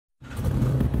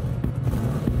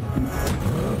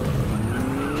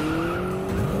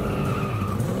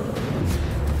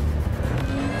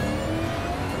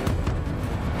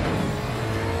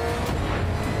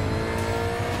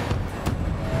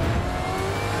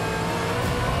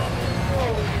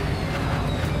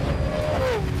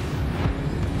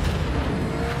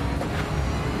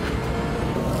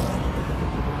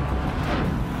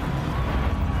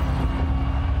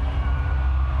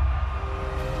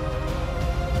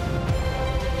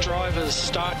Drivers,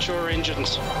 start your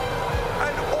engines.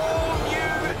 An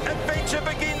all-new adventure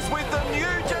begins with the new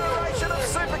generation of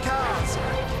supercars.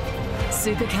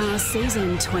 Supercars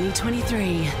season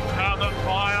 2023. Come on,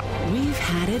 fire. We've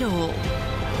had it all.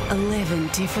 11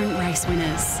 different race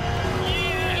winners.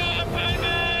 Yeah, baby!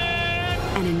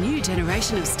 And a new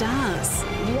generation of stars.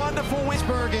 Wonderful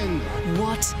Wisbergen.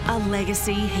 What a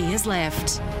legacy he has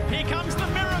left. Here comes the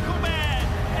Miracle Man,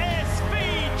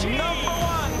 SVG. Number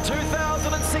 1,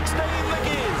 2016 The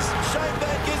Giz. Shane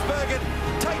Van Gisbergen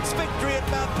takes victory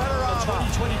at Mount Panorama.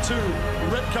 2022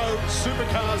 Repco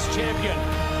Supercars champion,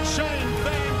 Shane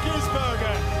Van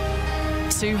Gisbergen.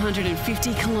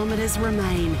 250 kilometres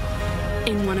remain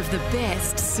in one of the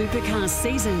best supercar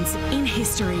seasons in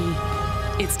history.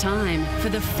 It's time for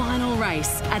the final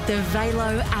race at the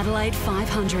Velo Adelaide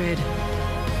 500.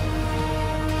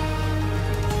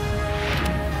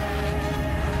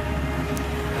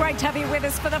 Great to have you with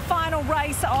us for the final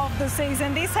race of the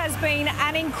season. This has been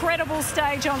an incredible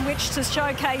stage on which to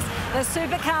showcase the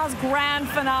Supercars grand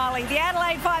finale. The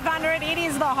Adelaide 500, it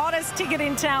is the hottest ticket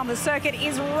in town. The circuit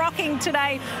is rocking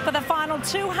today for the final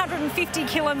 250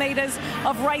 kilometres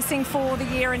of racing for the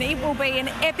year, and it will be an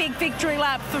epic victory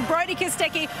lap for Brodie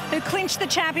Kostecki, who clinched the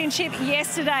championship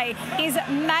yesterday, his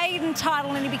maiden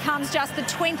title, and he becomes just the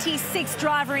 26th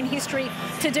driver in history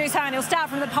to do so, and he'll start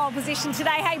from the pole position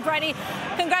today. Hey, Brodie,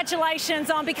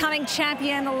 congratulations on becoming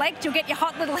champion-elect. You'll get your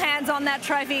hot little hands on that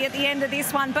trophy at the end of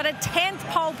this one. But a 10th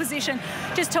pole position.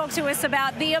 Just talk to us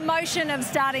about the emotion of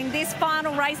starting this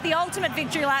final race, the ultimate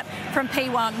victory lap from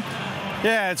P1.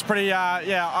 Yeah, it's pretty,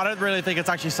 I don't really think it's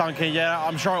actually sunk in yet.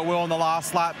 I'm sure it will on the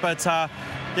last lap, but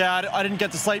yeah, I didn't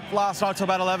get to sleep last night till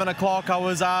about 11 o'clock. I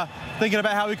was thinking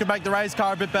about how we could make the race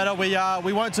car a bit better.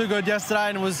 We weren't too good yesterday,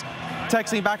 and was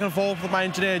texting back and forth with my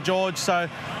engineer, George. So,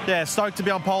 yeah, stoked to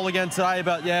be on pole again today.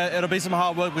 But, yeah, it'll be some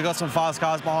hard work. We've got some fast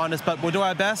cars behind us, but we'll do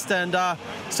our best and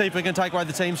see if we can take away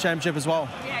the team's championship as well.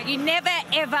 Yeah, you never,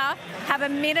 ever have a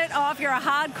minute off. You're a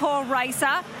hardcore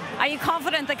racer. Are you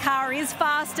confident the car is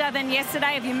faster than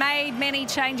yesterday? Have you made many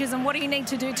changes, and what do you need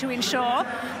to do to ensure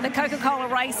that Coca-Cola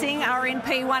Racing are in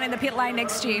P1 in the pit lane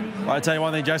next year? I'll tell you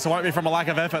one thing, Jason, it won't be from a lack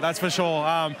of effort, that's for sure.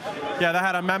 Yeah, they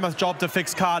had a mammoth job to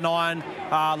fix car 9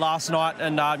 last night,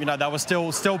 and you know, they were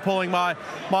still pulling my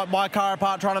car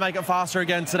apart, trying to make it faster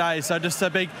again today. So just a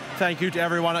big thank you to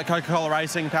everyone at Coca-Cola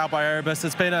Racing, powered by Erebus.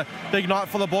 It's been a big night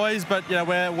for the boys, but you know,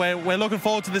 we're looking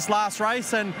forward to this last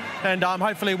race, and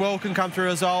hopefully Will can come through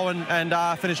as well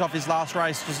and finish off his last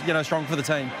race, just, you know, strong for the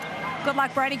team. Good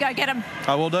luck, Brodie. Go get him.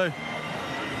 I will do.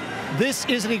 This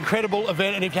is an incredible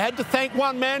event, and if you had to thank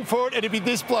one man for it, it'd be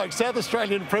this bloke, South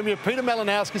Australian Premier Peter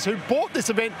Malinauskas, who brought this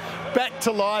event back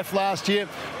to life last year.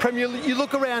 Premier, you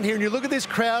look around here and you look at this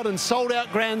crowd and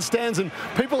sold-out grandstands and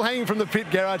people hanging from the pit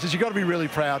garages. You've got to be really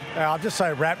proud. I'm just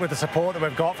so wrapped with the support that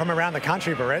we've got from around the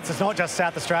country, Barretts. It's not just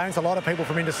South Australians, a lot of people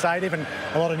from interstate, even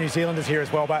a lot of New Zealanders here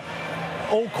as well. But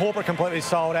all corporate completely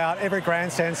sold out. Every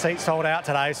grandstand seat sold out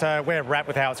today, so we're wrapped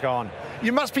with how it's gone.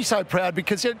 You must be so proud,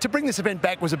 because to bring this event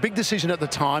back was a big decision at the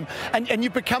time, and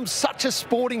you've become such a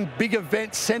sporting big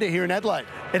event centre here in Adelaide.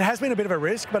 It has been a bit of a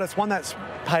risk, but it's one that's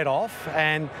paid off,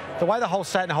 and the way the whole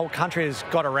state and the whole country has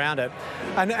got around it,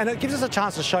 and it gives us a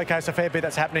chance to showcase a fair bit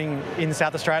that's happening in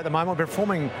South Australia at the moment. We're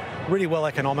performing really well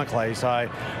economically, but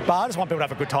I just want people to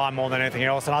have a good time more than anything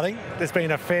else, and I think there's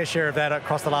been a fair share of that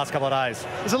across the last couple of days.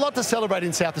 There's a lot to celebrate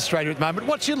in South Australia at the moment.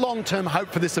 What's your long-term hope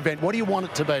for this event? What do you want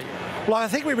it to be? Well, I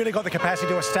think we really got the capacity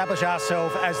to establish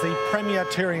ourselves as the premier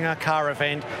touring car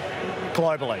event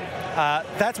globally.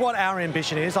 That's what our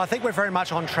ambition is. I think we're very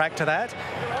much on track to that.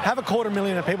 Have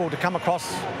 250,000 people to come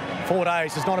across 4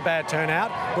 days is not a bad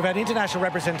turnout. We've had international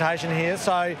representation here,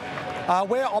 so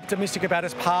we're optimistic about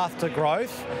its path to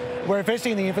growth. We're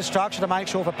investing in the infrastructure to make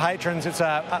sure for patrons it's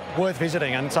worth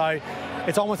visiting, and so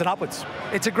it's onwards and upwards.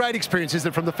 It's a great experience, isn't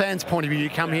it, from the fans' point of view?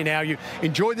 You come here now, you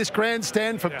enjoy this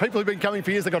grandstand. For people who've been coming for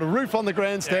years, they've got a roof on the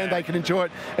grandstand, they can enjoy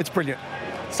it. It's brilliant.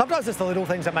 Sometimes it's the little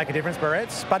things that make a difference,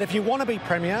 Barretts, but if you want to be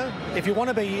premier, if you want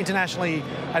to be internationally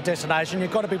a destination,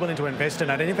 you've got to be willing to invest in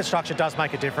it, and infrastructure does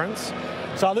make a difference.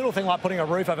 So a little thing like putting a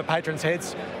roof over patrons'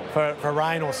 heads for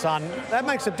rain or sun, that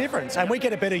makes a difference, and we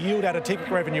get a better yield out of ticket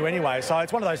revenue anyway, so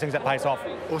it's one of those things that pays off.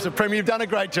 Awesome, Premier, you've done a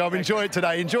great job. Enjoy it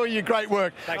today. Enjoy your great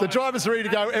work. The drivers are ready to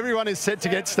go. Everyone is set to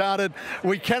get started.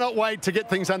 We cannot wait to get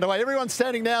things underway. Everyone's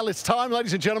standing now. It's time,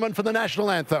 ladies and gentlemen, for the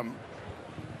national anthem.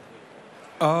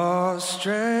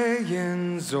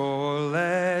 Australians, oh,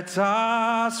 let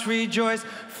us rejoice,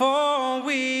 for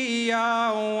we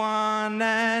are one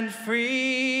and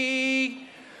free.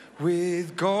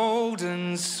 with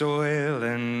golden soil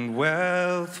and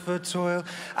wealth for toil.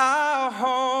 Our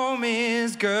home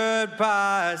is girt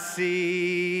by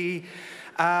sea,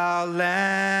 our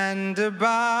land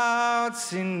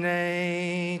abounds in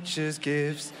nature's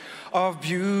gifts of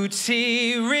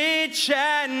beauty rich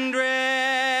and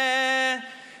rare.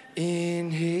 In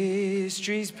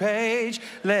history's page,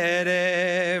 let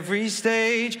every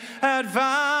stage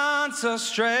advance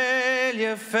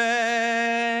Australia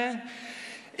fair.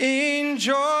 In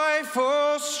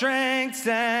joyful strength,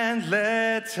 and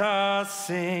let us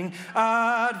sing,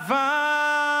 advance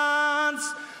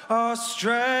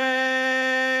Australia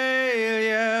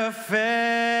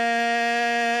fair.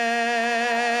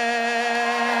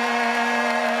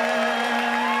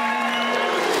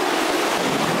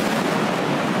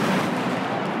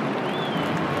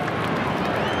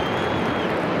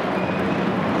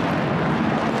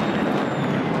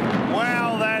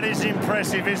 Wow, that is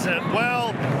impressive, isn't it?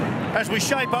 Well, as we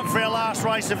shape up for our last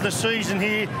race of the season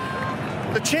here,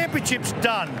 the championship's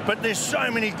done, but there's so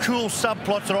many cool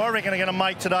subplots that I reckon are going to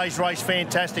make today's race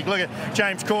fantastic. Look at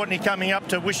James Courtney coming up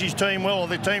to wish his team well, or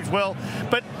the team's well.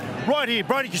 But right here,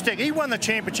 Brody Kostecki, he won the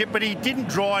championship, but he didn't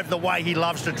drive the way he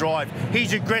loves to drive.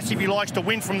 He's aggressive, he likes to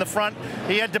win from the front.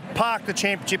 He had to park the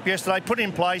championship yesterday, put it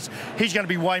in place. He's going to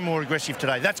be way more aggressive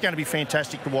today. That's going to be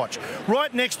fantastic to watch.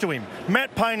 Right next to him,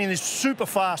 Matt Payne in this super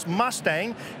fast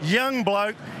Mustang, young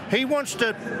bloke. He wants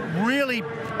to really,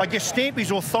 I guess, stamp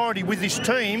his authority with this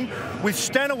team, with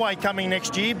Stanaway coming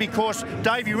next year, because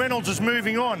Davey Reynolds is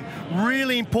moving on.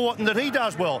 Really important that he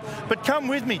does well. But come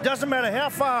with me. Doesn't matter how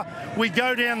far we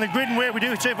go down the grid and where we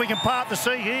do. See if we can part the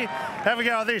sea here. Have a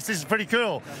go at this. This is pretty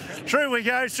cool. Through we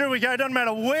go, through we go. Doesn't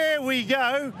matter where we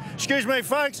go. Excuse me,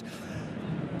 folks.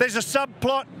 There's a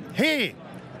subplot here.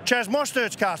 Chaz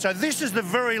Mostert's car. So this is the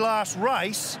very last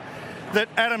race that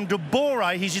Adam De Bore,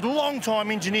 his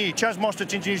long-time engineer, Chaz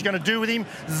Mostert's engineer, is going to do with him.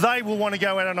 They will want to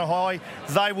go out on a high.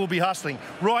 They will be hustling.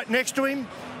 Right next to him,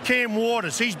 Cam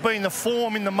Waters. He's been the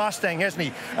form in the Mustang, hasn't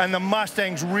he? And the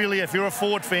Mustang's really, if you're a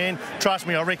Ford fan, trust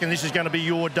me, I reckon this is going to be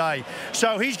your day.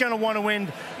 So he's going to want to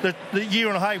end the year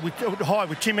on a high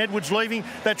with Tim Edwards leaving.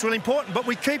 That's really important. But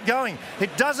we keep going.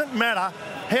 It doesn't matter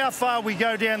how far we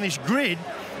go down this grid.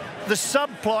 The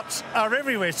subplots are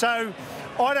everywhere. So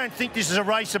I don't think this is a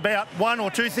race about one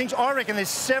or two things. I reckon there's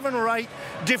 7 or 8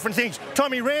 different things.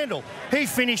 Tommy Randall, he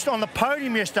finished on the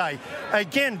podium yesterday.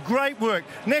 Again, great work.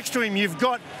 Next to him, you've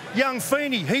got young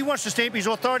Feeney. He wants to stamp his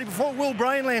authority before Will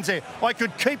Brain lands there. I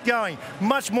could keep going.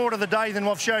 Much more to the day than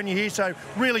I've shown you here, so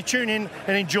really tune in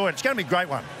and enjoy it. It's going to be a great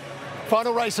one.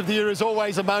 Final race of the year is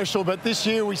always emotional, but this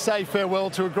year we say farewell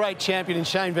to a great champion in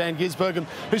Shane Van Gisbergen,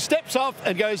 who steps off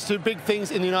and goes to big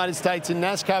things in the United States in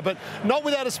NASCAR, but not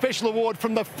without a special award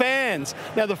from the fans.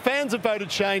 Now, the fans have voted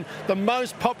Shane the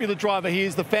most popular driver. He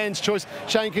is the fans' choice.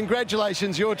 Shane,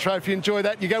 congratulations, your trophy. Enjoy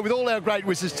that. You go with all our great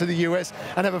wishes to the US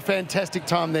and have a fantastic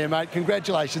time there, mate.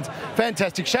 Congratulations.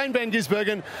 Fantastic. Shane Van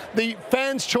Gisbergen, the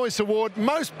fans' choice award,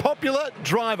 most popular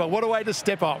driver. What a way to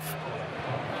step off.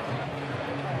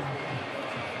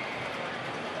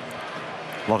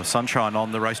 A lot of sunshine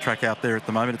on the racetrack out there at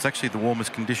the moment. It's actually the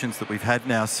warmest conditions that we've had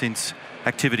now since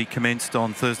activity commenced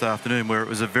on Thursday afternoon, where it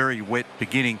was a very wet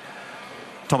beginning.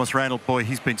 Thomas Randall, boy,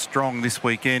 he's been strong this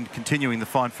weekend, continuing the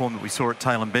fine form that we saw at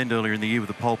Tailem Bend earlier in the year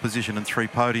with a pole position and 3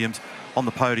 podiums. On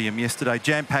the podium yesterday,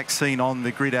 jam-packed scene on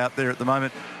the grid out there at the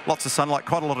moment. Lots of sunlight,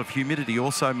 quite a lot of humidity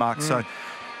also, Mark. So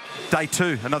day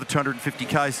 2, another 250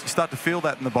 Ks. You start to feel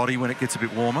that in the body when it gets a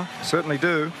bit warmer. Certainly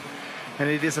do. And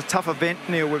it is a tough event,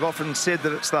 Neil. We've often said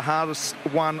that it's the hardest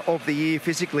one of the year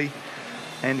physically.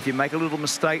 And if you make a little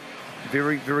mistake,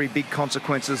 very, very big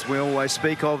consequences we always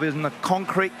speak of in the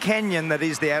concrete canyon that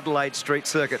is the Adelaide Street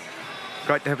Circuit.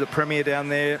 Great to have the Premier down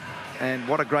there. And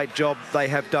what a great job they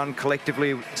have done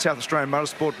collectively, South Australian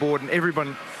Motorsport Board and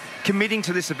everyone committing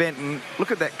to this event. And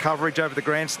look at that coverage over the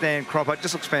grandstand crop. It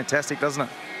just looks fantastic, doesn't it?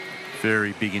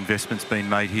 Very big investments been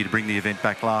made here to bring the event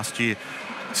back last year.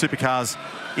 Supercars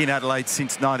in Adelaide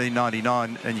since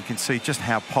 1999, and you can see just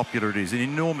how popular it is. An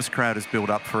enormous crowd has built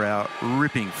up for our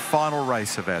ripping final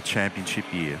race of our championship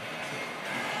year.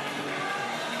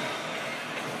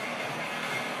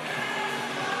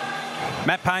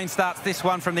 Matt Payne starts this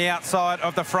one from the outside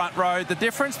of the front row. The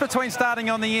difference between starting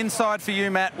on the inside for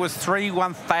you, Matt, was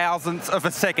 3/1000ths of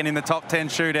a second in the top 10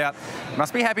 shootout. You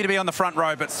must be happy to be on the front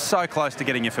row, but so close to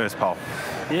getting your first pole.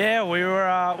 Yeah, we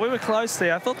were close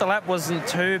there. I thought the lap wasn't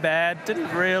too bad.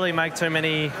 Didn't really make too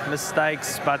many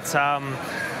mistakes, but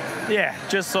yeah,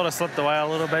 just sort of slipped away a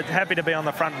little bit. Happy to be on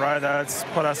the front row, though. It's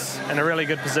put us in a really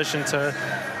good position to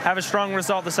have a strong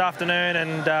result this afternoon,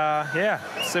 and yeah,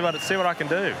 see what I can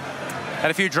do. Had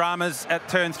a few dramas at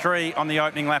turn 3 on the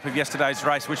opening lap of yesterday's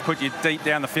race, which put you deep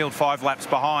down the field 5 laps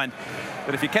behind.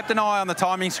 But if you kept an eye on the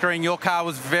timing screen, your car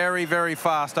was very, very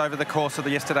fast over the course of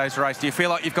yesterday's race. Do you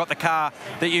feel like you've got the car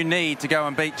that you need to go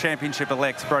and beat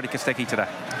championship-elect Brodie Kostecki today?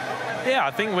 Yeah, I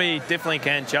think we definitely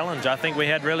can challenge. I think we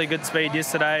had really good speed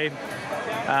yesterday.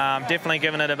 Definitely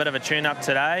given it a bit of a tune-up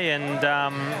today, and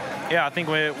yeah, I think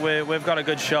we've got a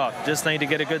good shot. Just need to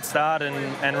get a good start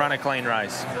and run a clean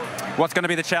race. What's going to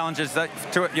be the challenges?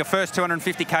 Your first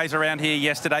 250 Ks around here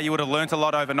yesterday, you would have learnt a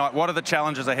lot overnight. What are the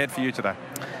challenges ahead for you today?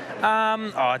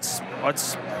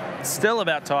 It's still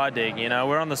about tyre dig. You know,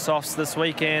 we're on the softs this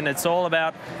weekend. It's all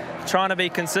about trying to be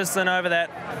consistent over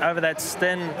that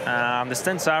stint. The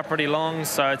stints are pretty long,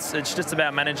 so it's just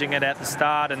about managing it at the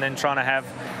start and then trying to have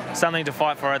something to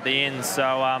fight for at the end.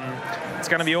 So it's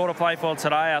going to be autoplay for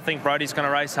today. I think Brodie's going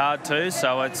to race hard too,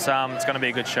 so it's going to be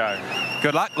a good show.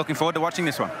 Good luck. Looking forward to watching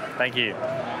this one. Thank you.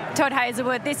 Todd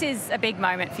Hazelwood, this is a big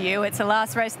moment for you. It's the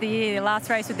last race of the year, the last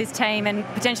race with this team, and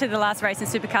potentially the last race in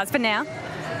Supercars for now.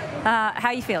 How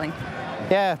are you feeling?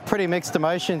 Yeah, pretty mixed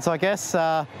emotions, I guess.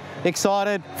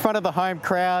 Excited, front of the home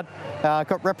crowd,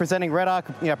 got representing Red Arc,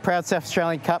 proud South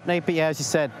Australian Cup meet. But yeah, as you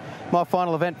said, my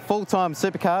final event, full-time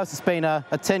Supercars. It's been a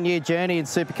 10-year journey in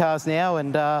Supercars now,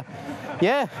 and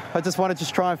yeah, I just want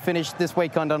to try and finish this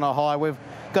weekend on a high. We've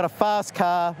got a fast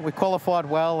car, we qualified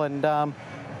well, and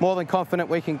more than confident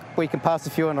we can pass a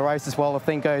few in the race as well if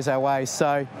things goes our way.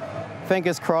 So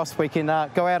fingers crossed we can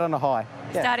go out on a high.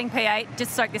 Yeah. Starting P8,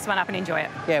 just soak this one up and enjoy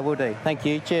it. Yeah, we'll do. Thank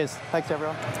you. Cheers. Thanks,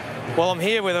 everyone. Well, I'm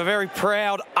here with a very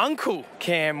proud uncle,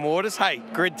 Cam Waters. Hey,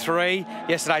 Grid 3,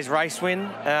 yesterday's race win.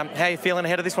 How are you feeling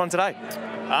ahead of this one today?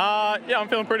 Yeah, I'm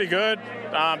feeling pretty good.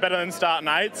 Better than starting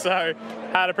 8th, so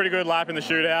had a pretty good lap in the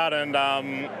shootout and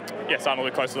yeah, starting a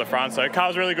little bit close to the front. So car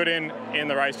was really good in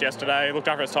the race yesterday. Looked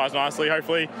after its tyres nicely.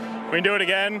 Hopefully we can do it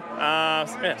again.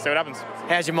 Yeah, see what happens.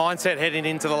 How's your mindset heading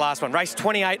into the last one? Race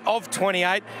 28 of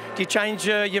 28. Do you change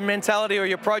your mentality or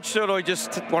your approach to it, or you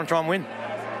just want to try and win?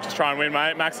 Just try and win,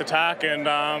 mate. Max attack, and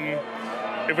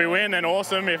if we win, then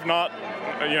awesome. If not,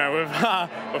 we've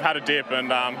had a dip, and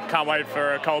can't wait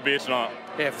for a cold beer tonight.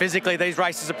 Yeah, physically these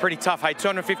races are pretty tough. Hey,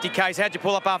 250 Ks. How'd you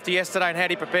pull up after yesterday, and how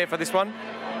do you prepare for this one?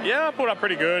 Yeah, I pulled up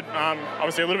pretty good.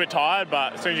 Obviously a little bit tired,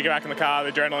 but as soon as you get back in the car,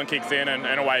 the adrenaline kicks in,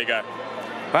 and away you go.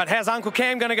 But how's Uncle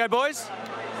Cam going to go, boys?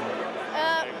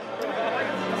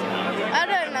 I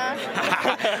don't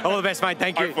know. All the best, mate.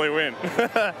 Thank you. Hopefully win.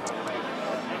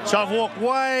 So I've walked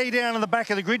way down to the back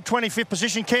of the grid, 25th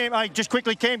position. Cam, hey, just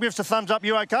quickly, Cam, give us a thumbs up.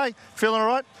 You okay? Feeling all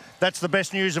right? That's the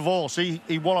best news of all. See,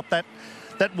 he walloped that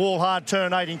wall hard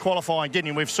turn 8 in qualifying,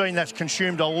 didn't he? We've seen that's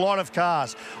consumed a lot of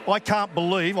cars. I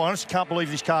honestly can't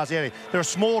believe this car's out here. They're a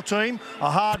small team,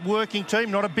 a hard-working team,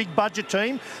 not a big budget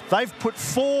team. They've put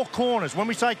 4 corners. When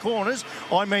we say corners,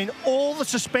 I mean all the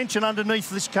suspension underneath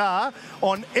this car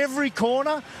on every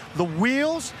corner, the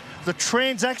wheels, the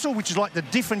transaxle, which is like the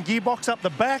diff and gearbox up the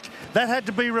back, that had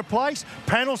to be replaced.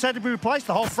 Panels had to be replaced.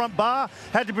 The whole front bar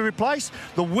had to be replaced.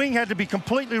 The wing had to be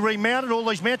completely remounted. All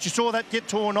these mounts, you saw that get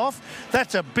torn off.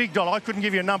 That's a big dollar. I couldn't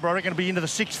give you a number. I reckon it'll be into the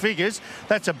 6 figures.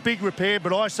 That's a big repair,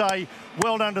 but I say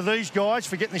well done to these guys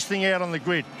for getting this thing out on the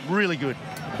grid. Really good.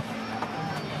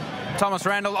 Thomas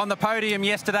Randall on the podium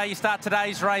yesterday. You start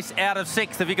today's race out of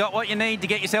 6th. Have you got what you need to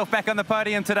get yourself back on the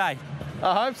podium today?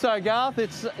 I hope so, Garth.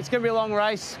 It's going to be a long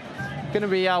race. Going to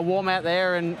be warm out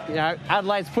there, and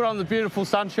Adelaide's put on the beautiful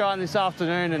sunshine this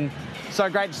afternoon, and so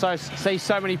great to see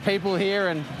so many people here,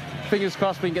 and fingers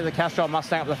crossed we can get the Castrol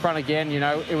Mustang up the front again.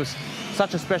 It was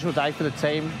such a special day for the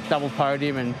team, double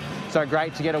podium, and so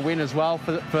great to get a win as well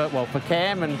for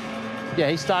Cam, and yeah,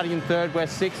 he's starting in 3rd, we're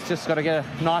 6th. Just got to get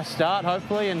a nice start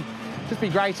hopefully, and just be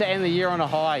great to end the year on a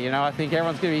high. I think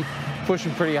everyone's going to be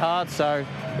pushing pretty hard, so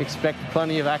expect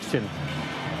plenty of action.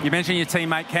 You mentioned your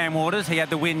teammate Cam Waters. He had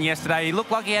the win yesterday. He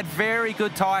looked like he had very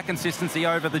good tyre consistency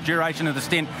over the duration of the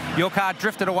stint. Your car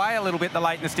drifted away a little bit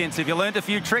late in the stint. So have you learned a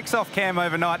few tricks off Cam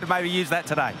overnight to maybe use that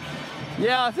today?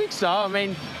 Yeah, I think so. I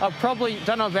mean, I probably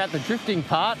don't know about the drifting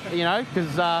part,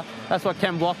 because that's what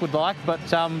Cam Block would like. But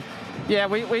yeah,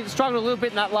 we struggled a little bit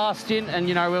in that last stint, and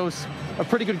it was a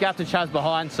pretty good gap to Chaz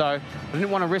behind. So I didn't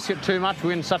want to risk it too much.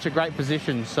 We're in such a great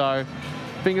position. So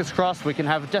fingers crossed we can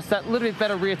have just that little bit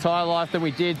better rear tyre life than we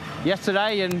did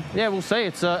yesterday, and yeah, we'll see.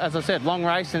 It's as I said, long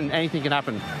race and anything can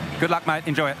happen. Good luck, mate.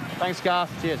 Enjoy it. Thanks, Garth.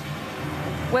 Cheers.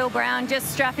 Will Brown just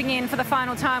strapping in for the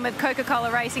final time with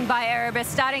Coca-Cola Racing by Erebus,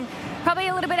 starting probably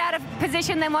a little bit out of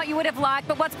position than what you would have liked,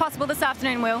 but what's possible this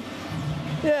afternoon, Will?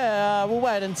 Yeah, we'll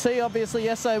wait and see. Obviously,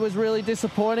 yesterday was really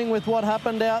disappointing with what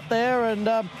happened out there, and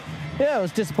yeah, it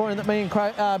was disappointing that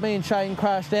me and Shane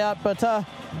crashed out, but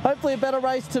hopefully a better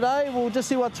race today. We'll just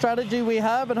see what strategy we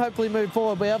have and hopefully move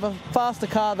forward. We have a faster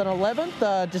car than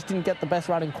 11th, just didn't get the best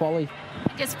run in quali.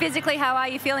 Just physically, how are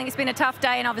you feeling? It's been a tough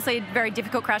day and obviously a very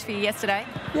difficult crash for you yesterday.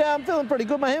 Yeah, I'm feeling pretty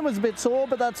good. My hand was a bit sore,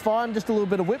 but that's fine. Just a little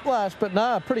bit of whiplash, but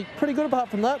no, pretty good apart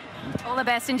from that. All the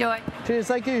best. Enjoy. Cheers.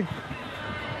 Thank you.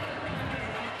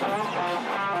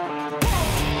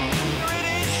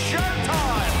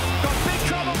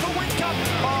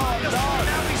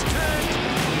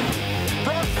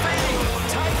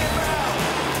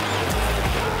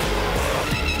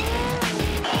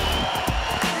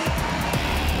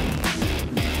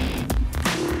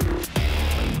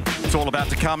 It's all about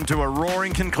to come to a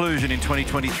roaring conclusion in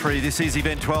 2023. This is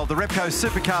Event 12, the Repco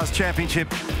Supercars Championship,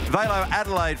 Velo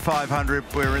Adelaide 500.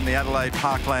 We're in the Adelaide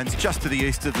Parklands, just to the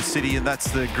east of the city, and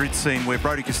that's the grid scene where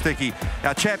Brodie Kostecki,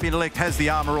 our champion-elect, has the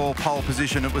Armour All pole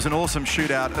position. It was an awesome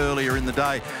shootout earlier in the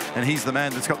day, and he's the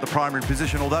man that's got the primary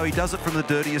position, although he does it from the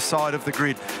dirtiest side of the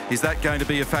grid. Is that going to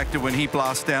be a factor when he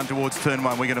blasts down towards turn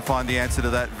one? We're going to find the answer to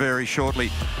that very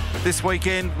shortly. This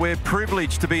weekend, we're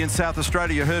privileged to be in South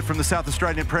Australia. You heard from the South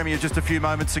Australian Premier just a few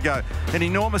moments ago. An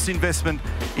enormous investment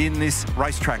in this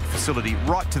racetrack facility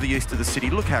right to the east of the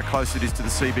city. Look how close it is to the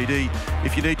CBD.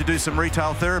 If you need to do some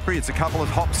retail therapy, it's a couple of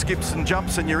hops, skips and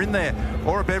jumps and you're in there.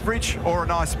 Or a beverage or a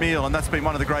nice meal, and that's been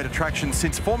one of the great attractions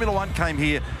since Formula One came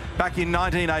here back in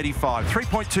 1985.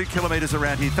 3.2 kilometres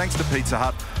around here thanks to Pizza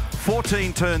Hut.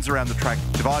 14 turns around the track,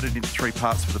 divided into 3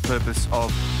 parts for the purpose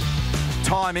of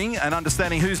timing and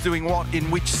understanding who's doing what in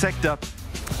which sector.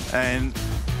 And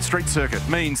street circuit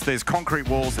means there's concrete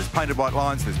walls, there's painted white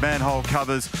lines, there's manhole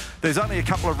covers, there's only a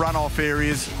couple of runoff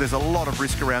areas. There's a lot of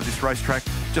risk around this racetrack.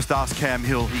 Just ask Cam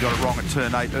Hill, he got it wrong at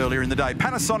turn 8 earlier in the day.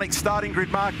 Panasonic starting grid,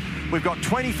 Mark. We've got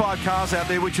 25 cars out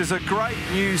there, which is a great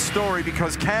news story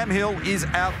because Cam Hill is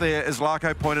out there, as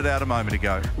Larko pointed out a moment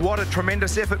ago. What a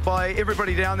tremendous effort by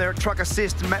everybody down there at Truck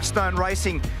Assist and Matchstone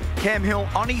Racing. Cam Hill,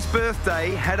 on his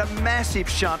birthday, had a massive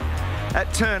shunt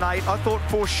at turn 8. I thought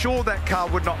for sure that car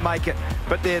would not make it,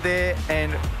 but they're there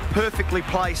and perfectly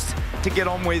placed to get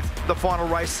on with the final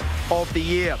race of the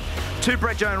year. 2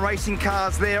 Brett Jones Racing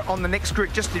cars there on the next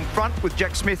grid, just in front with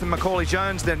Jack Smith and Macaulay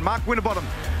Jones, then Mark Winterbottom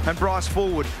and Bryce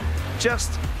Forward.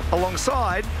 Just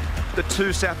alongside the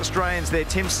 2 South Australians there,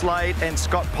 Tim Slade and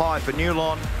Scott Pye for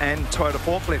Newlon and Toyota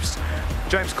Forklifts.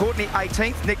 James Courtney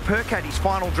 18th, Nick Percat his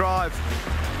final drive.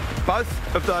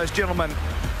 Both of those gentlemen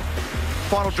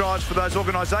final drives for those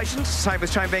organisations, same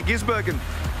with Shane Van Gisbergen.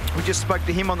 We just spoke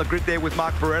to him on the grid there with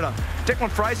Mark Beretta. Declan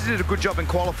Fraser did a good job in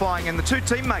qualifying, and the 2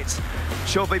 teammates,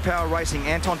 Shell V-Power Racing,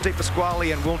 Anton Di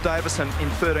Pasquale and Will Davison in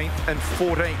 13th and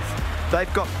 14th.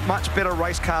 They've got much better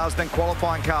race cars than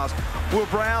qualifying cars. Will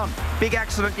Brown, big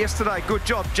accident yesterday, good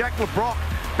job. Jack LeBrock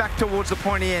back towards the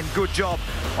pointy end, good job.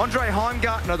 Andre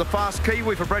Heimgartner, the fast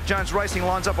Kiwi for Brett Jones Racing,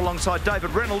 lines up alongside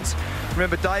David Reynolds.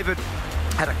 Remember, David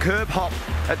had a curb hop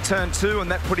at turn 2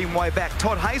 and that put him way back.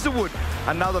 Todd Hazelwood,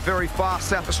 another very fast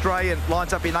South Australian,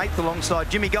 lines up in 8th alongside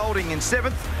Jimmy Golding in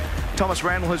 7th. Thomas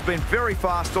Randall, who's been very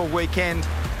fast all weekend,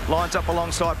 lines up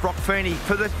alongside Brock Feeney.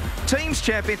 For the teams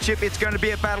championship, it's going to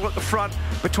be a battle at the front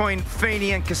between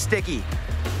Feeney and Kostecki.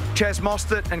 Chaz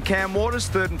Mostert and Cam Waters,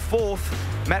 3rd and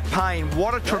 4th. Matt Payne,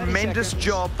 what a tremendous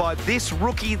job by this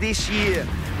rookie this year,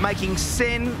 making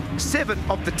 7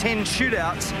 of the 10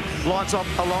 shootouts, lines up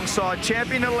alongside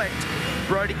champion-elect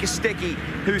Brodie Kostecki,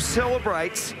 who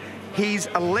celebrates his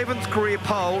 11th career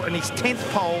pole and his 10th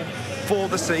pole for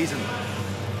the season.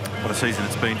 What a season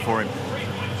it's been for him.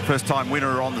 First-time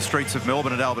winner on the streets of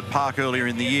Melbourne at Albert Park earlier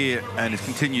in the year and has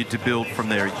continued to build from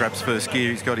there. He grabs first gear.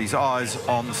 He's got his eyes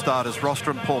on the starters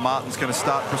rostrum. Paul Martin's going to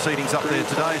start proceedings up there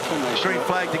today. Green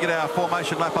flag to get our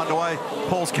formation lap underway.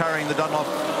 Paul's carrying the Dunlop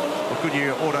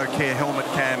Goodyear Auto Care helmet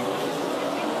cam.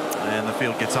 And the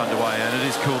field gets underway. And it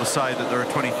is cool to say that there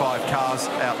are 25 cars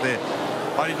out there.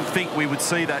 I didn't think we would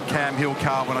see that Cam Hill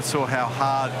car when I saw how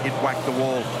hard it whacked the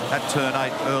wall at turn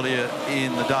 8 earlier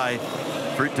in the day.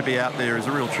 For it to be out there is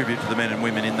a real tribute to the men and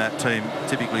women in that team.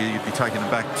 Typically, you'd be taking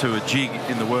them back to a jig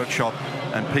in the workshop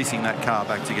and piecing that car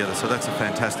back together. So that's a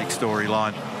fantastic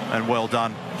storyline and well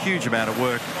done. Huge amount of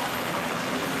work.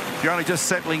 If you're only just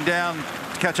settling down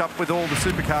to catch up with all the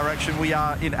supercar action, we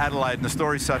are in Adelaide, and the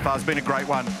story so far has been a great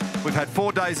one. We've had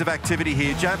 4 days of activity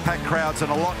here, jam-packed crowds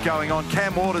and a lot going on.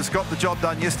 Cam Waters got the job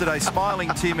done yesterday, smiling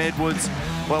Tim Edwards.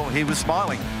 Well, he was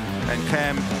smiling. And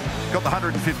Cam got the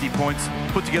 150 points,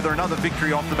 put together another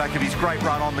victory off the back of his great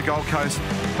run on the Gold Coast.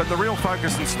 But the real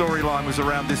focus and storyline was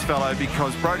around this fellow,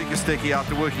 because Brodie Kostecki,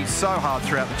 after working so hard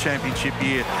throughout the championship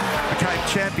year, became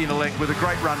champion-elect with a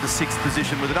great run to 6th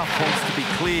position with enough points to be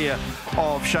clear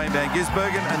of Shane Van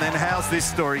Gisbergen. And then how's this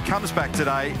story? Comes back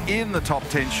today in the top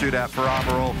 10 shootout for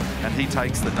Armour All, and he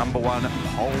takes the #1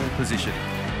 pole position.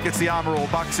 Gets the Armour All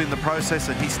bucks in the process,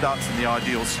 and he starts in the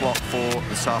ideal slot for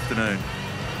this afternoon.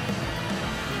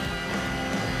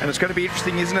 And it's going to be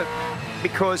interesting, isn't it?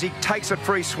 Because he takes a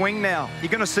free swing now. You're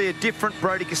going to see a different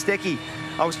Brodie Kostecki.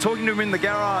 I was talking to him in the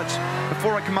garage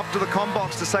before I come up to the comm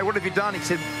box to say, what have you done? He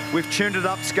said, we've tuned it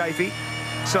up, Scafey.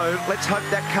 So let's hope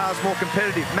that car's more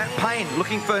competitive. Matt Payne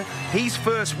looking for his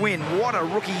first win. What a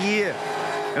rookie year.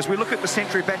 As we look at the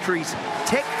Century Batteries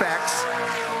tech facts,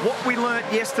 what we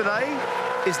learnt yesterday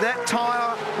is that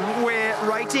tyre wear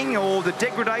rating, or the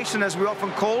degradation as we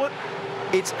often call it,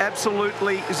 it's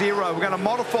absolutely 0. We're going to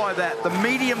modify that. The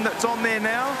medium that's on there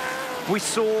now, we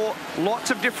saw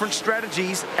lots of different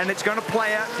strategies, and it's going to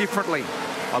play out differently.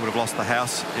 I would have lost the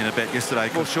house in a bet yesterday.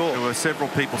 Well, sure. There were several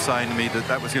people saying to me that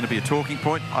that was going to be a talking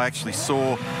point. I actually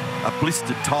saw a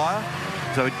blistered tyre,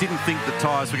 so I didn't think the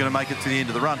tyres were going to make it to the end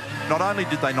of the run. Not only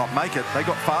did they not make it, they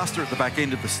got faster at the back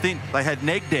end of the stint. They had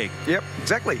neg-deg. Yep,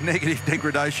 exactly. Negative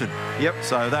degradation. Yep.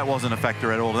 So that wasn't a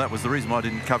factor at all. That was the reason why I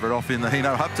didn't cover it off in the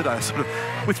Hino Hub today. I sort of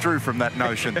withdrew from that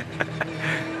notion.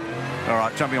 All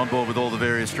right, jumping on board with all the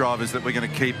various drivers that we're going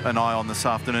to keep an eye on this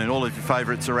afternoon. All of your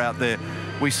favourites are out there.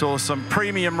 We saw some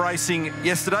premium racing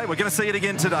yesterday. We're going to see it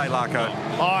again today, Larko.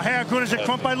 Oh, how good is it,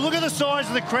 Crompo? Look at the size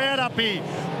of the crowd up here.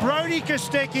 Brodie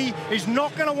Kostecki is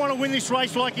not going to want to win this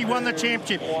race like he won the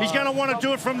championship. He's going to want to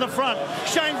do it from the front.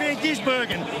 Shane Van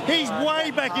Gisbergen, he's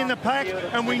way back in the pack,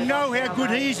 and we know how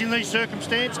good he is in these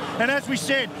circumstances. And as we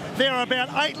said, there are about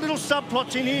 8 little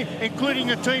subplots in here, including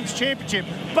the team's championship.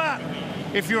 But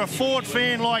if you're a Ford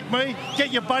fan like me,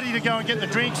 get your buddy to go and get the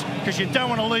drinks, because you don't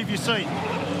want to leave your seat.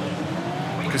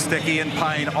 Kostecki and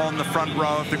Payne on the front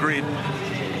row of the grid.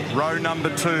 Row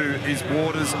number 2 is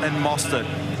Waters and Mostert.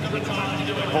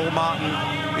 Paul Martin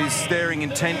is staring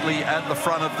intently at the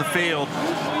front of the field.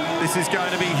 This is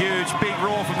going to be huge. Big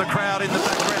roar from the crowd in the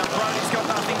background. Brodie's got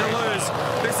nothing to lose.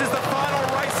 This is the final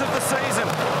race of the season.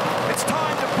 It's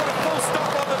time to put a full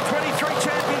stop on the 23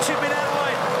 championship in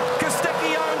Adelaide.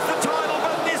 Kostecki owns the title,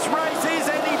 but this race is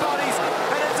anybody's.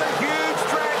 And it's a huge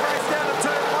drag race down to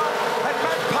turn 1. And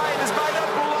Matt Payne has made a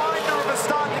blinder of a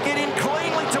start to get in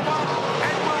cleanly to 1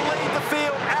 and will lead the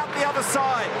field out the other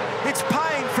side. It's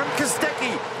Payne from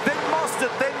Kostecki, then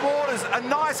Mostert, then Waters. A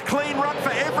nice clean run for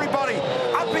everybody.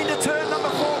 Up into turn number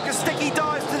 4, Kostecki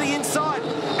dives to the inside.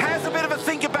 Has a bit of a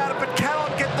think about it, but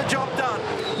cannot get the job done.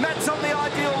 Matt's on the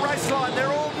ideal race line.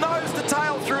 They're all nose to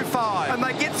tail through 5. And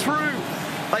they get through.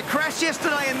 They crashed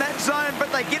yesterday in that zone,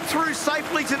 but they get through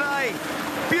safely today.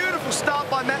 Beautiful start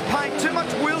by Matt Payne. Too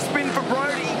much wheel spin for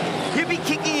Brodie. He'll be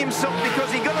kicking himself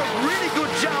because he got a really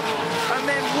good jump and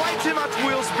then way too much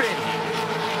wheel spin.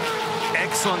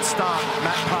 Excellent start,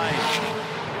 Matt Payne.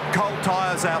 Cold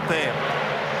tyres out there.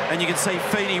 And you can see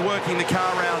Feeny working the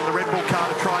car around the Red Bull car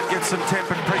to try and get some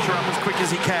temp and pressure up as quick as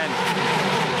he can.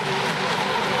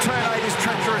 Turn 8 is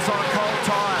treacherous on a cold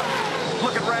tyre.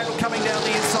 Look at Randall coming down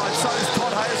the inside. So is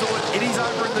Todd Hazelwood. It is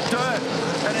over in the dirt.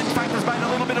 And in fact, there's been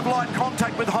a little bit of light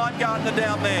contact with Heimgartner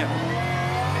down there.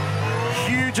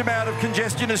 Huge amount of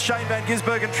congestion as Shane Van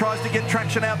Gisbergen tries to get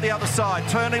traction out the other side.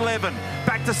 Turn 11,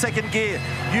 back to second gear.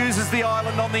 Uses the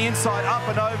island on the inside, up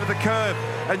and over the curb.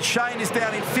 And Shane is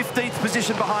down in 15th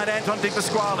position behind Anton De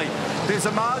Pasquale. There's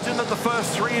a margin that the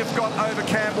first 3 have got over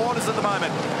Cam Waters at the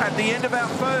moment. At the end of our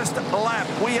first lap,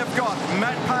 we have got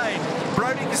Matt Payne,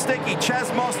 Brodie Kostecki,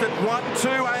 Chaz Mostert, 1, 2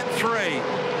 and 3.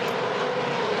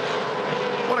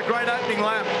 What a great opening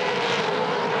lap.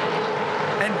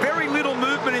 And very little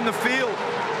movement in the field.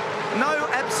 No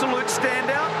absolute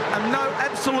standout and no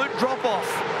absolute drop-off.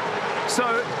 So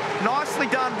nicely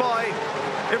done by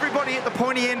everybody at the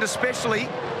pointy end especially.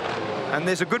 And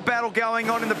there's a good battle going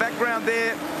on in the background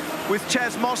there with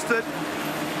Chaz Mostert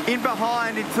in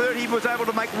behind. In third, he was able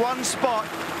to make 1 spot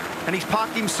and he's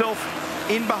parked himself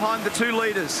in behind the 2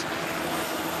 leaders.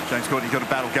 James Courtney's got a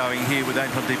battle going here with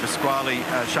Anton De Pasquale.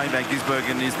 Shane Van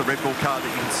Gisbergen is the Red Bull car that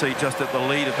you can see just at the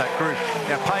lead of that group.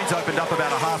 Now, Payne's opened up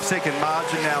about a half-second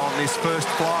margin now on this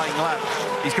first flying lap.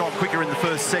 He's gone quicker in the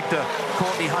first sector.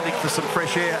 Courtney hunting for some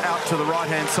fresh air out to the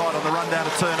right-hand side on the run down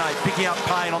to turn 8. Picking up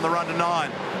Payne on the run to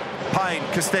 9. Payne,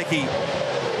 Kostecki.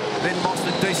 Then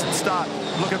Mostert, decent start.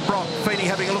 Look at Brock. Feeney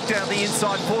having a look down the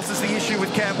inside, forces the issue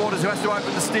with Cam Waters, who has to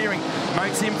open the steering,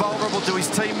 makes him vulnerable to his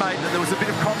teammate, and there was a bit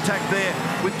of contact there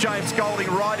with James Golding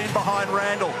right in behind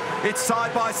Randall. It's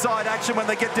side-by-side action when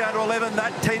they get down to 11.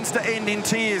 That tends to end in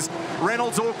tears.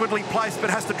 Reynolds awkwardly placed,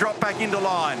 but has to drop back into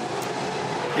line.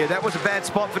 Yeah, that was a bad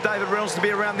spot for David Reynolds to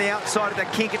be around the outside of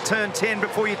that kink at turn 10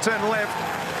 before you turn left.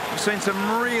 We've seen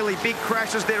some really big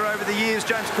crashes there over the years.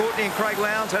 James Courtney and Craig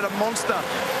Lowndes had a monster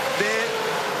there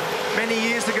many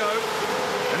years ago.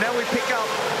 And now we pick up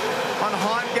on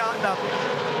Heimgartner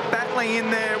battling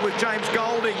in there with James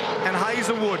Golding and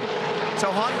Hazelwood. So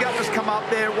Heimgartner's come up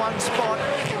there one spot.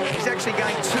 He's actually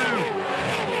gained 2.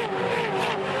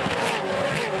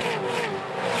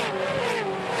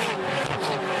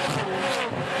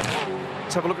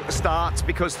 Let's have a look at the starts,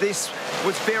 because this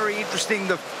was very interesting.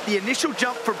 The initial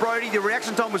jump for Brodie, the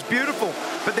reaction time was beautiful,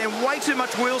 but then way too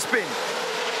much wheel spin.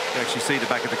 You actually see the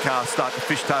back of the car start to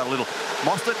fishtail a little.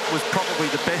 Mostert was probably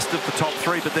the best of the top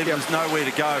 3, but then there was nowhere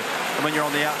to go. And when you're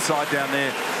on the outside down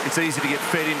there, it's easy to get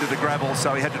fed into the gravel,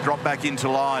 so he had to drop back into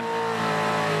line.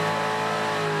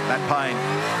 That pain,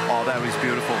 oh, that was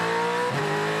beautiful.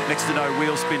 Next to no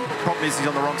wheel spin. Problem is he's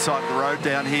on the wrong side of the road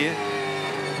down here,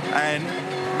 and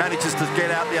manages to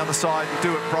get out the other side and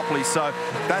do it properly. So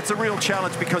that's a real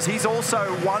challenge, because he's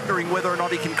also wondering whether or not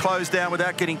he can close down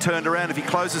without getting turned around. If he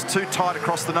closes too tight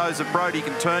across the nose of Brodie, he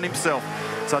can turn himself.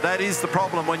 So that is the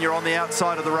problem when you're on the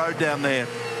outside of the road down there.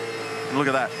 And look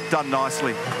at that, done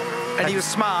nicely. And he was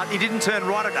smart. He didn't turn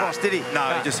right across, did he?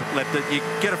 No, he just left it. You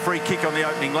get a free kick on the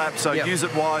opening lap, so use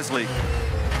it wisely.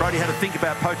 Brodie had to think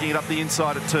about poking it up the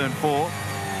inside at turn 4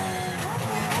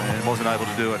 and wasn't able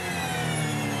to do it.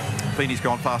 Feeney's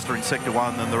gone faster in sector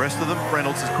 1 than the rest of them.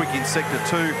 Reynolds is quick in sector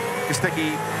 2.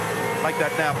 Kostecki make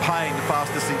that now Payne the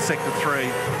fastest in sector 3.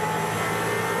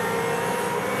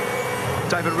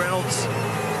 David Reynolds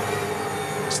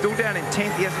still down in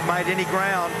 10th. He hasn't made any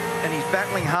ground, and he's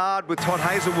battling hard with Todd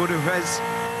Hazelwood, who has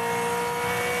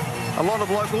a lot of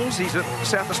locals. He's a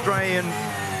South Australian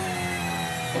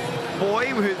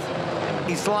boy with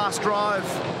his last drive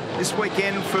this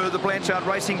weekend for the Blanchard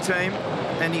Racing team,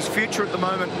 and his future at the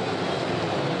moment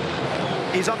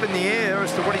is up in the air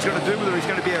as to what he's going to do, whether he's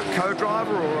going to be a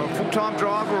co-driver or a full-time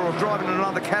driver or drive in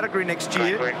another category next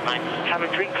year.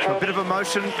 So a bit of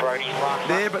emotion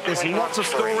there, but there's lots of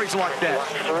stories like that.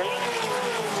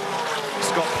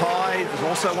 Scott Pye is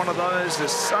also one of those.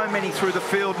 There's so many through the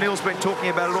field. Neil's been talking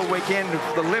about it all weekend.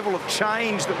 The level of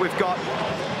change that we've got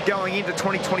going into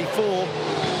 2024.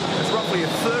 There's roughly a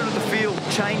third of the field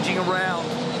changing around,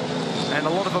 and a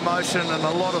lot of emotion and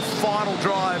a lot of final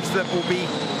drives that will be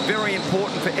very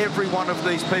important for every one of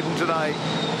these people today.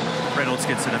 Reynolds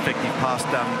gets an effective pass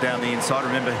down the inside.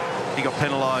 Remember, he got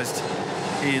penalised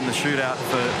in the shootout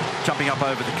for jumping up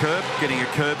over the curb, getting a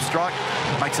curb strike.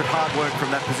 Makes it hard work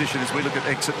from that position as we look at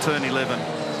exit turn 11.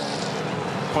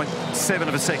 0.7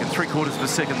 of a second, 3/4 of a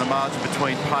second, the margin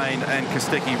between Payne and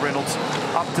Kostecki. Reynolds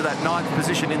up to that 9th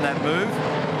position in that move.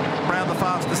 Brown the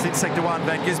fastest in sector 1,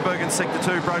 Van Gisbergen sector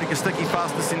 2, Brodie Kostecki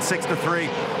fastest in sector 3,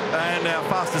 and our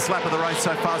fastest lap of the race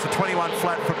so far is a 21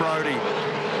 flat for Brodie.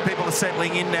 People are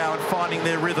settling in now and finding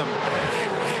their rhythm.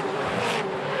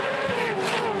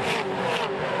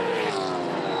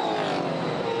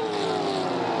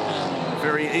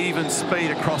 Very even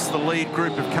speed across the lead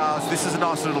group of cars. This is a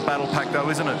nice little battle pack though,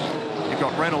 isn't it? You've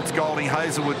got Reynolds, Golding,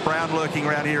 Hazelwood, Brown lurking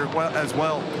around here as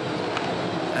well.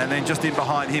 And then just in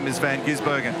behind him is Van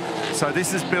Gisbergen. So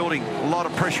this is building a lot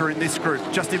of pressure in this group.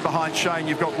 Just in behind Shane,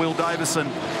 you've got Will Davison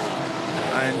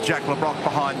and Jack LeBrock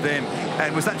behind them.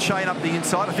 And was that Shane up the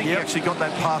inside? I think he actually got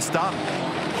that pass done.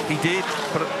 He did.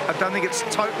 But I don't think it's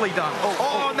totally done.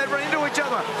 And they run into each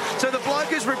other. So the bloke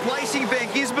who's replacing Van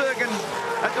Gisbergen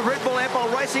at the Red Bull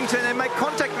Ampol Racing team, they make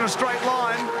contact in a straight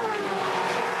line.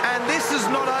 And this is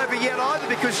not over yet either,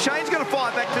 because Shane's going to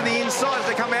fire back to the inside as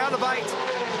they come out of 8.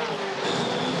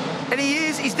 And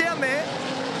he's down there.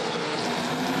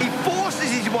 He forces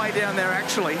his way down there,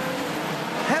 actually.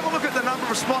 Have a look at the number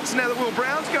of spots now that Will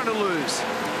Brown's going to lose.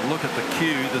 Look at the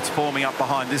queue that's forming up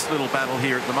behind this little battle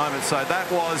here at the moment. So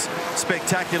that was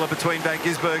spectacular between Van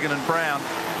Gisbergen and Brown.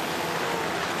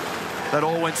 That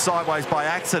all went sideways by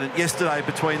accident yesterday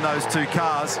between those two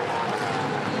cars.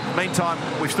 Meantime,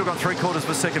 we've still got 3/4 of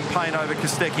a second Payne over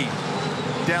Kostecki.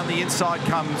 Down the inside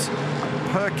comes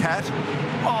Percat.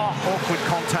 Oh, awkward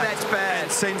contact. That's bad.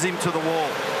 And sends him to the wall.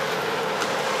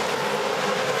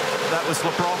 That was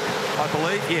LeBrock, I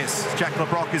believe. Yes, Jack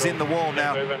LeBrock is in the wall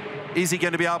now. Is he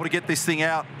going to be able to get this thing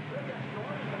out?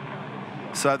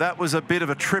 So that was a bit of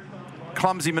a trip,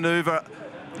 clumsy manoeuvre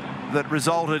that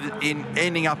resulted in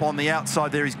ending up on the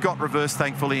outside there. He's got reverse,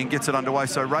 thankfully, and gets it underway.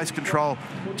 So race control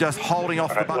just holding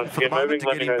off the button for the moment to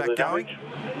get him back going.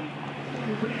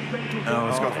 Oh,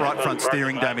 he's got right front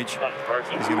steering damage.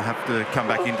 He's going to have to come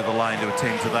back into the lane to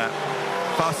attend to that.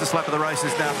 Fastest lap of the race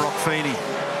is now Brock Feeney.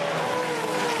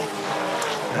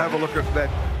 Have a look at that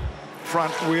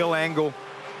front wheel angle.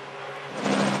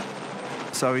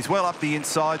 So he's well up the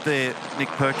inside there, Nick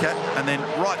Percat, and then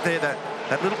right there,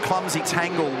 that little clumsy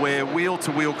tangle where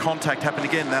wheel-to-wheel contact happened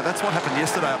again. Now, that's what happened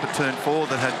yesterday up at turn 4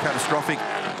 that had catastrophic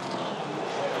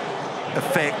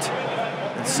effect.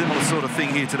 And similar sort of thing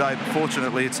here today, but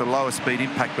fortunately it's a lower speed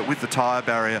impact, but with the tyre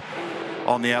barrier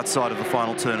on the outside of the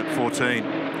final turn at 14.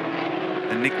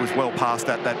 And Nick was well past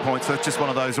at that point, so it's just one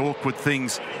of those awkward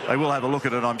things. They will have a look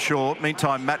at it, I'm sure.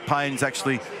 Meantime, Matt Payne's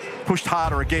actually pushed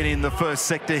harder again in the first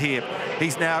sector here.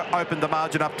 He's now opened the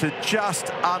margin up to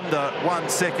just under 1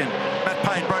 second. Matt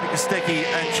Payne, Brodie Kostecki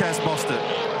and Chaz Mostert.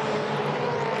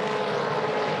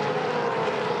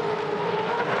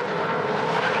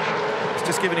 He's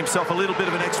just given himself a little bit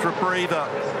of an extra breather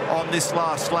on this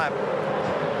last lap.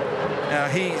 Now,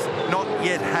 he's not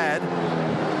yet had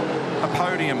a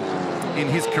podium in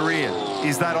his career.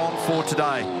 Is that on for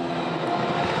today?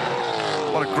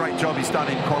 What a great job he's done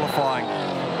in qualifying.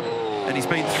 And he's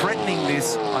been threatening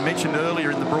this. I mentioned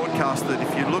earlier in the broadcast that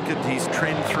if you look at his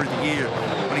trend through the year,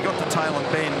 when he got to Tailem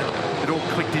Bend, it all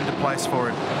clicked into place for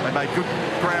him. They made good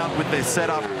ground with their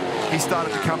setup. He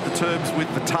started to come to terms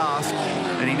with the task,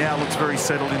 and he now looks very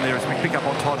settled in there as we pick up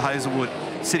on Todd Hazelwood,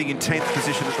 sitting in 10th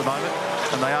position at the moment.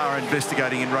 And they are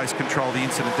investigating in race control the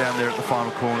incident down there at the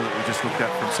final corner that we just looked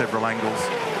at from several angles.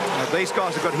 Now, these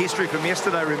guys have got history from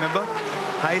yesterday, remember?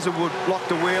 Hazelwood blocked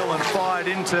the wheel and fired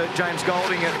into James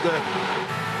Golding at the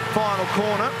final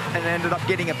corner and ended up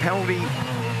getting a penalty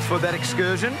for that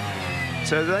excursion.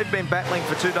 So they've been battling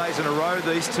for 2 days in a row,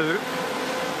 these two.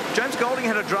 James Golding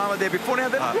had a drama there before. Now,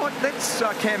 that's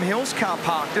Cam Hill's car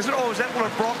parked, is it? Or is that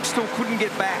LeBrock still couldn't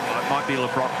get back? It might be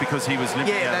LeBrock because he was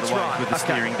limping out of the way with the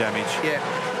steering damage. Yeah.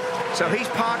 So he's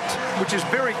parked, which is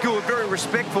very good, very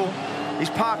respectful. He's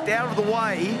parked out of the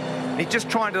way. He's just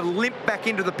trying to limp back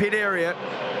into the pit area.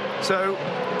 So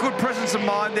good presence of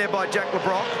mind there by Jack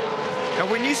LeBrock.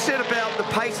 And when you said about the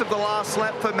pace of the last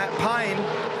lap for Matt Payne,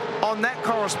 on that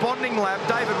corresponding lap,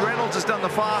 David Reynolds has done the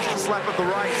fastest lap of the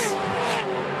race.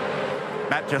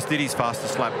 Matt just did his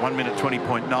fastest lap, 1 minute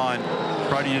 20.9.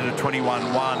 Brodie did a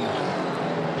 21.1.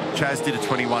 Chaz did a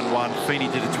 21.1. Feeney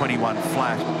did a 21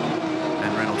 flat.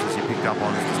 And Reynolds, as you picked up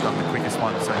on, has just done the quickest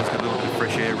one, so he's got a little bit of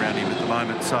fresh air around him at the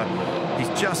moment. So he's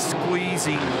just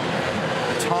squeezing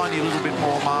a tiny little bit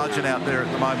more margin out there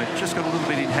at the moment. Just got a little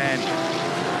bit in hand.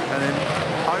 And then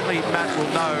only Matt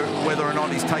will know whether or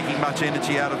not he's taking much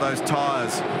energy out of those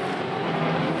tyres.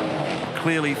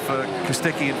 Clearly for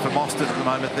Kostecki and for Mostert at the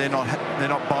moment, they're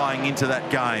not buying into that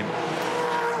game.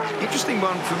 Interesting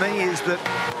one for me is that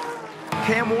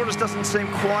Cam Waters doesn't seem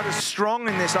quite as strong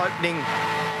in this opening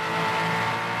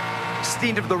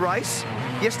stint of the race.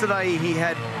 Yesterday he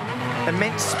had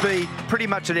immense speed pretty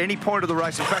much at any point of the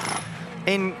race. In fact,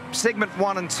 in segment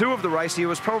 1 and 2 of the race, he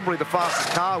was probably the fastest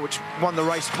car, which won the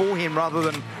race for him rather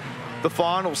than the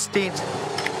final stint.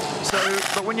 So,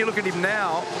 but when you look at him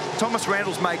now, Thomas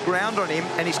Randall's made ground on him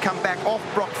and he's come back off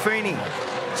Brock Feeney.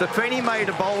 So Feeney made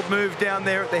a bold move down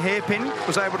there at the hairpin,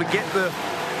 was able to get the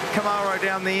Camaro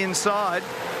down the inside,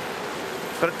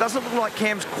 but it doesn't look like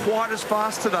Cam's quite as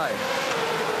fast today.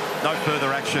 No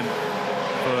further action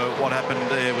for what happened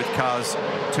there with cars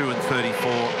 2 and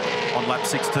 34 on lap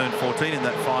 6, turn 14 in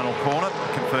that final corner,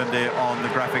 confirmed there on the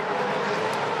graphic.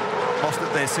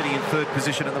 Mostert there sitting in 3rd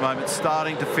position at the moment,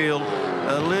 starting to feel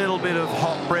a little bit of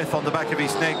hot breath on the back of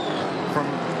his neck from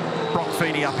Brock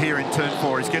Feeney up here in turn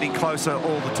 4. He's getting closer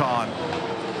all the time.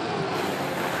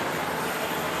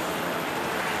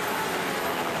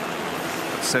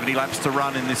 Got 70 laps to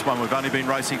run in this one. We've only been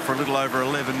racing for a little over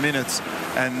 11 minutes,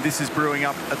 and this is brewing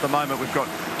up at the moment. We've got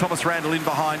Thomas Randall in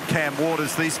behind Cam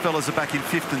Waters. These fellas are back in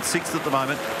 5th and 6th at the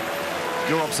moment.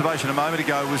 Your observation a moment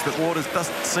ago was that Waters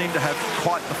doesn't seem to have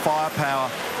quite the firepower.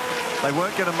 They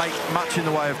weren't going to make much in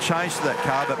the way of change to that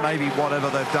car, but maybe whatever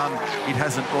they've done, it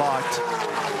hasn't liked.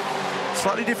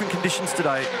 Slightly different conditions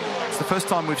today. It's the first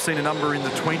time we've seen a number in the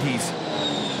 20s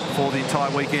for the entire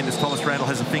weekend as Thomas Randall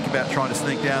has a think about trying to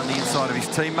sneak down the inside of his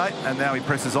teammate, and now he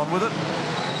presses on with it,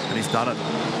 and he's done it.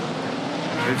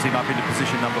 Moves him up into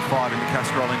position number 5 in the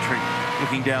Castrol entry,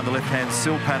 looking down the left-hand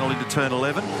sill panel into turn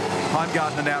 11.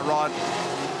 Heimgartner now right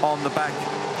on the back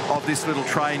of this little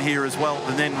train here as well,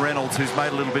 and then Reynolds, who's made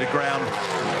a little bit of ground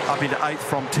up into 8th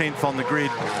from 10th on the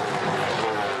grid.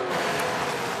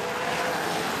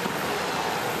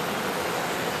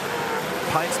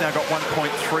 Payne's now got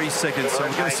 1.3 seconds, so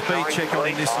we'll get a speed check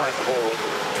on this lap.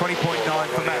 20.9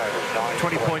 for Matt,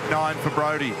 20.9 for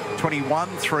Brodie,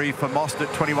 21.3 for Mostert,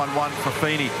 21.1 for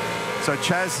Feeney. So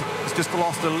Chaz has just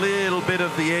lost a little bit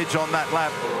of the edge on that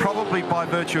lap, probably by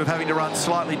virtue of having to run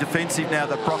slightly defensive now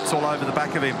that Brock's all over the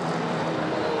back of him.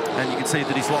 And you can see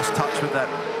that he's lost touch with that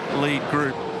lead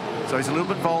group. So he's a little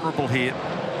bit vulnerable here.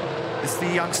 It's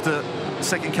the youngster,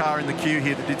 second car in the queue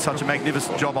here, that did such a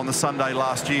magnificent job on the Sunday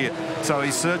last year. So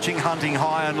he's searching, hunting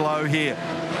high and low here.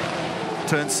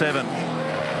 Turn 7.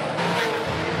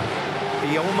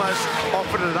 He almost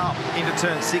offered it up into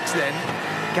turn 6 then.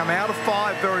 Come out of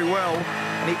 5 very well,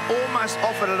 and he almost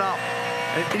offered it up.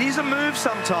 It is a move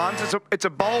sometimes. It's a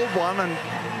bold one and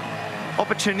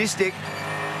opportunistic.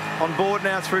 On board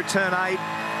now through turn 8.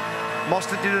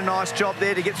 Mostert did a nice job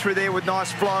there to get through there with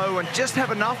nice flow and just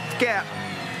have enough gap.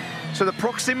 So the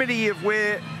proximity of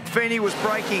where Feeney was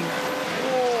braking,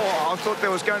 I thought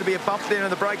there was going to be a bump there in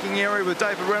the braking area with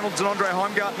David Reynolds and Andre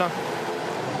Heimgartner.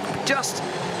 Just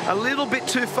a little bit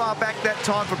too far back that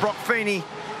time for Brock Feeney.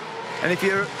 And if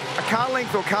you're a car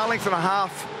length or car length and a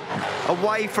half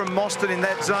away from Mostert in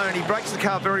that zone, he brakes the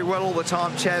car very well all the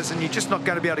time, Chaz, and you're just not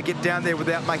going to be able to get down there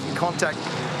without making contact.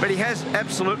 But he has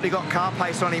absolutely got car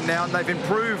pace on him now, and they've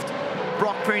improved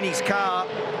Brock Feeney's car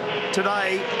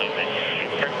today.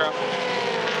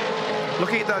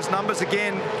 Looking at those numbers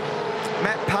again,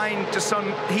 Matt Payne just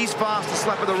on his fastest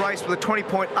lap of the race with a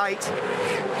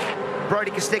 20.8.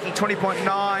 Brodie Kostecki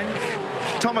 20.9.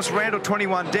 Thomas Randall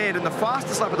 21 dead, and the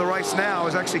fastest lap of the race now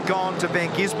has actually gone to Van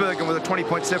Gisbergen with a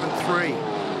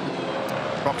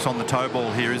 20.73. Brock's on the toe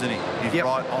ball here, isn't he? He's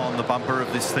right on the bumper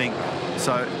of this thing.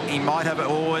 So he might have it.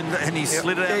 Oh, and he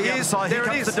slid it out the other side. Here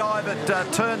comes the dive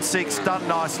at turn 6, done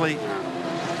nicely.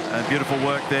 And beautiful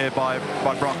work there by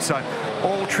Brock. So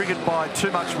all triggered by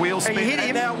too much wheel spin.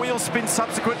 And now wheel spin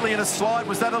subsequently in a slide.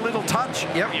 Was that a little touch?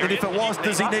 Yep. And if it was,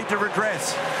 does he need to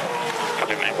regress?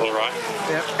 Right.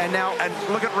 Yep. And now, and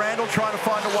look at Randall trying to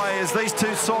find a way as these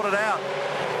two sort it out.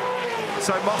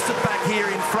 So Mostert back here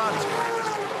in front.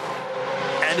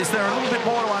 And is there a little bit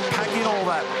more to unpack in all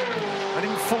that? I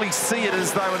didn't fully see it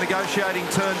as they were negotiating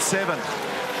turn 7.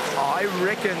 I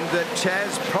reckon that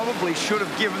Chaz probably should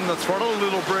have given the throttle a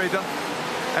little breather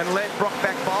and let Brock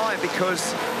back by,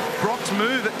 because Brock's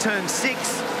move at turn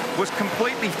 6 was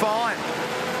completely fine.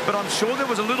 But I'm sure there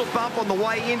was a little bump on the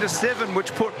way into 7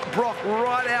 which put Brock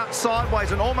right out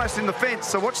sideways and almost in the fence.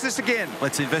 So watch this again.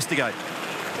 Let's investigate.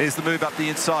 Here's the move up the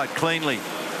inside cleanly.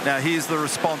 Now here's the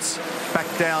response back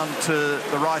down to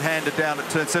the right-hander down at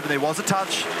turn 7. There was a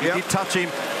touch. He did touch him.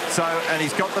 So, and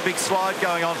he's got the big slide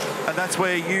going on. And that's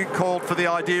where you called for the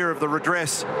idea of the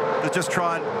redress, to just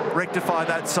try and rectify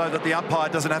that so that the umpire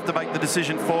doesn't have to make the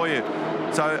decision for you.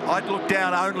 So I'd look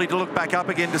down only to look back up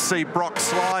again to see Brock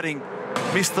sliding.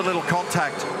 Missed the little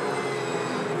contact.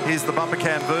 Here's the bumper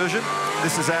cam version.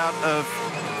 This is out of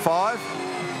 5.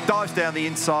 Dives down the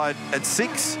inside at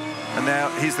 6. And now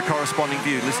here's the corresponding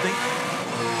view. Listening.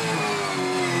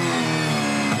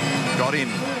 Got him.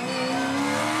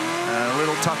 And a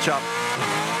little touch up.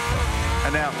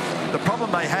 And now the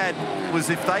problem they had was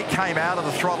if they came out of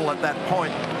the throttle at that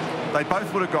point, they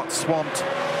both would have got swamped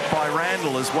by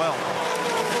Randall as well.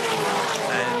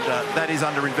 And that is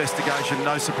under investigation.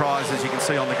 No surprise, as you can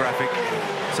see on the graphic.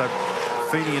 So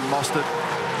Feeney and Mostert.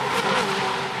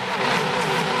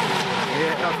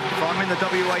 Yeah, if I'm in the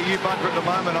WAU bunker at the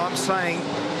moment, I'm saying,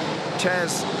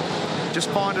 Chaz, just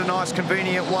find a nice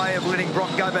convenient way of letting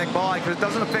Brock go back by, because it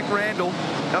doesn't affect Randall,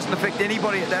 doesn't affect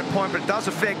anybody at that point, but it does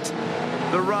affect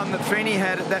the run that Feeney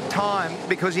had at that time,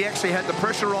 because he actually had the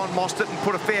pressure on Mostert and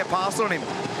put a fair pass on him.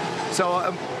 So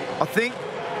I think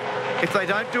if they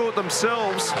don't do it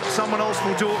themselves, someone else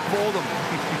will do it for them.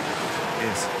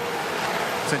 Yes.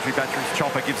 Century Batteries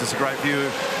chopper gives us a great view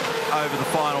over the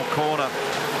final corner.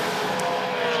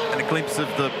 And a glimpse of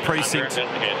the precinct.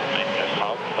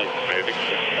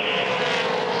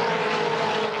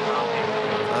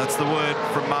 That's the word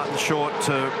from Martin Short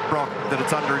to Brock, that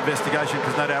it's under investigation,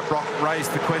 because no doubt Brock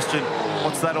raised the question,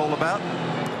 what's that all about?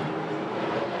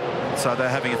 So they're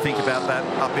having a think about that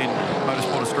up in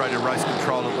Motorsport Australia Race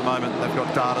Control at the moment. They've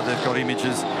got data, they've got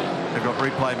images, they've got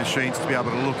replay machines to be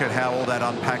able to look at how all that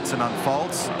unpacks and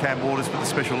unfolds. Cam Waters with a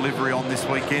special livery on this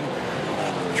weekend.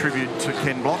 Tribute to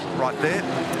Ken Block right there.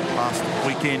 Last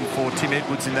weekend for Tim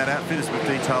Edwards in that outfit, as we've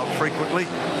detailed frequently.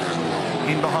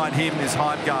 In behind him is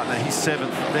Heimgartner, he's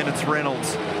 7th. Then it's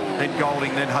Reynolds, then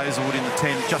Golding, then Hazelwood in the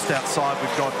 10. Just outside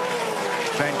we've got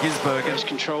Van Gisbergen. Race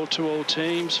control to all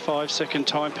teams. 5-second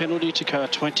time penalty to car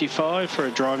 25 for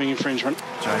a driving infringement.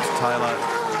 James Taylor,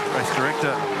 race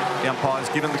director. The umpire's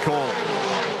given the call.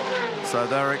 So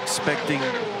they're expecting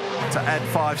to add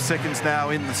 5 seconds now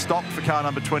in the stock for car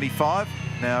number 25.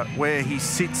 Now, where he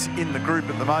sits in the group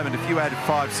at the moment, if you added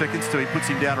 5 seconds to him, puts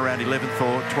him down around 11th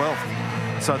or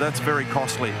 12th. So that's very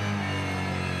costly.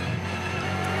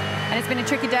 And it's been a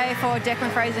tricky day for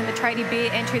Declan Fraser in the tradie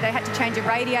beer entry. They had to change a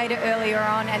radiator earlier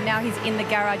on, and now he's in the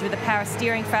garage with a power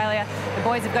steering failure. The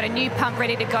boys have got a new pump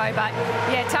ready to go, but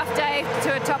yeah, tough day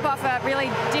to top off a really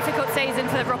difficult season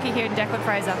for the rookie here in Declan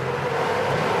Fraser.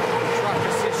 Truck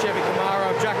assist Chevy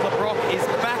Camaro of Jack LeBrock is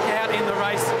back out in the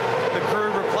race. The crew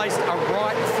replaced a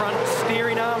right front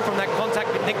steering arm from that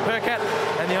contact with Nick Percat,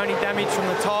 and the only damage from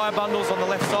the tyre bundles on the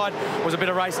left side was a bit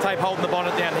of race tape holding the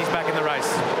bonnet down. He's back in the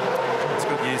race.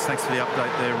 Good news. Thanks for the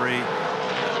update there, Ree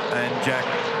and Jack.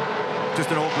 Just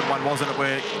an awkward one, wasn't it,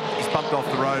 where he's bumped off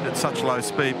the road at such low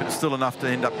speed, but it's still enough to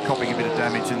end up copying a bit of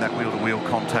damage in that wheel-to-wheel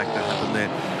contact that happened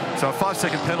there. So a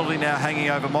 5-second penalty now hanging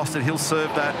over Mostert. He'll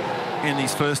serve that in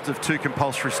his first of 2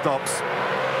 compulsory stops.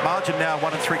 Margin now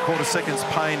 1 3/4 seconds.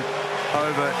 Payne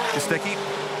over Kostecki,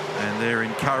 and they're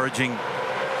encouraging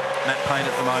Matt Payne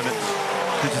at the moment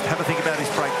to just have a think about his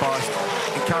brake bias,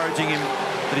 encouraging him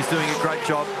that he's doing a great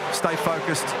job. Stay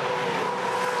focused.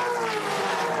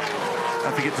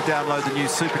 Don't forget to download the new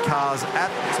Supercars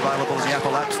app. It's available in the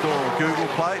Apple App Store or Google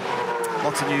Play.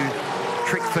 Lots of new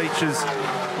trick features,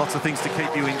 lots of things to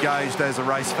keep you engaged as a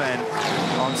race fan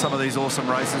on some of these awesome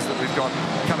races that we've got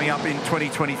coming up in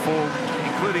 2024,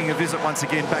 including a visit once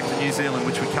again back to New Zealand,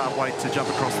 which we can't wait to jump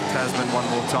across the Tasman one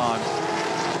more time.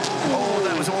 Oh,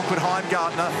 that was awkward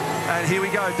Heimgartner. And here we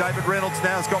go. David Reynolds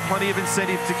now has got plenty of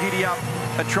incentive to giddy up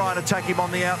and try and attack him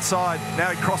on the outside. Now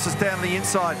he crosses down the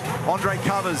inside. Andre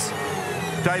covers.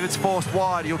 David's forced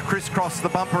wide. He'll crisscross the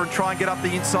bumper and try and get up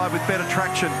the inside with better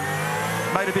traction.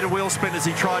 Made a bit of wheel spin as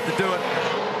he tried to do it.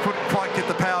 Couldn't quite get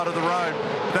the power to the road.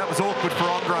 That was awkward for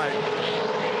Andre.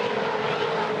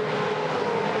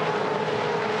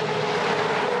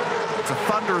 It's a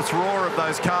thunderous roar of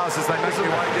those cars as they make their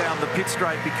way down the pit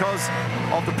straight because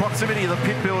of the proximity of the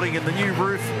pit building and the new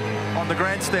roof on the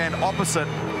grandstand opposite.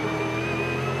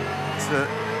 It's a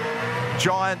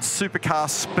giant supercar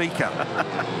speaker.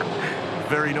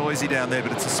 Very noisy down there,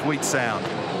 but it's a sweet sound.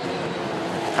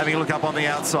 Having a look up on the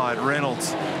outside,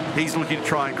 Reynolds. He's looking to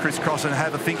try and crisscross and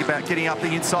have a think about getting up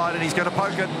the inside, and he's going to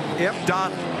poke it. Yep.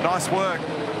 Done. Nice work.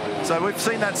 So we've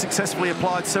seen that successfully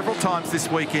applied several times this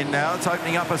weekend now. It's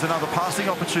opening up as another passing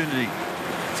opportunity.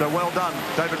 So well done.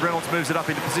 David Reynolds moves it up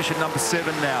into position number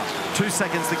 7 now. 2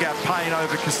 seconds the gap. Payne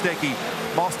over Kostecki.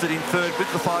 Mostert in third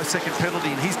with the 5-second penalty,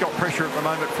 and he's got pressure at the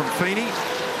moment from Feeney.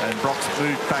 And Brock's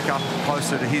moved back up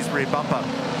closer to his rear bumper.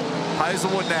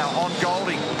 Hazelwood now on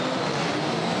Golding.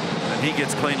 And he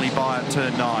gets cleanly by at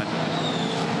turn 9.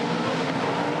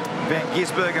 Van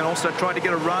Gisbergen also tried to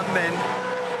get a run then.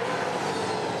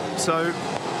 So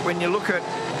when you look at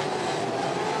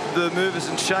the movers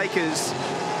and shakers,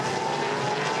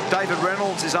 David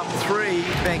Reynolds is up 3,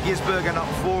 Van Gisbergen up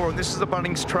 4, and this is the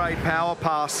Bunnings Trade power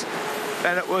pass.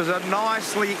 And it was a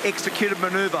nicely executed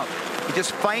manoeuvre. He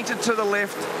just feinted to the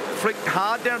left, flicked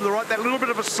hard down to the right. That little bit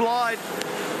of a slide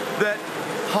that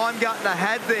Heimgartner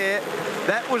had there,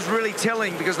 that was really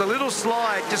telling because the little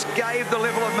slide just gave the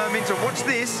level of momentum. Watch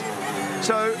this.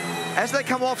 So as they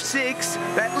come off 6,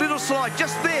 that little slide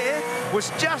just there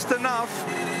was just enough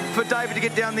for David to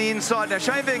get down the inside. Now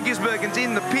Shane Van Gisbergen's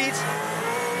in the pit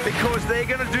because they're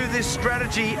going to do this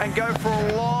strategy and go for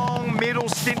a long middle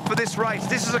stint for this race.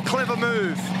 This is a clever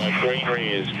move. Green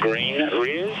rears, green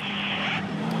rears.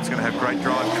 It's going to have great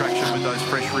drive traction with those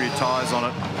fresh rear tyres on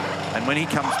it. And when he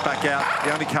comes back out,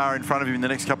 the only car in front of him in the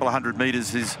next couple of 100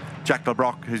 metres is Jack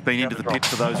LeBrock, who's been into the pit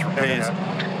for those repairs.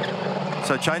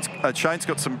 So Shane's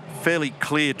got some fairly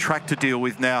clear track to deal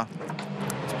with now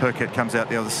as Percat comes out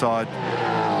the other side.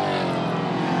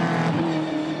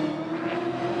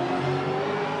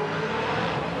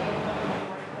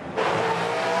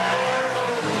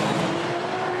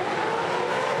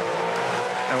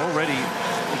 Now already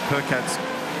Percat's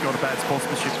got a bad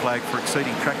sportsmanship flag for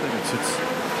exceeding track limits. It's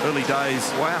early days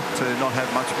to not have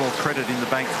much more credit in the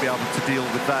bank to be able to deal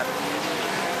with that.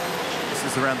 This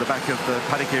is around the back of the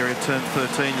paddock area, turn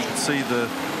 13. You can see the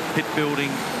pit building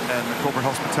and the corporate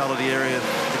hospitality area,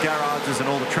 the garages and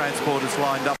all the transporters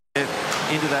lined up there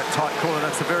into that tight corner.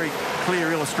 That's a very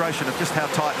clear illustration of just how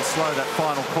tight and slow that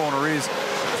final corner is.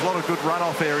 There's a lot of good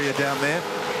runoff area down there,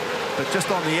 but just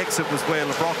on the exit was where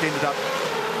LeBrock ended up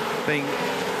being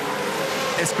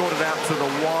escorted out to the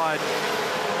wide,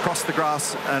 across the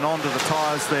grass and onto the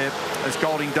tyres there as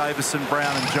Golding, Davison,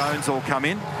 Brown and Jones all come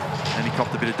in. And he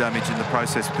copped a bit of damage in the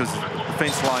process because the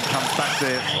fence line comes back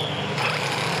there.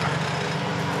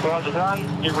 Roger done,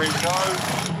 here we go.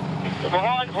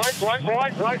 Behind,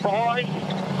 right behind.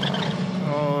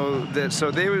 Oh,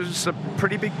 so there was a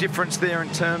pretty big difference there in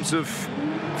terms of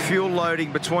fuel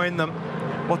loading between them.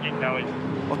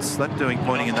 What's that doing,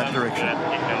 pointing in that direction?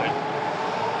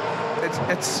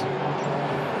 It's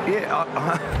yeah,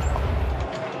 I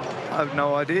have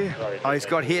no idea. Oh, he's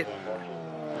got hit.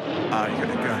 Oh, you're going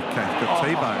to go. Okay, got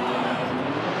T-bone.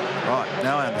 Right,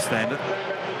 now I understand it.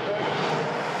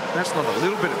 That's not a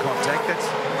little bit of contact. That's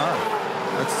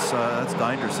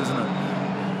dangerous, isn't it?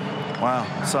 Wow.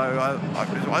 So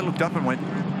I looked up and went.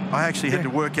 I actually had to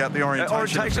work out the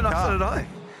orientation of the car. So did I.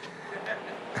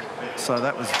 So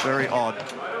that was very odd.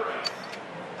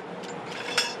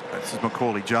 This is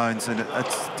Macaulay Jones, and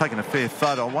it's taken a fair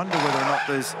thud. I wonder whether or not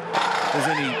there's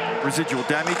any residual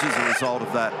damage as a result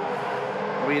of that.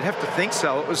 Well, you'd have to think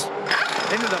so. It was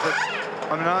ended up at,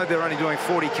 I know they're only doing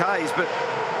 40 Ks, but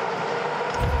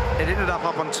it ended up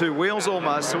on 2 wheels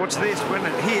almost. So what's this? When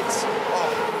it hits,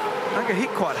 it got hit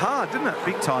quite hard, didn't it?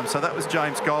 Big time. So that was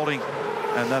James Golding,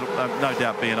 and that'll no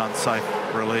doubt be an unsafe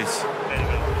release.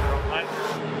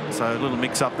 So a little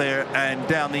mix up there and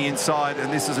down the inside, and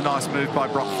this is a nice move by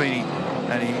Brock Feeney,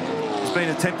 and he's been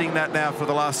attempting that now for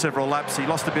the last several laps. He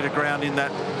lost a bit of ground in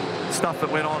that stuff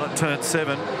that went on at turn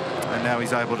 7, and now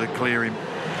he's able to clear him.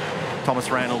 Thomas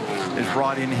Randall is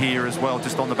right in here as well,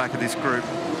 just on the back of this group.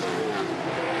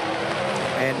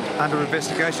 And under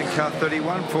investigation, car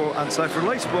 31 for unsafe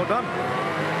release. Well done.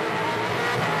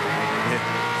 Yeah.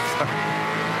 So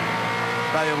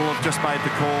they will have just made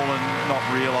the call and not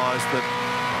realised that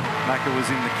Macca was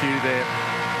in the queue there.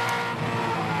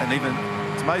 And even,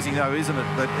 it's amazing though, isn't it,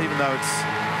 that even though it's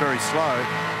very slow,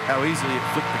 how easily it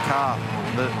flipped the car.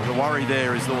 The worry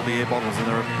there is all the air bottles, and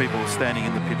there are people standing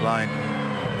in the pit lane.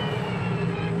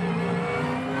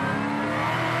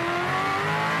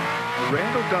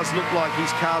 Randall does look like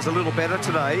his car's a little better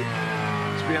today.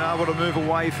 He's been able to move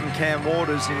away from Cam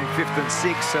Waters in 5th and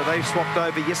 6th, so they swapped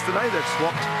over yesterday. They've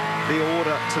swapped the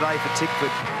order today for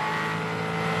Tickford.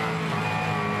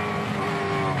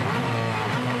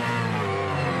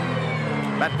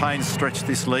 Matt Payne's stretched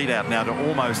this lead out now to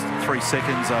almost 3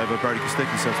 seconds over Brody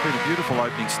Kostecki, so it's been a beautiful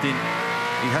opening stint.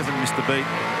 He hasn't missed a beat.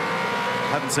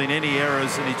 Haven't seen any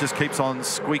errors, and he just keeps on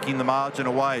squeaking the margin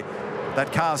away.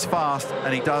 That car's fast,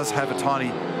 and he does have a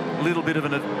tiny little bit of a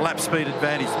lap speed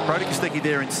advantage. Brody Kostecki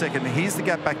there in 2nd. Here's the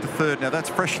gap back to 3rd. Now that's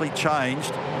freshly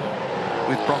changed,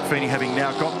 with Brock Feeney having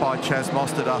now got by Chaz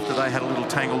Mostert after they had a little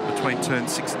tangle between turn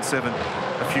 6 and 7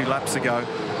 a few laps ago.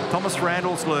 Thomas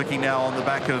Randall's lurking now on the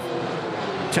back of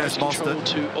Chaz Mostert.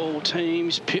 To all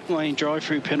teams, pit lane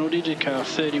drive-through penalty to car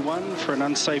 31 for an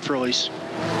unsafe release.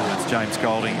 That's James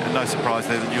Golding, and no surprise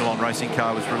there, the Newlon racing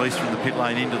car was released from the pit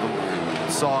lane into the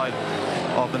side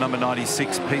of the number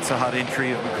 96 Pizza Hut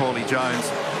entry of Macaulay Jones,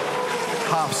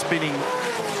 half spinning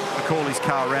Macaulay's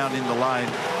car around in the lane,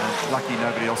 and lucky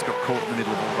nobody else got caught in the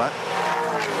middle of all that,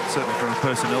 certainly from a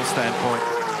personnel standpoint.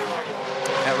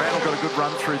 Now Randall got a good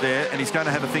run through there, and he's going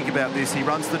to have a think about this. He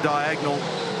runs the diagonal,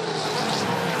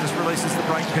 just releases the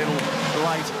brake pedal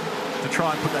late to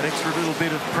try and put that extra little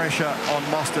bit of pressure on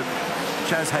Mostert.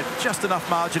 Chaz had just enough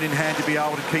margin in hand to be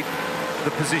able to keep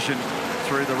the position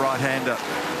through the right-hander.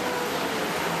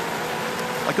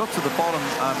 I got to the bottom,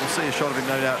 we'll see a shot of him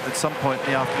no doubt at some point in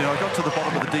the afternoon. I got to the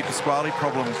bottom of the De Pasquale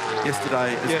problem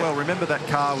yesterday as well. Remember, that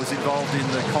car was involved in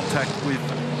the contact with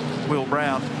Will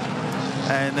Brown,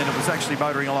 and then it was actually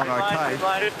motoring along okay.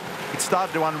 It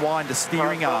started to unwind a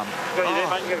steering arm.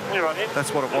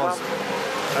 That's what it was.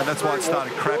 And that's why it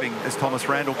started crabbing as Thomas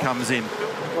Randall comes in.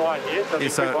 Yeah,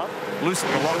 so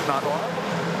loosened the lock nut,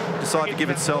 decided to give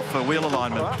itself a wheel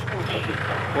alignment.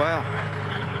 Wow.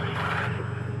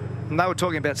 And they were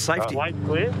talking about safety. I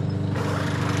wouldn't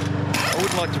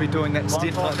like to be doing that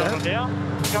stint like that. Go.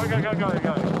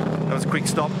 That was a quick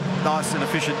stop. Nice and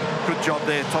efficient. Good job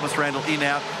there. Thomas Randall in,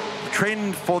 out. The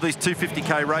trend for these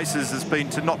 250k races has been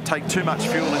to not take too much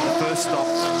fuel in the first stop.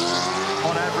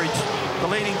 On average, the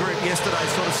leading group yesterday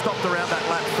sort of stopped around that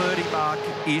lap 30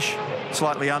 mark-ish,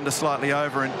 slightly under, slightly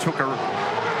over, and took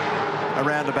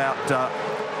around about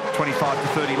 25 to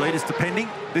 30 litres, depending.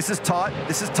 This is tight,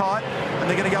 and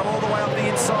they're going to go all the way up the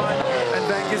inside, and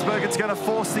Van Gisbergen's going to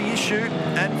force the issue,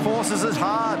 and forces it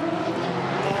hard.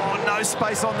 Oh, no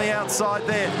space on the outside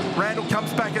there. Randall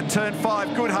comes back at turn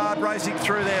 5. Good hard racing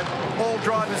through there. All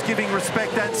drivers giving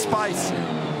respect and space.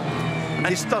 And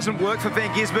this doesn't work for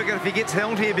Van Gisbergen if he gets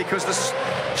held here, because the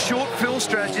short fill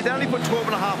strategy, they only put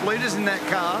 12.5 litres in that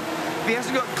car. If he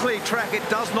hasn't got clear track, it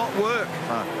does not work.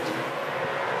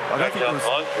 I don't think there was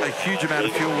a huge amount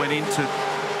of fuel went into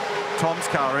Tom's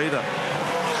car either.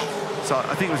 So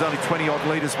I think it was only 20 odd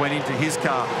litres went into his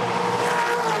car.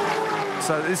 So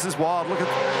So this is wild. Look at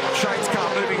Shane's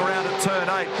car moving around at turn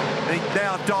 8. And he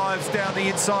now dives down the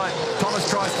inside. Thomas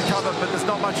tries to cover, but there's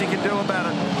not much he can do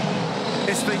about it.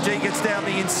 SVG gets down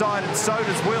the inside, and so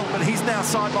does Will, but he's now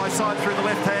side by side through the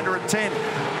left-hander at 10.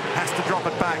 Has to drop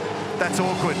it back. That's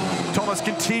awkward. Thomas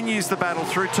continues the battle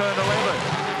through turn 11.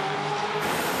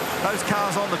 Those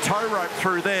cars on the tow rope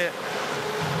through there,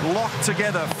 locked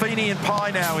together. Feeney and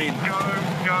Pye now in.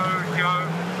 Go.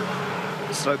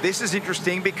 So this is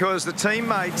interesting because the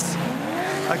teammates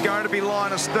are going to be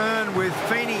line astern with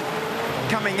Feeney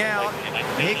coming out.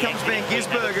 Here comes Van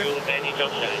Gisbergen.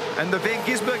 And the Van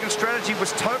Gisbergen strategy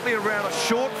was totally around a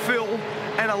short fill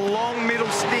and a long middle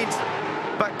stint.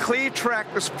 But clear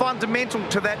track was fundamental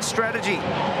to that strategy.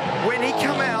 When he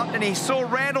come out and he saw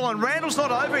Randall, and Randall's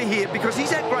not over here because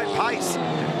he's at great pace.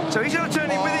 So he's going to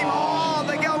turn in with him. Oh,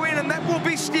 they go in, and that will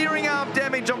be steering arm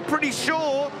damage, I'm pretty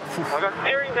sure. I got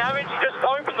steering damage. He just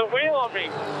opened the wheel on me.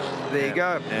 There you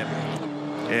go.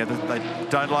 Yeah, they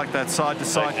don't like that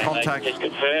side-to-side contact. Just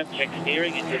confirm, check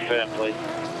steering and confirm, please.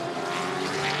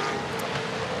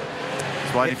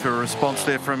 Just waiting for a response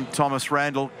there from Thomas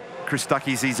Randall. Chris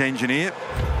Stuckey's his engineer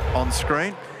on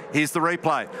screen. Here's the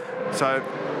replay. So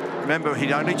remember,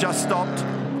 he'd only just stopped.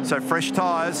 So fresh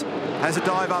tyres, has a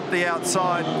dive up the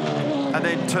outside, and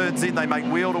then turns in. They make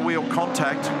wheel-to-wheel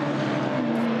contact.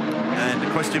 And a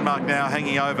question mark now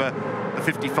hanging over the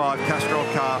 55 Castrol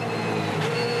car.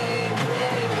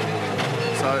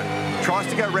 So tries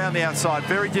to go round the outside.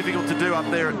 Very difficult to do up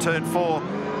there at turn 4.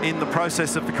 In the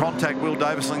process of the contact, Will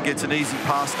Davison gets an easy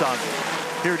pass done.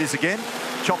 Here it is again.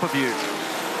 Chopper view.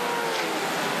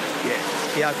 Yeah,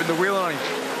 he opened the wheel on him.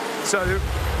 So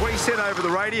what he said over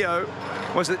the radio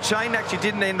was that Shane actually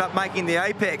didn't end up making the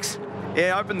apex. He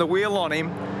opened the wheel on him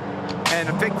and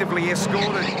effectively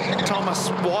escorted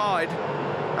Thomas wide,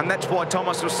 and that's why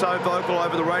Thomas was so vocal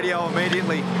over the radio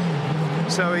immediately.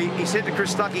 So he said to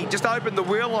Chris Stuckey, just open the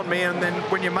wheel on me, and then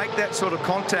when you make that sort of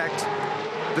contact,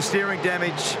 the steering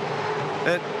damage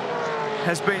that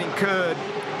has been incurred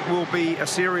will be a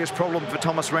serious problem for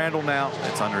Thomas Randall now.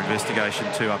 It's under investigation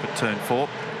too up at turn 4.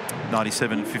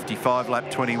 97.55,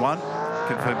 lap 21.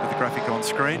 Confirmed with the graphic on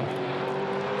screen.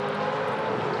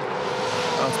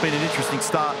 Well, it's been an interesting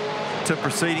start to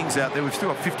proceedings out there. We've still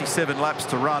got 57 laps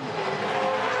to run.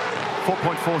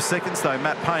 4.4 seconds though.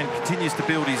 Matt Payne continues to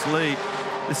build his lead.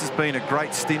 This has been a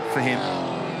great stint for him.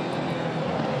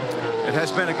 It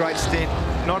has been a great stint.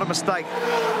 Not a mistake.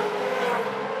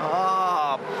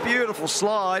 Beautiful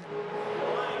slide.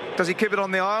 Does he keep it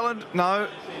on the island? No.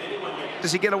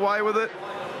 Does he get away with it?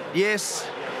 Yes.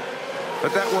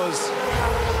 But that was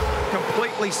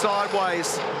completely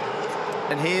sideways.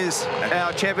 And here's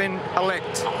our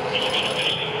champion-elect.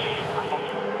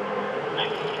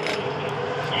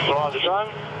 Slide is done.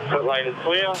 Pit lane is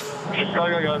clear. Just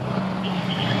go.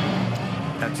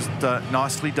 Just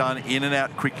nicely done, in and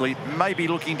out quickly. Maybe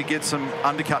looking to get some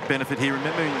undercut benefit here.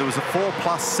 Remembering there was a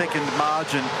 4+ second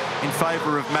margin in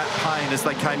favour of Matt Payne as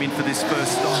they came in for this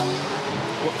first stop.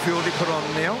 What fuel did he put on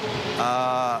now?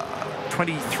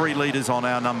 23 litres on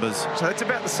our numbers. So that's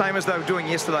about the same as they were doing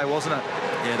yesterday, wasn't it?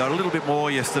 Yeah, they were a little bit more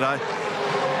yesterday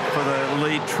for the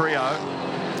lead trio,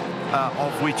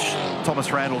 of which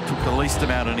Thomas Randall took the least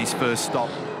amount in his first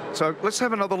stop. So let's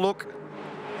have another look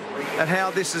at how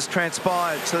this has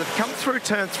transpired. So they've come through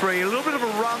turn 3, a little bit of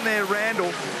a run there, Randall,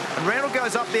 and Randall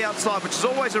goes up the outside, which is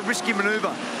always a risky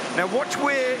manoeuvre. Now watch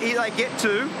where they get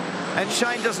to, and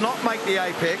Shane does not make the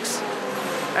apex,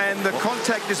 and the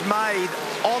contact is made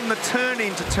on the turn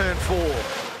into turn 4.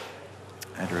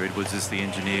 Andrew Edwards is the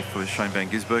engineer for Shane Van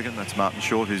Gisbergen. That's Martin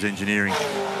Short, who's engineering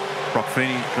Brock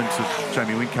Feeney, Prince of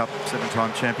Jamie Whincup,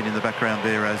 7-time champion in the background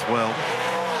there as well.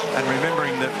 And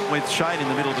remembering that with Shane in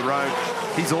the middle of the road,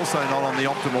 he's also not on the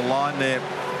optimal line there,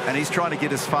 and he's trying to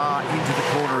get as far into the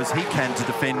corner as he can to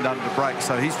defend under the brake.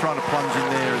 So he's trying to plunge in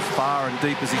there as far and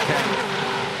deep as he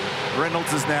can.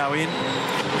 Reynolds is now in.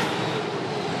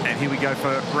 And here we go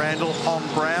for Randall on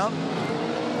Brown.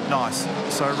 Nice.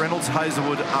 So Reynolds,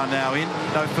 Hazelwood are now in.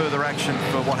 No further action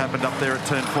for what happened up there at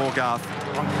turn 4, Garth.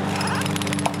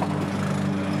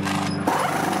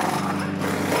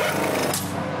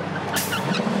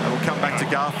 Come back to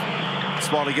Garth.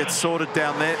 Smiley gets sorted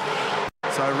down there.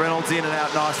 So Reynolds in and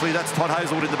out nicely. That's Todd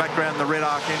Hazelwood in the background, the red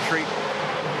arc entry.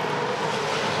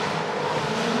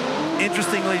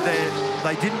 Interestingly,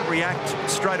 they didn't react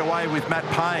straight away with Matt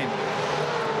Payne.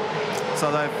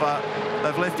 So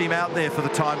they've left him out there for the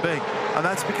time being. And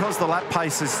that's because the lap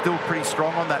pace is still pretty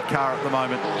strong on that car at the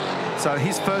moment. So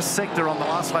his first sector on the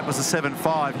last lap was a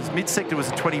 7.5. His mid-sector was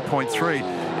a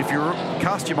 20.3. If you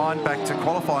cast your mind back to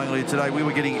qualifying earlier today, we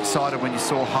were getting excited when you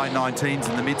saw high 19s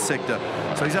in the mid-sector.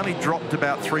 So he's only dropped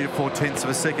about 3 to 4 tenths of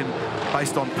a second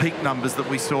based on peak numbers that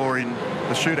we saw in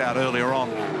the shootout earlier on.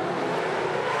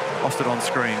 Lost it on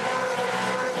screen.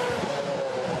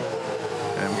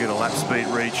 And we'll get a lap speed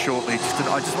read shortly.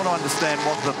 I just want to understand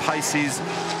what the pace is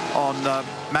on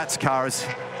Matt's car as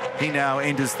he now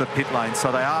enters the pit lane.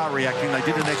 So they are reacting. They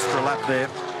did an extra lap there.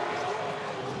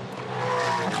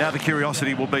 Now the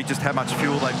curiosity will be just how much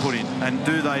fuel they put in, and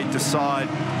do they decide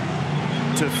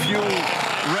to fuel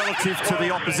relative to the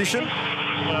opposition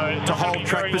to hold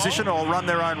track position, or run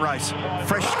their own race.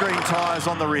 Fresh screen tyres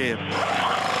on the rear.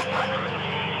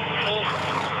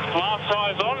 Last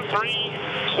tyres on, 3,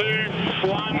 2,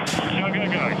 1,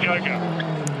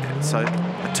 go. So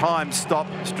a time stop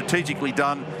strategically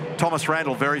done. Thomas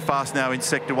Randall very fast now in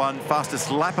sector 1. Fastest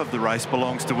lap of the race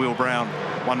belongs to Will Brown,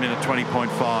 1 minute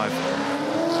 20.5.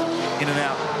 In and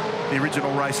out the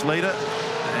original race leader,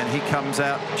 and he comes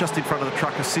out just in front of the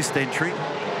truck assist entry.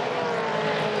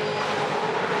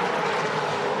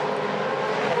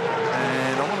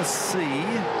 And I want to see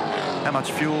how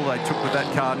much fuel they took with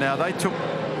that car. Now they took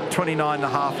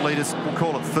 29.5 litres, we'll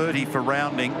call it 30 for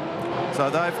rounding.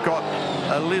 So they've got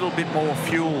a little bit more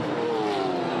fuel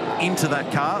into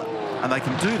that car, and they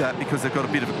can do that because they've got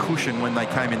a bit of a cushion when they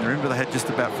came in the room, but they had just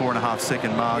about 4.5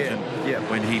 second margin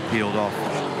when he peeled off.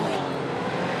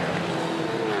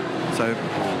 So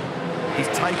he's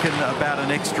taken about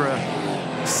an extra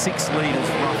 6 litres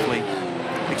roughly,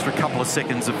 extra couple of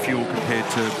seconds of fuel compared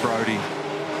to Brodie.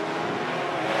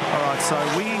 All right, so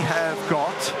we have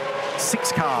got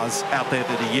 6 cars out there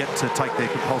that are yet to take their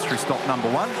compulsory stop number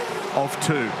 1 of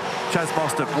 2. Chaz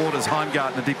Mostert, Waters,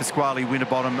 Heimgartner, De Pasquale,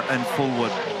 Winterbottom and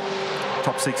Fullwood.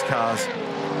 Top 6 cars.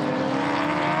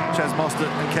 Chaz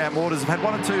Mostert and Cam Waters have had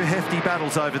 1 or 2 hefty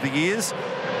battles over the years,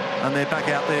 and they're back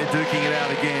out there duking it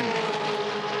out again.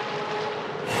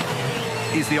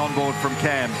 Here's the onboard from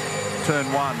Cam, turn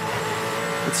 1.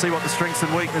 Let's see what the strengths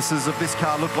and weaknesses of this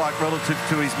car look like relative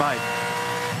to his mate.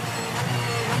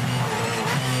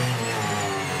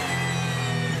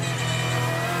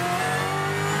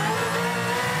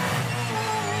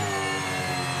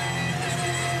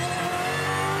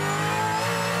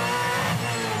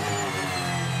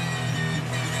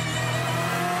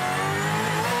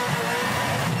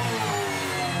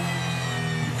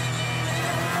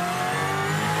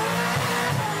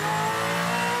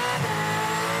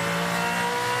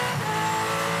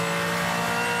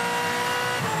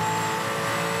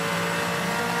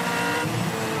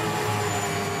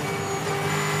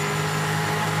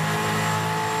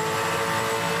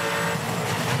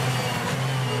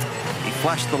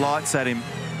 Flashed the lights at him.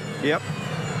 Yep.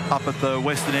 Up at the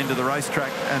western end of the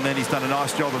racetrack, and then he's done a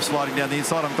nice job of sliding down the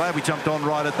inside. I'm glad we jumped on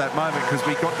right at that moment because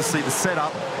we got to see the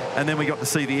setup and then we got to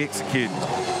see the execute.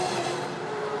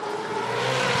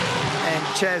 And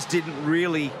Chaz didn't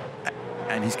really...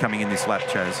 And he's coming in this lap,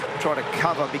 Chaz. Try to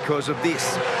cover because of this.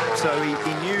 So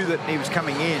he knew that he was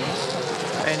coming in,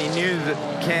 and he knew that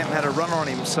Cam had a run on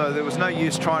him, so there was no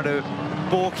use trying to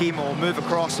balk him or move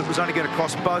across. It was only going to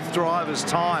cost both drivers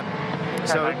time.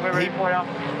 So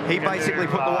he basically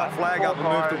put the white flag up and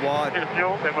moved it wide.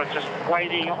 It was just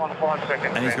waiting on 5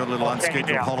 seconds. And he's got a little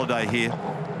unscheduled holiday here.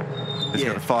 He's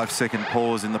got a 5-second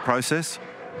pause in the process.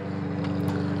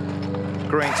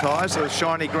 Green tyres, those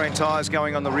shiny green tyres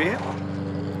going on the rear.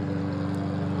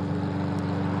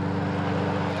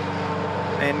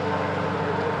 And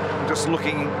I'm just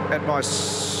looking at my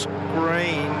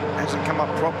screen, hasn't come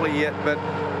up properly yet, but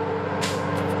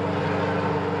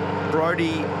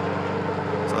Brodie...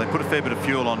 So they put a fair bit of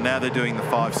fuel on. Now they're doing the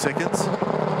 5 seconds.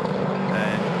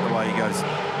 And away he goes.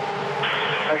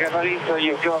 Okay, buddy, so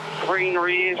you've got green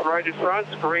rears, roaded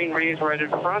fronts, green rears, roaded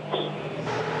fronts.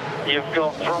 You've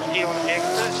got Frosty on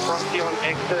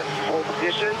exit, full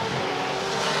position.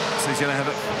 So he's going to have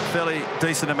a fairly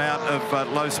decent amount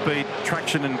of low-speed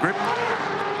traction and grip.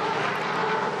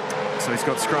 So he's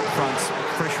got scrub fronts,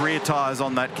 fresh rear tyres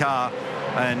on that car,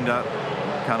 and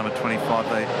car number 25,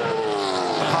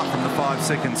 apart from the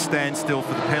 5-second standstill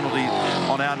for the penalty,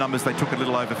 on our numbers they took a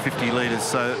little over 50 litres.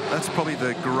 So that's probably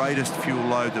the greatest fuel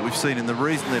load that we've seen. And the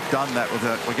reason they've done that was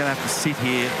that we're going to have to sit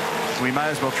here. We may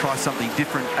as well try something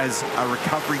different as a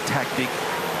recovery tactic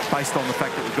based on the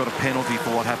fact that we've got a penalty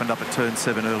for what happened up at turn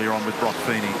 7 earlier on with Brock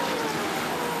Feeney.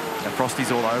 Now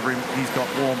Frosty's all over him. He's got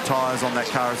warm tyres on that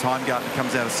car as Heimgartner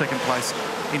comes out of second place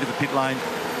into the pit lane.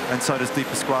 And so does De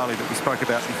Pasquale that we spoke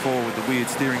about before with the weird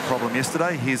steering problem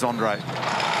yesterday. Here's Andre.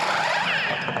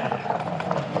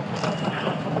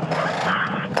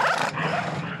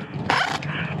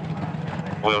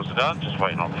 wheels are done, just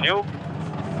waiting on fuel.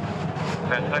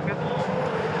 10 seconds.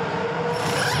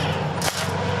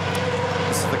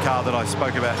 This is the car that I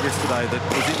spoke about yesterday that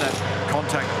was in that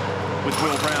contact with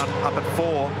Will Brown up at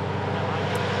 4.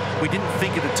 We didn't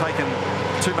think it had taken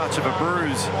too much of a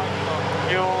bruise.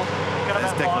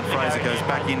 As Declan Fraser goes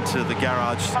back into the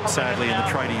garage, sadly, in the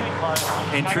tradie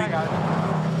entry.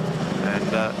 And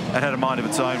it had a mind of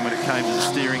its own when it came to the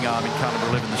steering arm in car number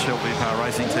 11, the Shell V-Power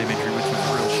Racing Team entry, which was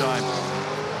a real shame.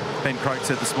 Ben Croak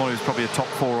said this morning it was probably a top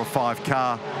 4 or 5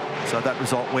 car, so that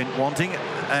result went wanting.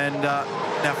 And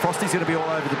now Frosty's going to be all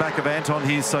over the back of Anton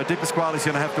here, so Di Pasquale's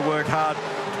going to have to work hard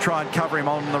to try and cover him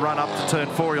on the run up to turn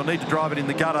 4. He'll need to drive it in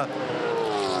the gutter,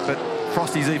 but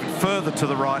Frosty's even further to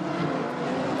the right.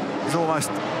 He's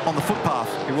almost on the footpath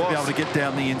to be able to get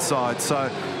down the inside, so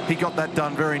he got that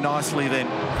done very nicely then.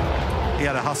 He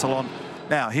had a hustle on.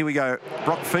 Now, here we go.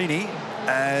 Brock Feeney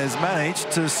has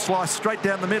managed to slice straight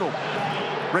down the middle.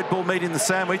 Red Bull meat in the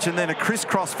sandwich, and then a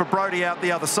crisscross for Brodie out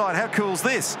the other side. How cool is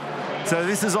this? So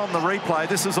this is on the replay.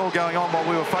 This is all going on while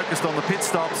we were focused on the pit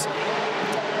stops.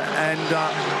 And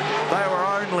they were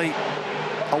only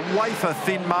a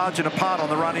wafer-thin margin apart on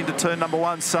the run into turn number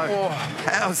 1. So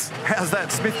how's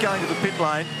that? Smith going to the pit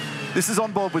lane. This is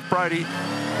on board with Brodie.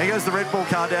 Here goes the Red Bull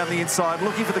car down the inside,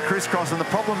 looking for the crisscross. And the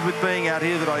problem with being out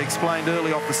here that I explained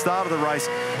early off the start of the race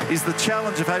is the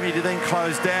challenge of having to then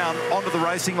close down onto the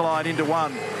racing line into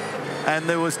 1. And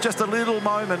there was just a little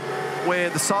moment where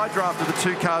the side draft of the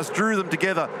 2 cars drew them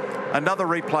together. Another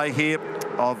replay here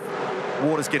of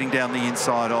Waters getting down the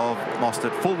inside of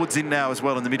Mostert. Fullwood's in now as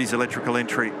well in the Middies electrical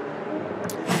entry.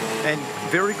 And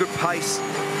very good pace.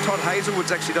 Todd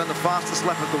Hazelwood's actually done the fastest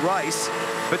lap of the race,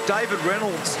 but David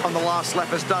Reynolds on the last lap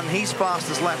has done his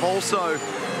fastest lap also,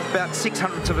 about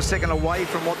 0.06 of a second away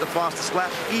from what the fastest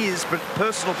lap is, but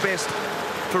personal best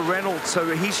for Reynolds, so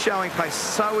he's showing pace.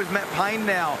 So is Matt Payne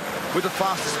now with the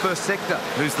fastest first sector.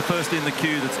 Who's the first in the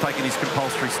queue that's taken his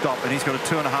compulsory stop, and he's got a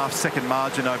 2.5 second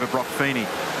margin over Brock Feeney.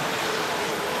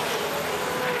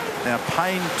 Now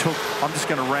Payne took, I'm just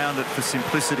going to round it for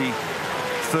simplicity,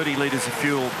 30 litres of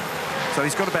fuel. So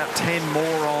he's got about 10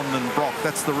 more on than Brock.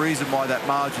 That's the reason why that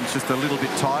margin's just a little bit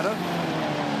tighter.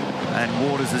 And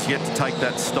Waters has yet to take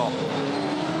that stop.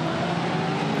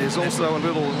 There's also a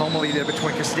little anomaly there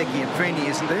between Kostecki and Feeney,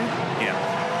 isn't there? Yeah.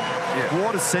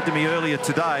 Waters said to me earlier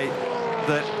today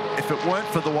that if it weren't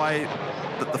for the way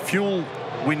that the fuel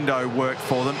window worked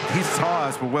for them, his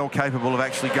tyres were well capable of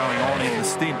actually going on in the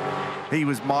stint. He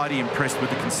was mighty impressed with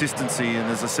the consistency, and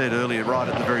as I said earlier, right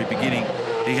at the very beginning,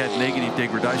 he had negative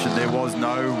degradation. There was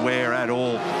no wear at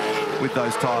all with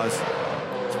those tyres.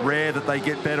 It's rare that they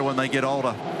get better when they get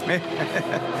older.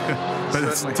 But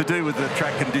it's to do with the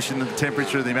track condition, the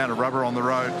temperature, the amount of rubber on the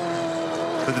road.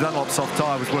 But the Dunlop soft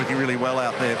tyre was working really well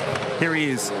out there. Here he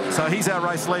is. So he's our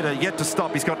race leader, yet to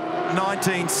stop. He's got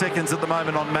 19 seconds at the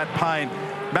moment on Matt Payne.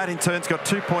 Matt, in turn's got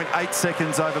 2.8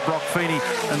 seconds over Brock Feeney,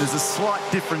 and there's a slight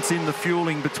difference in the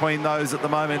fueling between those at the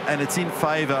moment, and it's in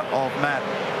favour of Matt.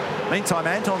 Meantime,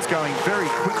 Anton's going very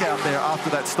quick out there after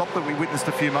that stop that we witnessed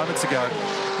a few moments ago.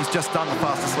 He's just done the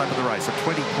fastest lap of the race, a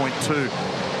 20.2.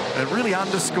 And it really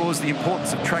underscores the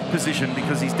importance of track position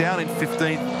because he's down in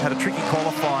 15th, had a tricky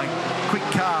qualifying, quick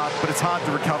car, but it's hard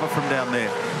to recover from down there.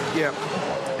 Yeah.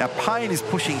 Now, Payne is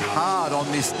pushing hard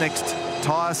on this next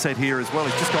tyre set here as well.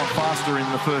 He's just gone faster in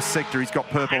the first sector. He's got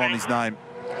purple on his name.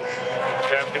 I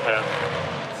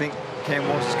think Cam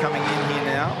Waters is coming in here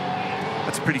now.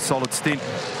 That's a pretty solid stint.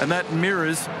 And that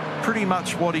mirrors pretty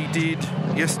much what he did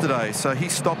yesterday. So he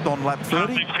stopped on lap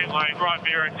 30. Right,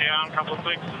 mirror it down, a couple of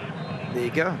clicks. There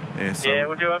you go. Yeah, so yeah,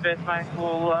 we'll do our best, mate.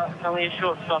 We'll only a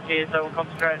short stop here, so we'll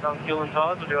concentrate on fuel and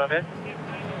tyres. We'll do our best.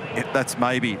 that's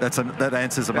maybe. That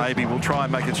answers a maybe. We'll try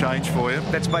and make a change for you.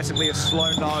 That's basically a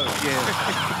slow no.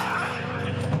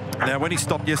 Yeah. Now, when he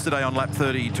stopped yesterday on lap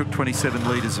 30, he took 27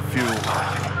 litres of fuel.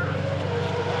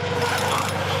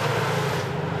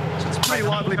 Pretty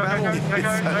lively battle.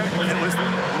 Listen,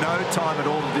 no time at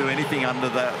all to do anything under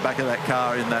the back of that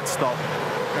car in that stop.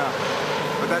 No.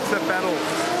 But that's the battle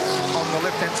on the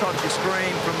left-hand side of your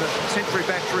screen from the Century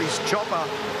Batteries chopper.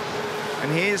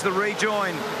 And here's the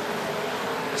rejoin.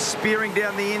 Spearing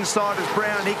down the inside is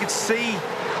Brown. He could see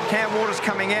Cam Waters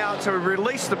coming out, so he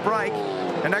released the brake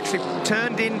and actually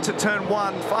turned into turn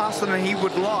 1 faster than he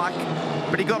would like.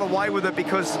 But he got away with it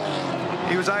because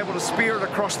he was able to spear it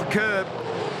across the curb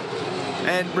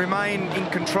and remain in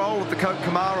control of the Coke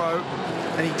Camaro,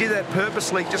 and he did that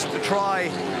purposely just to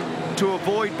try to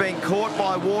avoid being caught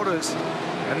by Waters.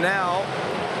 And now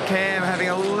Cam having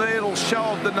a little show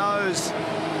of the nose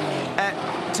at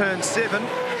turn 7.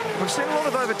 We've seen a lot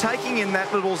of overtaking in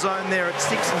that little zone there at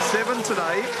 6 and 7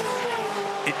 today.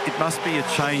 it must be a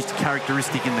changed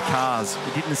characteristic in the cars.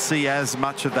 We didn't see as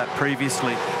much of that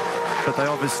previously, but they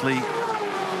obviously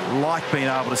like being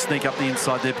able to sneak up the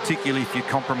inside there, particularly if you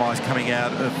compromise coming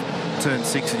out of turn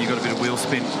 6 and you've got a bit of wheel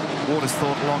spin. Waters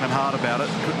thought long and hard about it,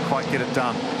 couldn't quite get it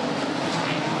done.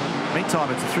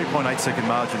 Meantime, it's a 3.8-second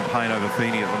margin Payne over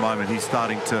Feeney at the moment. He's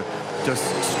starting to just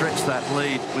stretch that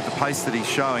lead with the pace that he's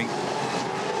showing.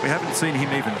 We haven't seen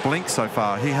him even blink so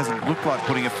far. He hasn't looked like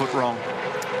putting a foot wrong.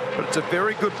 But it's a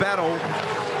very good battle.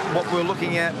 What we're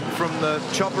looking at from the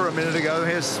chopper a minute ago,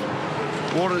 here's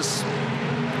Waters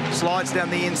slides down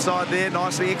the inside there,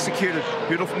 nicely executed.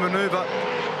 Beautiful manoeuvre.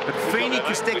 But Feeney,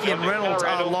 Kostecki and Reynolds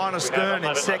are line astern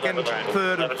in second,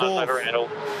 third and fourth.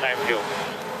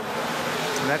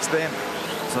 And that's them.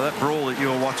 So that brawl that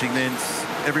you're watching then,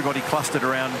 everybody clustered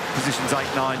around positions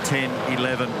 8, 9, 10,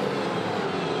 11.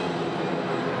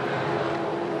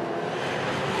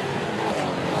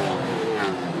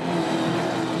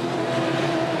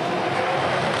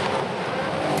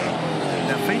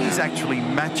 Now Feeney's actually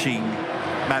matching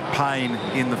Matt Payne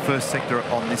in the first sector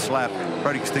on this lap.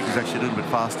 Brodie Kostecki's actually a little bit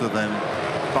faster than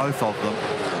both of them.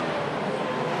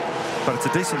 But it's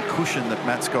a decent cushion that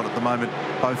Matt's got at the moment,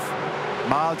 both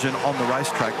margin on the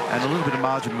racetrack and a little bit of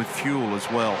margin with fuel as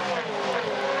well.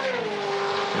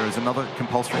 There is another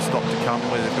compulsory stop to come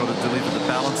where they've got to deliver the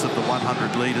balance of the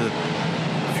 100-litre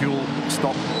fuel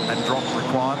stop and drop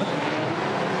requirement.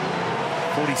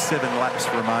 47 laps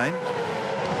remain.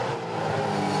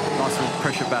 Nice little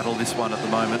pressure battle, this one at the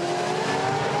moment.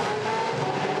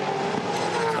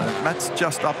 So Matt's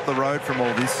just up the road from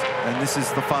all this, and this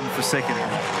is the fun for second.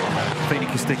 Feeney,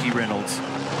 Kostecki, Reynolds.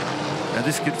 Now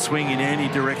this could swing in any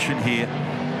direction here.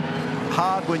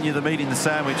 Hard when you're the meat in the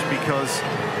sandwich, because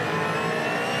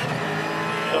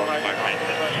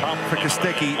for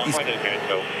Kostecki, he's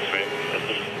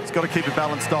got to keep a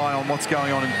balanced eye on what's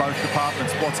going on in both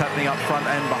departments, what's happening up front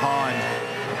and behind.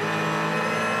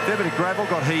 A fair bit of gravel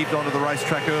got heaved onto the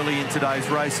racetrack early in today's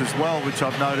race as well, which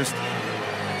I've noticed.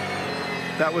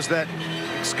 That was that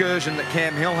excursion that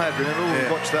Cam Hill had, remember? We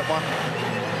watched that one.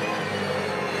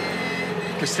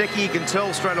 Kostecki, you can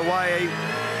tell straight away.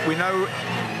 We know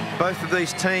both of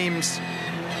these teams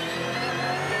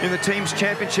in the team's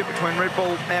championship between Red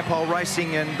Bull Ampol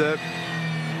Racing and the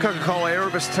Coca-Cola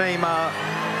Erebus team are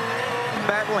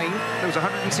battling. There was a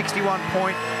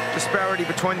 161-point disparity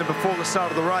between them before the start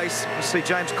of the race. You see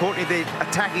James Courtney there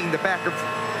attacking the back of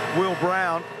Will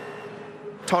Brown.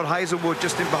 Todd Hazelwood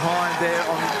just in behind there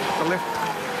on the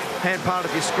left-hand part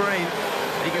of your screen.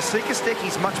 You can see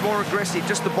Kostecki's much more aggressive,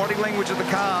 just the body language of the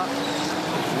car.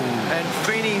 And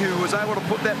Feeney, who was able to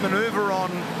put that manoeuvre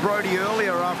on Brodie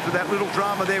earlier after that little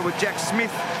drama there with Jack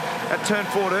Smith at turn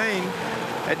 14,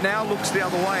 it now looks the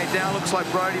other way. It now looks like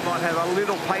Brodie might have a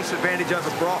little pace advantage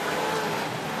over Brock,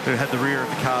 who had the rear of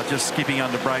the car just skipping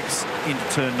under brakes into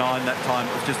turn 9 that time.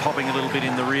 It was just hopping a little bit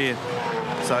in the rear.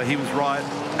 So he was right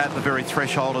at the very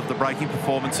threshold of the braking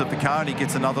performance of the car, and he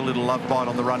gets another little love bite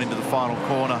on the run into the final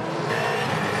corner.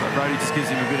 So Brodie just gives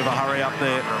him a bit of a hurry up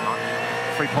there.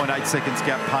 3.8 seconds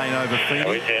gap Payne over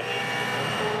Feeney.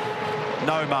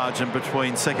 No margin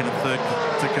between second and third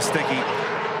to Kostecki.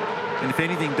 And if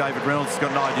anything, David Reynolds has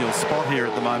got an ideal spot here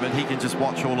at the moment. He can just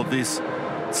watch all of this,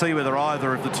 see whether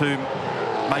either of the two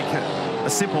make a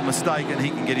simple mistake, and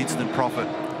he can get instant profit.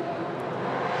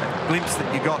 That glimpse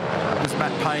that you got was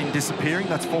Matt Payne disappearing.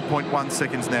 That's 4.1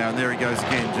 seconds now, and there he goes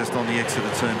again, just on the exit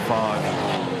of turn 5.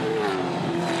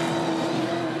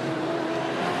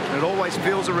 It always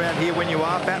feels around here when you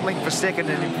are battling for second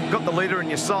and you've got the leader in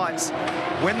your sights,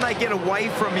 when they get away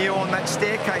from you on that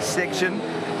staircase section,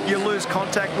 you lose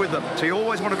contact with them. So you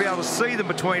always want to be able to see them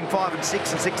between 5 and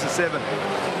 6 and 6 and 7.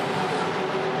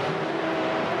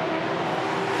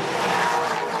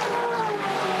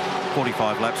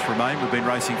 .45 laps remain. We've been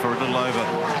racing for a little over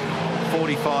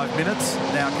 45 minutes.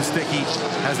 Now Kostecki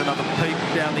has another peep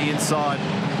down the inside.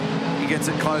 He gets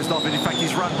it closed off, and in fact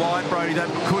he's run wide, Brodie. That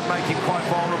could make him quite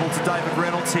vulnerable to David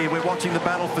Reynolds here. We're watching the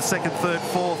battle for second, third,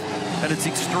 fourth, and it's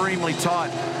extremely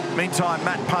tight. Meantime,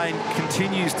 Matt Payne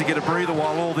continues to get a breather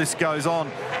while all this goes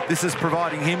on. This is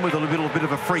providing him with a little bit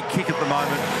of a free kick at the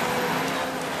moment.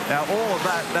 Now, all of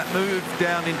that move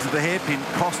down into the hairpin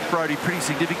cost Brodie pretty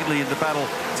significantly in the battle.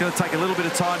 It's going to take a little bit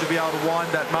of time to be able to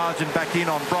wind that margin back in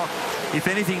on Brock. If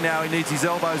anything now, he needs his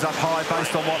elbows up high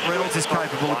based on what Reynolds is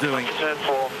capable of doing.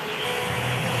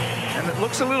 And it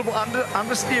looks a little bit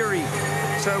understeery.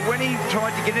 So when he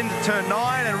tried to get into turn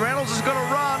 9 and Reynolds has got to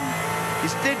run,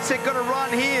 he's dead set got to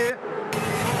run here.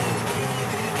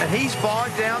 And he's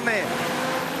 5 down there.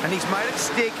 And he's made it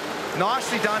stick.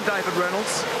 Nicely done, David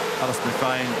Reynolds. Alistair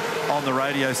Fane on the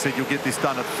radio said you'll get this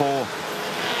done at 4.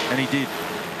 And he did.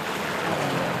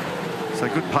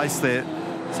 So good pace there.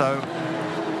 So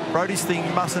Brodie's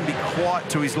thing mustn't be quite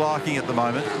to his liking at the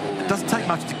moment. It doesn't take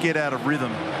much to get out of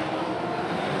rhythm.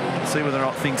 See whether or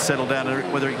not things settle down,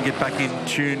 and whether he can get back in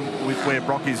tune with where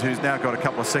Brock is, who's now got a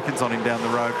couple of seconds on him down the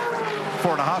road.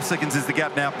 4.5 seconds is the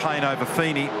gap now, Payne over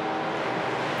Feeney.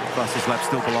 Fastest lap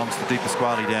still belongs to Di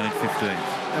Pasquale down in 15.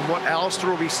 And what Alistair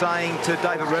will be saying to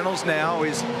David Reynolds now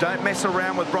is don't mess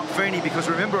around with Brock Feeney, because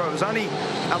remember, it was only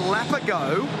a lap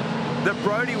ago that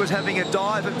Brodie was having a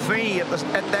dive at Feeney at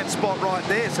that spot right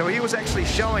there. So he was actually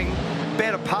showing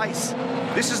better pace.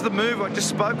 This is the move I just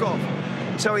spoke of.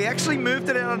 So he actually moved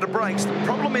it out under brakes. The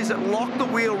problem is it locked the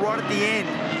wheel right at the end.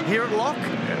 Here it locked,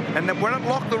 and then when it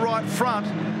locked the right front,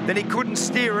 then he couldn't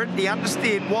steer it. He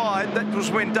understeered wide. That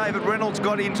was when David Reynolds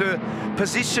got into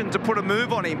position to put a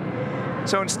move on him.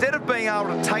 So instead of being able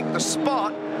to take the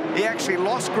spot, he actually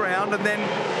lost ground, and then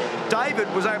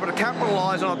David was able to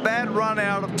capitalise on a bad run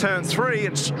out of turn 3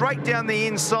 and straight down the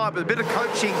inside with a bit of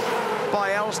coaching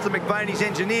by Alistair McVaney's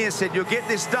engineer. Said, you'll get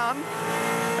this done.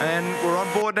 And we're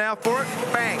on board now for it.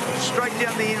 Bang, straight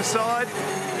down the inside.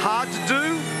 Hard to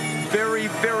do. Very,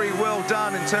 very well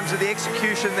done in terms of the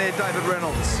execution there, David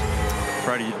Reynolds.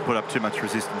 Brodie didn't put up too much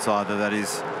resistance either. That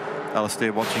is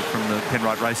Alistair watching from the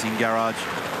Penrite Racing garage.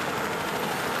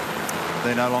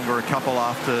 They're no longer a couple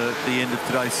after the end of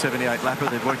today's 78 lapper.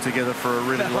 They've worked together for a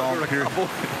really long period.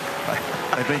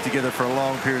 They've been together for a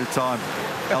long period of time.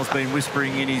 Al's been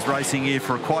whispering in his racing ear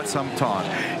for quite some time.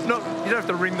 You don't have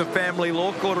to ring the family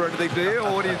law court or anything, do you?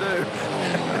 Or what do you do?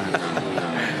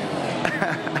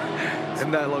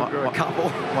 And no longer a couple.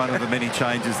 One of the many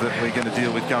changes that we're going to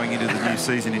deal with going into the new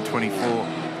season in 24,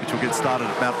 which will get started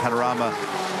at Mount Panorama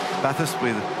Bathurst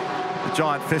with the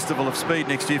giant festival of speed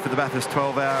next year for the Bathurst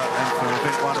 12-hour and for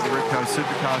event 1 of the Repco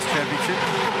Supercars Championship.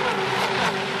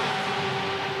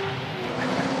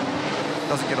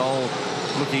 Doesn't get old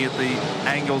looking at the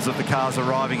angles of the cars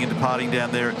arriving and departing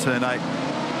down there at turn 8.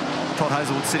 Todd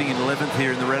Hazelwood sitting in 11th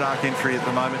here in the Red Arc entry at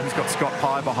the moment. He's got Scott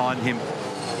Pye behind him.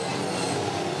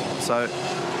 So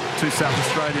 2 South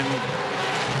Australian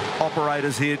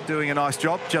operators here doing a nice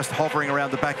job, just hovering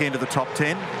around the back end of the top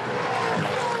 10.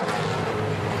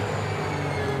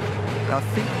 I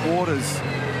think Waters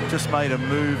just made a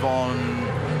move on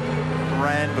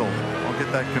Randall. I'll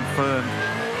get that confirmed,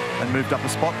 and moved up a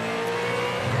spot.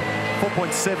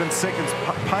 4.7 seconds.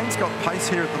 Payne's got pace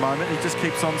here at the moment. He just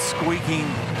keeps on squeaking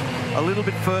a little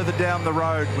bit further down the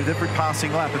road with every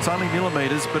passing lap. It's only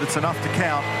millimetres, but it's enough to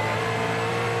count.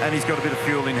 And he's got a bit of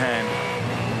fuel in hand.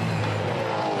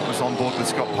 Was on board with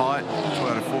Scott Pye,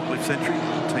 Toyota Forklift entry,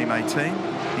 Team 18.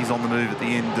 He's on the move at the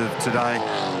end of today.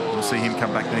 We'll see him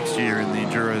come back next year in the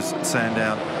Enduros at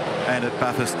Sandown and at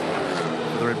Bathurst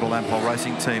for the Red Bull Ampol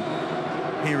Racing team.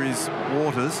 Here is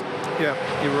Waters. Yeah,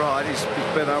 you're right. He's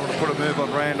been able to put a move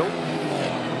on Randall.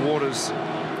 Waters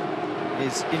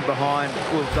is in behind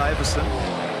Will Davison.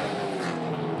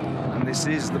 And this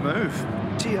is the move.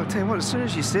 Gee, I'll tell you what, as soon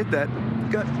as you said that,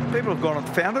 people have gone and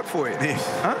found it for you. Yes.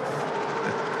 Huh?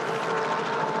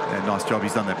 Yeah, nice job.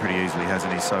 He's done that pretty easily,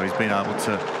 hasn't he? So he's been able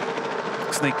to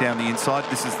sneak down the inside.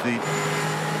 This is the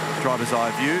driver's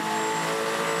eye view.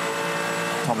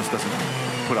 Thomas doesn't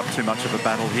put up too much of a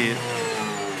battle here.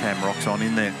 Cam rocks on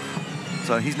in there.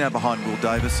 So he's now behind Will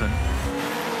Davison.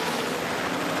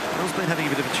 Will's been having a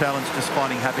bit of a challenge just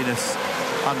finding happiness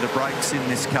under brakes in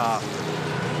this car.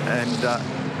 And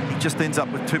he just ends up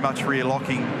with too much rear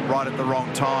locking right at the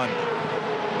wrong time.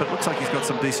 But it looks like he's got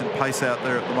some decent pace out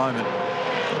there at the moment.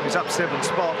 He's up 7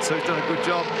 spots, so he's done a good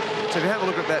job. So if you have a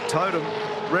look at that totem,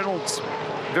 Reynolds,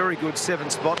 very good 7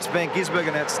 spots. Van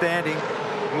Gisbergen, outstanding.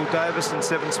 Will Davison,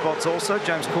 7 spots also.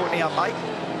 James Courtney up 8.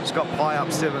 Scott Pye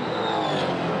up 7.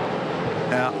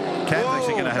 Now, Cam's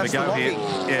actually going to have a go here.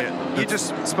 Yeah, you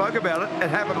just spoke about it. It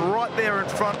happened right there in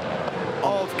front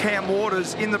of Cam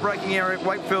Waters in the braking area at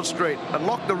Wakefield Street and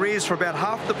locked the rears for about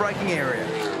half the braking area.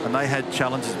 And they had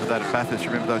challenges with that at Bathurst.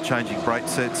 Remember, they were changing brake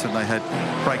sets, and they had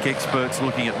brake experts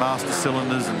looking at master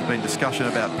cylinders, and there's been discussion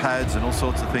about pads and all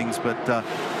sorts of things. But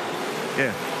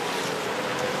yeah,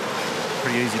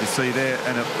 pretty easy to see there,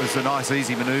 and it was a nice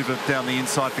easy manoeuvre down the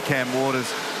inside for Cam Waters.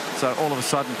 So all of a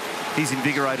sudden he's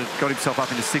invigorated, got himself up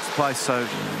into 6th place. So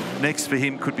next for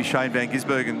him could be Shane Van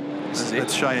Gisbergen.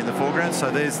 That's Shane in the foreground.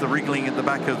 So there's the wriggling at the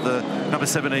back of the number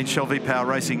 17 Shell V-Power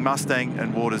Racing Mustang,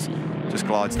 and Waters just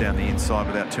glides down the inside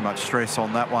without too much stress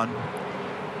on that one.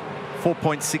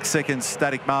 4.6 seconds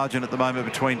static margin at the moment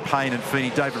between Payne and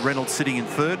Feeney. David Reynolds sitting in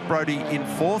 3rd, Brodie in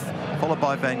 4th, followed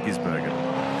by Van Gisbergen.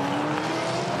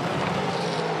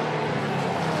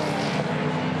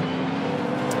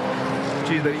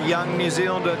 The young New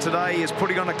Zealander today is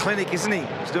putting on a clinic, isn't he?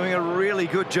 He's doing a really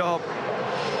good job.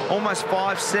 almost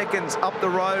 5 seconds up the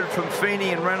road from Feeney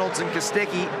and Reynolds and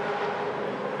Kostecki.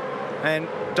 And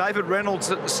David Reynolds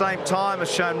at the same time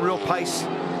has shown real pace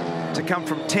to come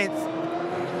from 10th.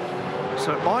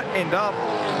 So it might end up,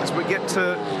 as we get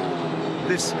to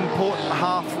this important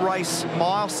half-race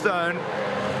milestone,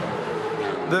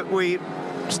 that we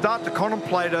start to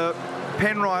contemplate a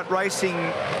Penrite Racing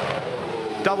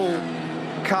double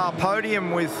car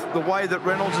podium with the way that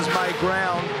Reynolds has made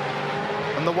ground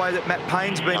and the way that Matt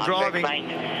Payne's been driving.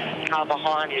 Car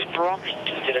behind is Brock,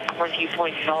 did a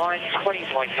 20.9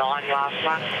 last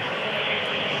lap.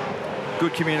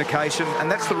 Good communication,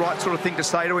 and that's the right sort of thing to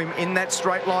say to him in that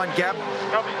straight line gap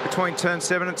between turn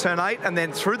 7 and turn 8, and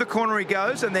then through the corner he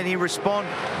goes, and then he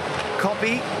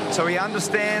copy, so he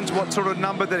understands what sort of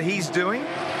number that he's doing.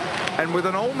 And with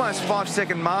an almost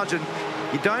 5-second margin,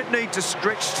 you don't need to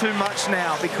stretch too much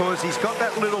now, because he's got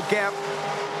that little gap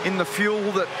in the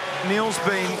fuel that Neil's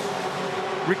been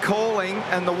recalling,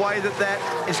 and the way that that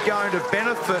is going to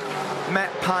benefit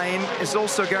Matt Payne is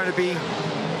also going to be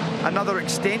another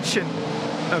extension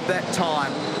of that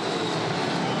time.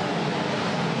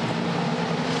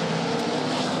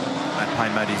 Matt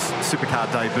Payne made his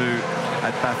supercar debut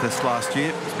at Bathurst last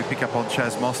year, as we pick up on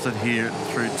Chaz Mostert here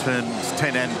through turns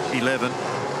 10 and 11.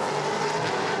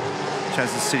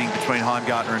 Chaz is sitting between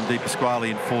Heimgartner and De Pasquale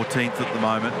in 14th at the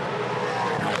moment.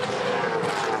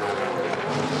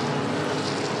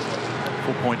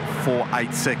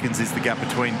 4.48 seconds is the gap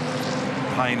between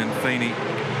Payne and Feeney.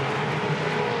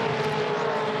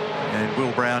 And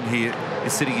Will Brown here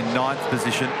is sitting in 9th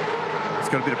position. He's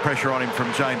got a bit of pressure on him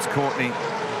from James Courtney.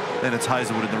 Then it's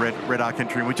Hazelwood in the red arc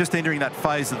entry. We're just entering that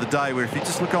phase of the day where if you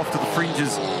just look off to the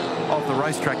fringes of the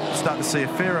racetrack, you start to see a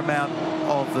fair amount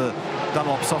of the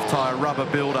Dunlop soft tyre rubber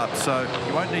build-up. So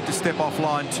you won't need to step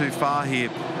offline too far here,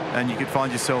 and you could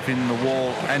find yourself in the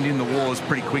wall and in the wars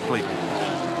pretty quickly.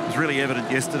 It was really evident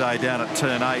yesterday down at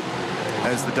turn 8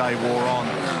 as the day wore on.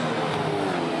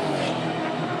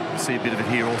 You see a bit of it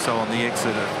here also on the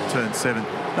exit at turn 7.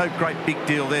 No great big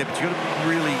deal there, but you've got to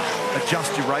really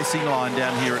adjust your racing line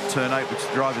down here at turn 8, which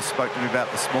the drivers spoke to me about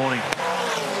this morning.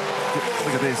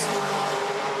 Look at this.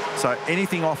 So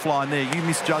anything offline there, you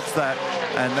misjudge that,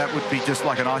 and that would be just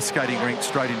like an ice skating rink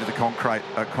straight into the concrete.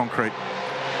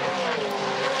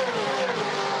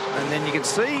 And then you can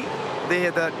see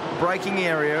there that braking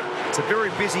area. It's a very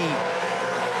busy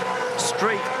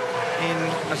street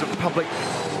as a public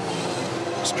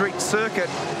street circuit.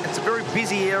 It's a very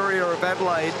busy area of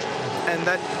Adelaide, and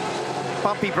that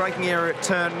bumpy braking area at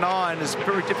turn 9 is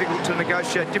very difficult to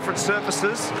negotiate. Different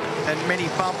surfaces and many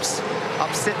bumps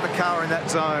upset the car in that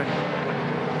zone.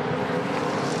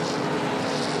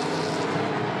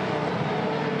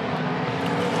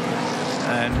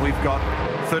 And we've got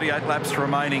 38 laps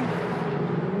remaining.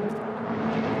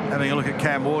 Having a look at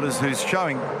Cam Waters, who's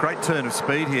showing great turn of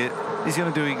speed here. He's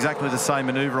going to do exactly the same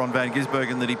manoeuvre on Van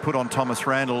Gisbergen that he put on Thomas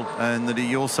Randall, and that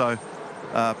he also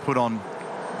put on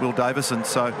Will Davison.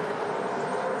 So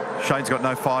Shane's got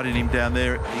no fight in him down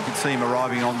there. You can see him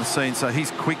arriving on the scene, so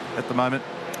he's quick at the moment.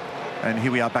 And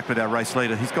here we are back with our race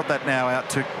leader. He's got that now out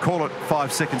to call it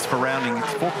 5 seconds for rounding.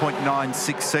 It's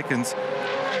 4.96 seconds.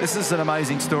 This is an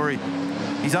amazing story.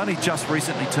 He's only just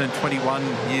recently turned 21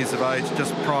 years of age,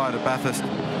 just prior to Bathurst.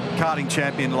 Karting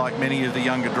champion like many of the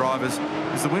younger drivers.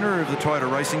 He's the winner of the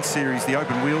Toyota Racing Series, the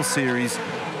Open Wheel Series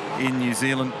in New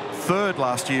Zealand. 3rd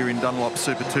last year in Dunlop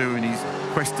Super 2 in his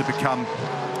quest to become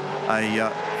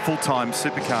a full-time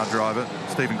supercar driver.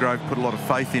 Stephen Grove put a lot of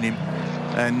faith in him.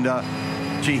 And,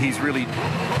 gee, he's really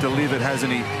delivered,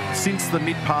 hasn't he? Since the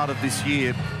mid part of this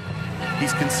year,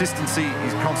 his consistency,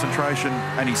 his concentration,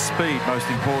 and his speed, most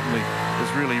importantly,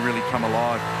 has really, really come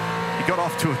alive. He got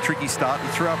off to a tricky start. He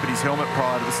threw up at his helmet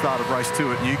prior to the start of race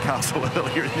 2 at Newcastle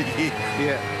earlier in the year.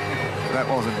 Yeah, that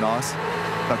wasn't nice.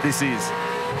 But this is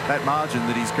that margin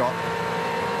that he's got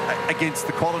against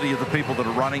the quality of the people that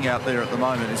are running out there at the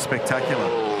moment is spectacular.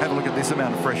 Have a look at this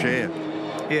amount of fresh air.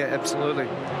 Yeah, absolutely.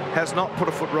 Has not put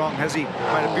a foot wrong, has he?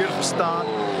 Made a beautiful start.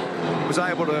 Was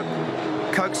able to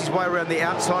coax his way around the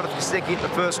outside of Kostecki at the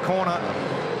first corner,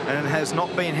 and has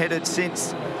not been headed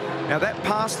since. Now, that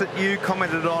pass that you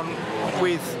commented on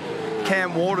with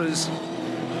Cam Waters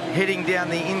heading down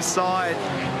the inside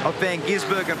of Van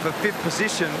Gisbergen for 5th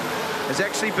position has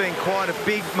actually been quite a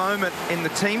big moment in the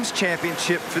team's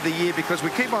championship for the year, because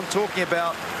we keep on talking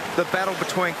about the battle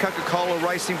between Coca-Cola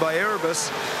Racing by Erebus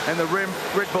and the Red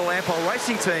Bull Ampol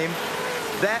Racing team.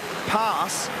 That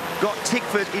pass got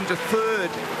Tickford into 3rd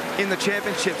in the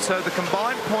championship. So the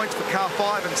combined points for car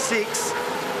 5 and 6,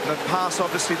 the pass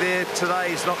obviously there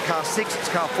today is not car 6, it's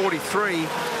car 43.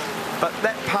 But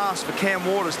that pass for Cam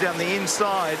Waters down the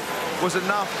inside was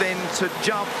enough then to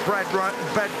jump Brad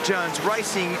Jones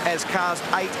Racing as cars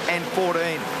 8 and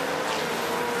 14.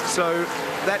 So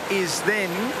that is then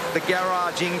the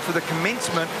garaging for the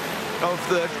commencement of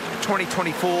the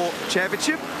 2024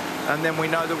 championship. And then we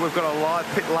know that we've got a live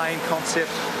pit lane concept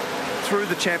through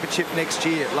the championship next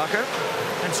year. Lucko?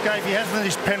 And Scafey, hasn't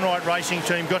this Penrite racing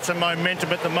team got some momentum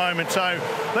at the moment? So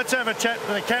let's have a chat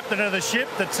to the captain of the ship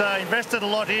that's invested a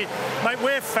lot here. Mate,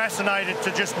 we're fascinated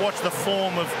to just watch the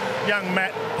form of young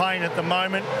Matt Payne at the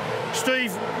moment.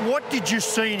 Steve, what did you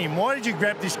see in him? Why did you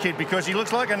grab this kid? Because he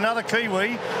looks like another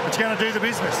Kiwi that's going to do the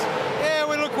business. Yeah,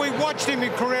 well, look, we watched him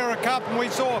in Carrera Cup and we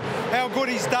saw how good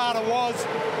his data was.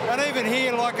 And even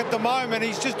here, like at the moment,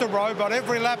 he's just a robot.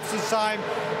 Every lap's the same.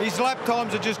 His lap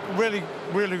times are just really,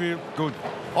 really, really good.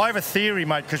 I have a theory,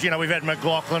 mate, because, you know, we've had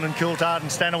McLaughlin and Coulthard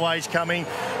and Stanaway's coming.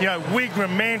 You know,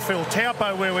 Wigram, Manfield,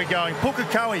 Taupo, where we're going,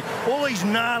 Pukekohe, all these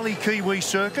gnarly Kiwi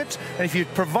circuits. And if you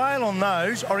prevail on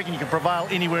those, I reckon you can prevail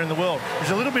anywhere in the world.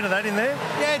 There's a little bit of that in there?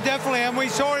 Yeah, definitely. And we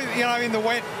saw him, you know, in the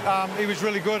wet. He was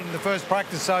really good in the first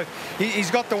practice. So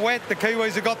he's got the wet. The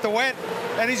Kiwis have got the wet.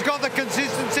 And he's got the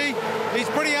consistency. He's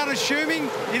pretty unassuming.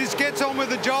 He just gets on with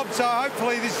the job. So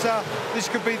hopefully this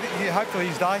could be, hopefully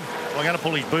his day. Well, I'm going to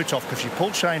pull his boots off, because if you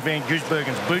pull Shane Van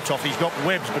Gisbergen's boots off, he's got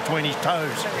webs between his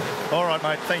toes. All right,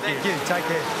 mate, thank you. Take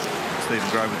care. Stephen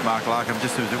Grove with Mark Larkham,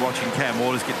 just as we're watching Cam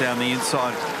Waters get down the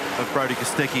inside of Brodie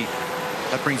Kostecki.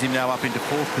 That brings him now up into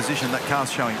 4th position. That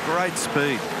car's showing great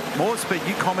speed. More speed.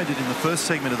 You commented in the first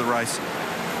segment of the race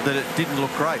that it didn't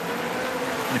look great.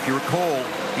 And if you recall,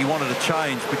 he wanted a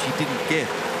change, which he didn't get.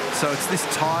 So it's this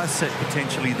tyre set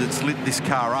potentially that's lit this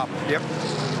car up. Yep.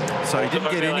 So he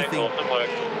didn't get anything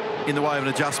in the way of an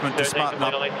adjustment to smarten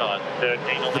up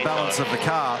the balance of the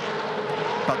car.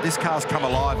 But this car's come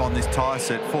alive on this tyre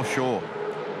set for sure.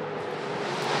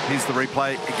 Here's the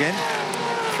replay again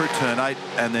through turn 8,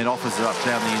 and then offers it up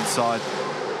down the inside.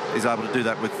 He's able to do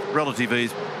that with relative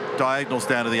ease. Diagonals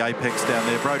down to the apex down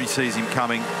there. Brodie sees him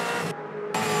coming.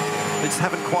 They just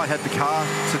haven't quite had the car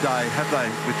today, have they,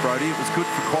 with Brodie? It was good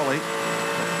for quali.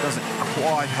 It doesn't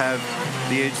quite have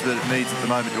the edge that it needs at the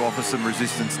moment to offer some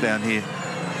resistance down here.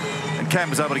 And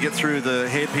Cam was able to get through the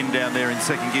hairpin down there in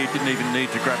second gear. Didn't even need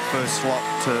to grab first slot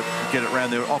to get it around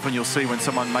there. Often you'll see when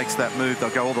someone makes that move, they'll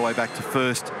go all the way back to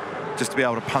first just to be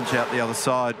able to punch out the other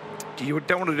side. You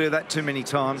don't want to do that too many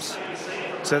times.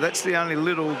 So that's the only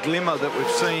little glimmer that we've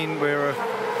seen where a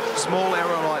small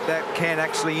error like that can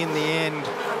actually, in the end,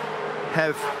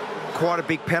 have quite a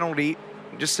big penalty.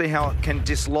 Just see how it can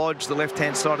dislodge the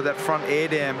left-hand side of that front air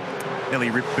dam.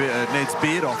 Nearly ripped Ned's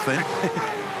beard off then.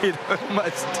 It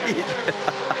almost did.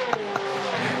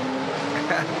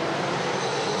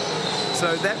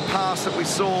 So that pass that we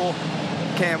saw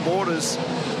Cam Waters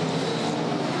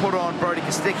put on Brodie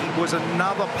Kostecki was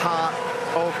another part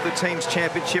of the team's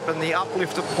championship and the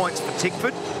uplift of points for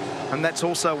Tickford. And that's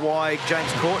also why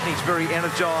James Courtney's very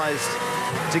energised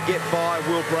to get by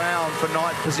Will Brown for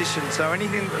 9th position. So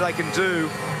anything that they can do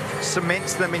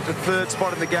cements them into 3rd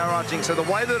spot in the garaging. So the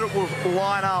way that it will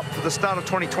line up for the start of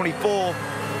 2024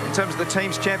 in terms of the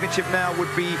team's championship now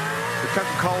would be the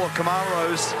Coca-Cola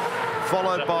Camaros,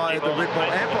 followed by the Red Bull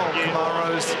Ampol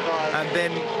Camaros, and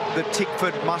then the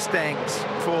Tickford Mustangs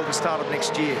for the start of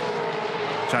next year.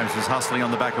 James was hustling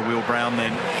on the back of Will Brown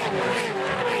then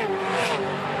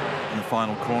in the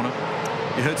final corner.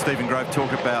 You heard Stephen Grove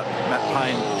talk about Matt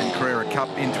Payne and Carrera Cup.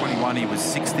 In 21, he was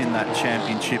 6th in that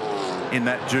championship, in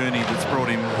that journey that's brought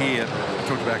him here. We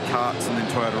talked about karts and then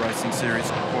Toyota Racing Series,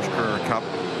 Porsche Carrera Cup,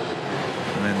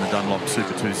 and then the Dunlop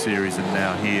Super 2 Series, and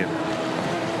now here.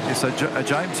 Yeah, so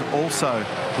James also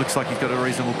looks like he's got a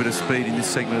reasonable bit of speed in this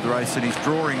segment of the race, and he's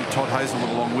drawing Todd Hazelwood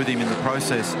along with him in the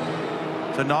process.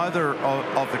 So neither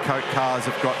of the Coke cars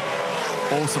have got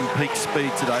awesome peak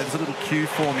speed today. There's a little queue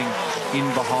forming in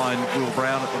behind Will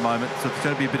Brown at the moment, so it's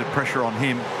going to be a bit of pressure on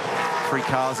him. 3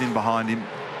 cars in behind him.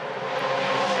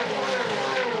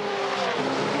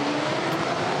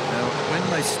 Now, when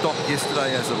they stopped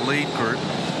yesterday as a lead group,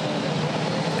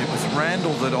 it was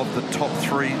Randall that of the top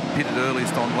 3 pitted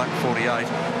earliest on lap 48.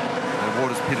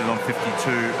 Waters pitted on 52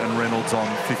 and Reynolds on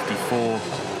 54.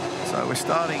 So we're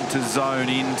starting to zone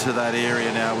into that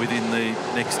area now within the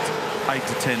next 8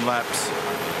 to 10 laps.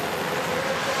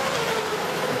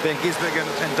 Ben Gisbergen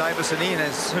and Davison in.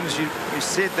 As soon as you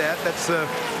said that, that's a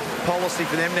policy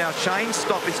for them now. Shane's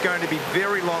stop is going to be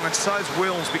very long, and so's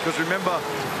Will's, because remember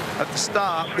at the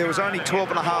start there was only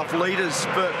 12.5 litres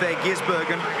for Van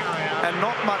Gisbergen and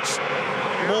not much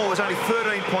more. It was only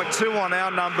 13.2 on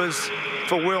our numbers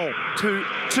for Will. Two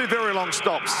very long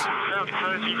stops. About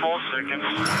 30 more seconds.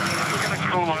 We're going to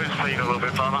cool those feet a little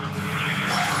bit, brother.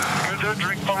 Going to do a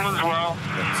drink bottle as well.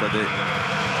 So they're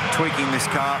tweaking this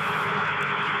car.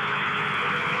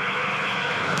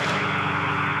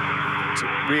 It's a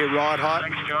rear ride height.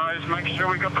 Thanks, guys. Make sure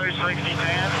we've got those safety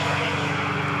down.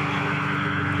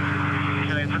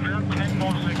 Okay, it's about 10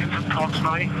 more seconds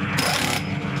approximately.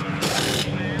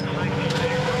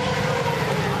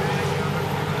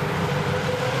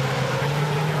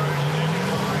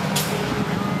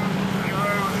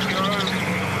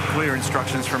 Clear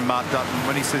instructions from Mark Dutton.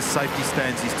 When he says safety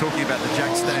stands, he's talking about the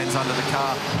jack stands under the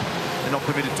car. They're not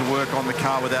permitted to work on the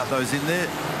car without those in there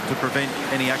to prevent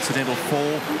any accidental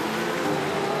fall.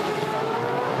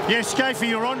 Yes, Scafey,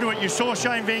 you're onto it. You saw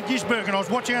Shane Van Gisbergen. I was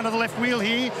watching under the left wheel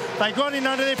here. They got in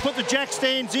under there, put the jack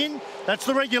stands in. That's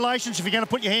the regulations if you're going to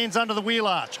put your hands under the wheel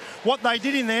arch. What they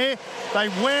did in there, they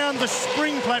wound the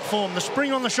spring platform, the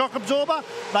spring on the shock absorber.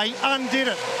 They undid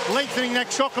it, lengthening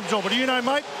that shock absorber. Do you know,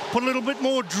 mate? Put a little bit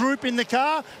more droop in the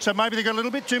car, so maybe they got a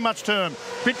little bit too much turn,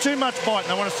 bit too much bite, and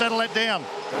they want to settle that down.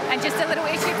 And just a little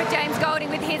issue for James Golding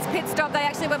with his pit stop. They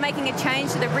actually were making a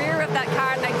change to the rear of that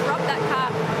car, and they dropped that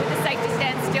car with the safety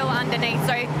stand still underneath.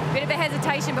 So a bit of a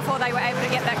hesitation before they were able to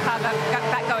get that car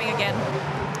back going again.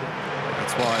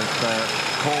 That's why the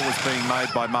call was being made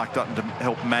by Mark Dutton to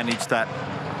help manage that.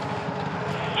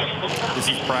 This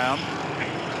is Brown.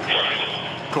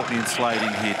 Courtney and Slade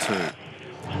in here too.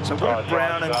 So what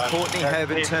Brown and Courtney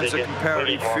have in terms of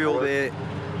comparative fuel there,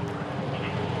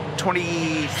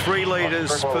 23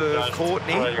 litres for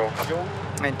Courtney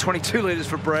and 22 litres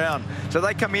for Brown. So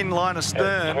they come in line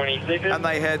astern and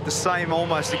they had the same,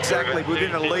 almost exactly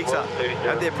within a litre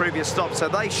at their previous stop. So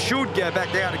they should go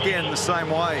back down again the same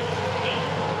way.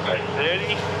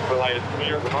 30, related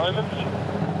clear at the moment.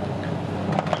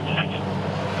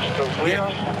 Still clear.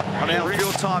 Yeah. On our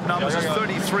fuel time numbers, it's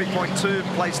 33.2,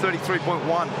 place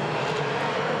 33.1.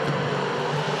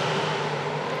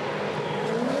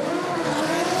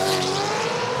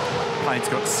 Plane's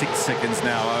got 6 seconds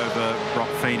now over Brock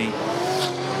Feeney.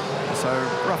 So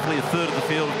roughly a third of the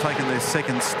field have taken their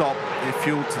second stop. They're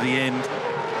fueled to the end.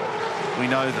 We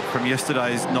know that from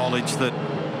yesterday's knowledge that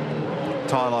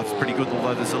tyre life's pretty good,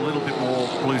 although there's a little bit more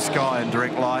blue sky and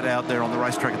direct light out there on the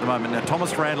racetrack at the moment. Now,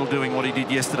 Thomas Randall doing what he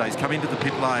did yesterday. He's come into the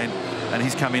pit lane and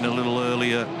he's come in a little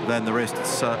earlier than the rest.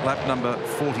 It's lap number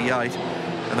 48,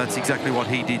 and that's exactly what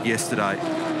he did yesterday.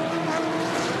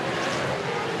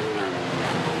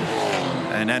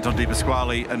 And Anton De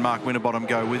Pasquale and Mark Winterbottom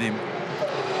go with him.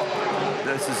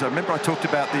 This is, remember I talked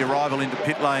about the arrival into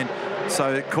pit lane.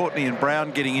 So Courtney and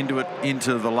Brown getting into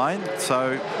the lane.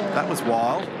 So that was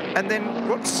wild. And then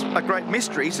what's a great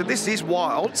mystery, so this is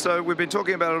wild. So we've been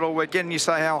talking about it all weekend. You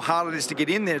say how hard it is to get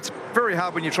in there. It's very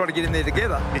hard when you try to get in there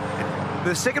together.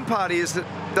 The second part is that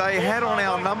they had on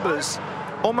our numbers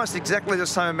almost exactly the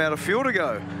same amount of fuel to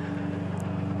go.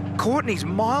 Courtney's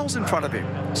miles in front of him.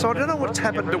 So I don't know what's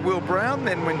happened to Will Brown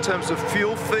then in terms of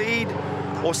fuel feed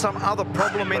or some other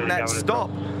problem in that stop.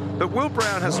 But Will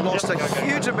Brown has lost a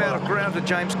huge amount of ground to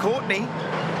James Courtney.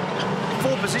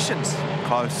 4 positions.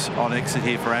 Close on exit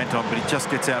here for Anton, but he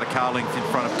just gets out of car length in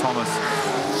front of Thomas.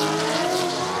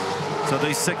 So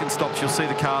these second stops, you'll see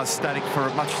the cars static for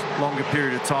a much longer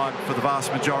period of time for the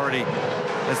vast majority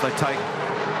as they take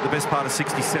the best part of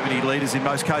 60, 70 litres in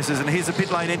most cases. And here's a pit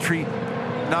lane entry.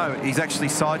 No, he's actually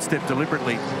sidestepped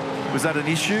deliberately. Was that an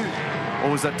issue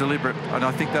or was that deliberate? And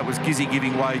I think that was Gizzy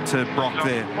giving way to Brock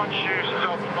there. Once you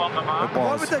stop on the mark,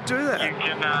 why would they do that? You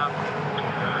can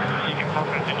pop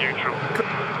into neutral.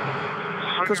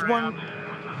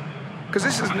 Because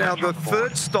this is now the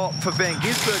third stop for Van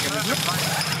Gisbergen, isn't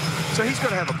it? So he's got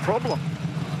to have a problem.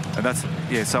 And that's,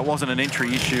 yeah, so it wasn't an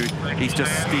entry issue. He's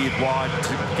just steered wide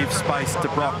to give space to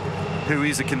Brock, who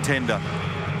is a contender.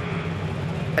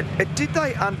 And did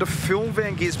they underfill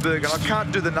Van Gisbergen? I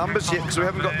can't do the numbers yet because we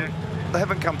haven't got them, they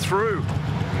haven't come through.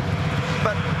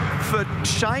 But for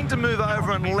Shane to move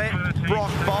over and let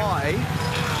Brock by,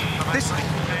 this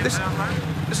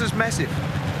is massive.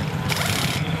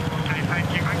 Okay, thank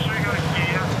you. Make sure you got a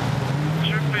gear.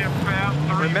 Should be about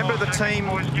 3 Remember the team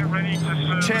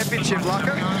championship,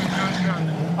 Lucko?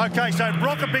 Okay, so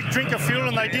Brock a big drink of fuel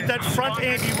and they did that front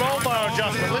anti-roll bar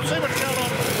adjustment. Let's see what's going on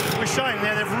with Shane.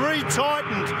 Now they've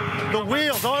retightened the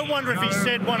wheels. I wonder if he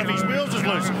said one of his wheels is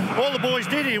loose. All the boys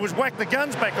did here was whack the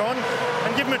guns back on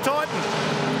and give him a tighten.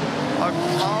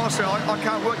 Honestly, I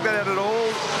can't work that out at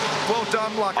all. Well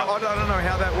done, Lucko. I don't know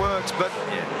how that works, but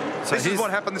so this is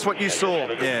what happened. This is what you saw.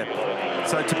 Yeah.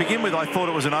 So to begin with, I thought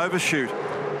it was an overshoot,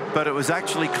 but it was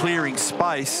actually clearing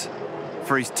space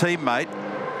for his teammate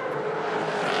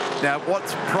Now,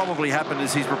 what's probably happened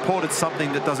is he's reported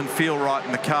something that doesn't feel right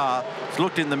in the car. He's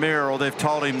looked in the mirror, or they've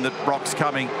told him that Brock's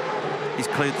coming. He's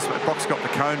cleared the space. Brock's got the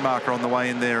cone marker on the way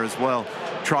in there as well,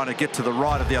 trying to get to the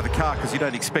right of the other car, because you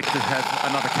don't expect to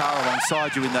have another car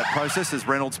alongside you in that process, as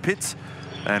Reynolds pits,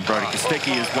 and Brody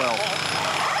Kostecki as well.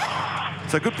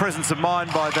 So good presence of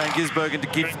mind by Van Gisbergen to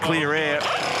give clear air,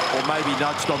 or maybe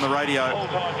nudged on the radio.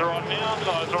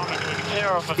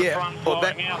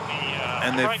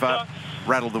 And they've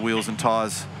rattled the wheels and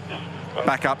tyres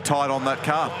back up tight on that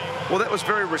car. Well, that was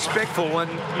very respectful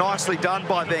and nicely done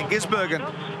by Van Gisbergen.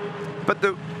 But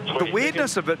the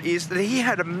weirdness of it is that he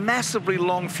had a massively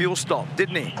long fuel stop,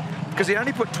 didn't he? Because he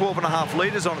only put 12.5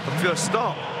 litres on at the first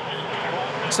stop.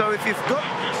 So if you've got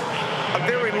a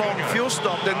very long fuel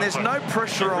stop, then there's no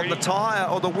pressure on the tyre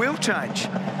or the wheel change.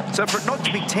 So for it not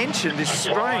to be tensioned is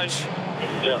strange.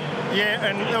 Yeah,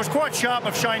 and it was quite sharp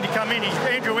of Shane to come in.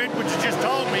 Andrew Edwards just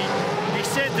told me, he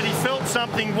said that he felt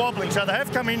something wobbling. So they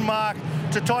have come in, Mark,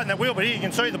 to tighten that wheel. But here you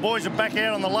can see the boys are back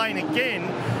out on the lane again.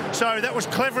 So that was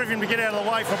clever of him to get out of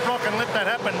the way for Brock and let that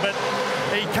happen. But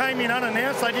he came in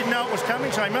unannounced. They didn't know it was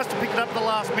coming, so he must have picked it up at the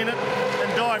last minute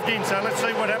and dived in. So let's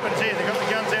see what happens here. They've got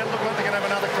the guns out. Look like they're going to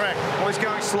have another crack. Well, he's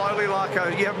going slowly,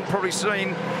 Larko. You haven't probably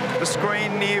seen the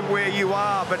screen near where you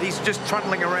are, but he's just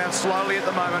trundling around slowly at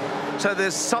the moment. So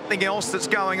there's something else that's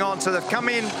going on. So they've come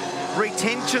in,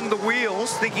 retensioned the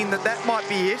wheels, thinking that that might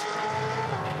be it.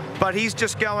 But he's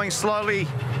just going slowly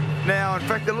now. In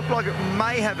fact, it looked like it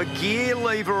may have a gear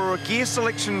lever or a gear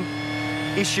selection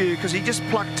issue, because he just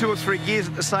plucked 2 or 3 gears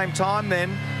at the same time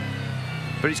then.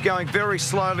 But he's going very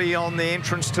slowly on the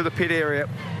entrance to the pit area.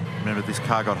 Remember, this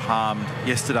car got harmed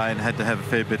yesterday and had to have a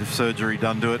fair bit of surgery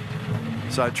done to it.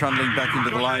 So trundling back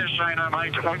into the lane.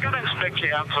 We're going to inspect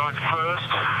you outside first,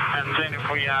 and then if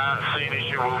we see an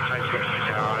issue, we'll take you to the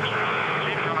garage.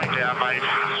 Keep coming down, mate.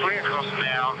 Swing across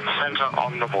now, centre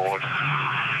on the board.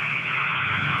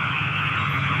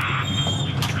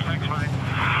 Thanks, mate.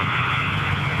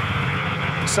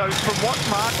 So from what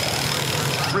Mark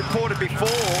reported before,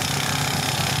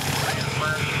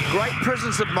 great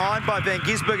presence of mind by Van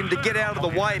Gisbergen to get out of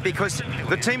the way, because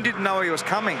the team didn't know he was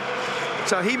coming.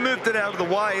 So he moved it out of the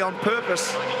way on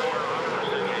purpose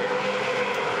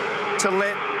to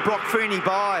let Brock Feeney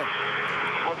by.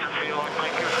 What's it feel like,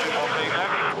 mate? Give us a bit more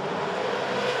feedback.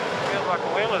 Feels like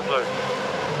a wheel is loose.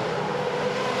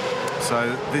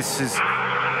 So this is... I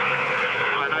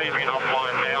know you've been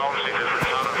offline now, obviously there's a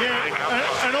ton of...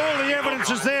 Yeah, and all the evidence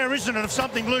is there, isn't it, of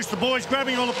something loose. The boys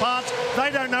grabbing all the parts.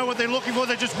 They don't know what they're looking for.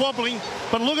 They're just wobbling.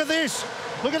 But look at this.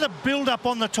 Look at the build-up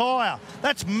on the tyre.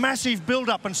 That's massive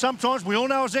build-up, and sometimes, we all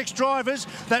know as ex-drivers,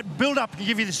 that build-up can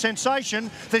give you the sensation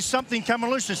there's something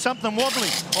coming loose, there's something wobbly.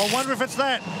 I wonder if it's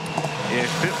that. Yeah,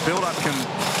 build-up can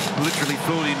literally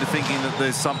fool you into thinking that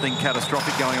there's something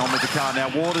catastrophic going on with the car. Now,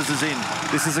 Waters is in.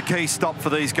 This is a key stop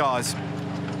for these guys.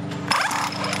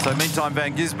 So meantime,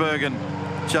 Van Gisbergen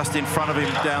just in front of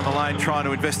him down the lane, trying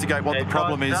to investigate what the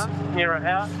problem is. Mirror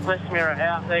out, left mirror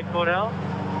out there, Cordell.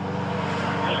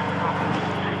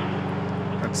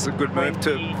 That's a good move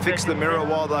to fix the mirror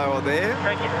while they were there.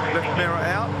 Left mirror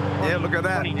out. Yeah, look at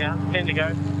that. 10 to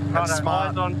go. That's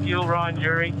smart. Eyes on fuel, Ryan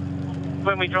Jury.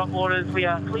 When we drop orders, we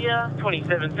are clear.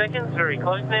 27 seconds, very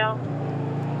close now.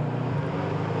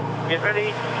 Get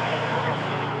ready.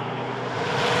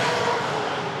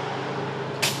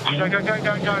 Go, go, go,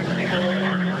 go, go.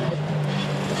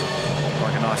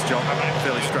 Like a nice job,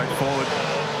 fairly straightforward.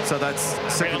 So that's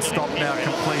second stop now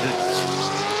completed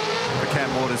for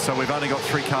Cam Waters. So we've only got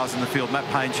 3 cars in the field. Matt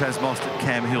Payne, Chaz Mostert,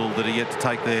 Cam Hill, that are yet to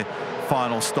take their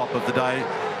final stop of the day.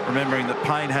 Remembering that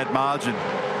Payne had margin,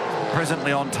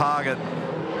 presently on target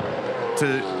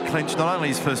to clinch not only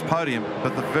his first podium,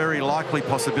 but the very likely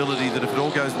possibility that if it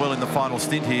all goes well in the final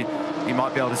stint here, he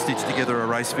might be able to stitch together a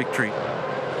race victory.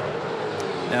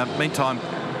 Now, meantime,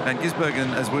 Van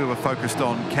Gisbergen, as we were focused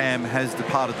on, Cam has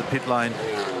departed the pit lane.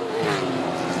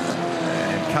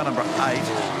 And car number 8,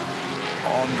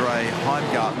 Andre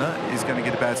Heimgartner, is going to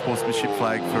get a bad sportsmanship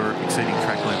flag for exceeding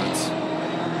track limits.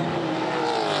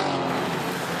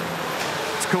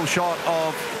 It's a cool shot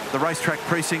of the racetrack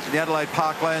precinct in the Adelaide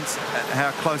Parklands, and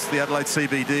how close the Adelaide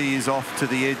CBD is off to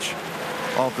the edge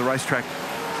of the racetrack.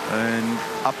 And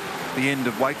up the end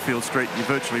of Wakefield Street, you're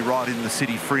virtually right in the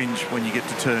city fringe when you get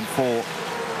to turn 4.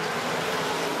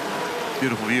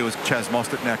 Beautiful view as Chaz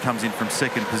Mostert now comes in from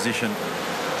second position.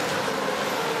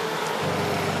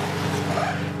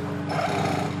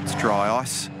 It's dry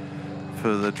ice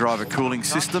for the driver cooling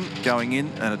system going in,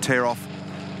 and a tear-off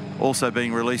also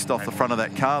being released off the front of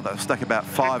that car. They've stuck about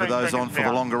 5 of those on for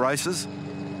the longer races.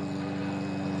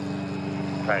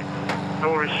 Okay.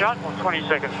 Door is shut on 20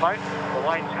 seconds, mate. The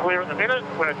lane's clear at the minute.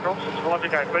 When it drops, it's right to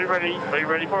go. Be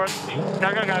ready for it.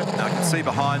 Go, go, go. I can see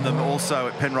behind them also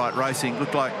at Penrite Racing.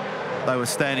 Looked like they were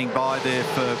standing by there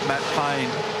for Matt Payne.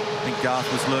 I think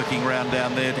Garth was lurking around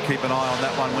down there to keep an eye on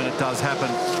that one when it does happen.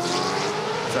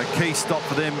 So key stop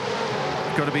for them.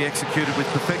 Got to be executed with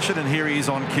perfection, and here he is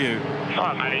on cue.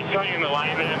 All right, mate. He's got you in the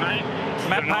lane there, mate.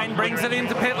 Matt Payne brings it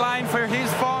into pit lane for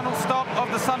his final stop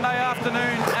of the Sunday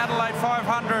afternoon, Adelaide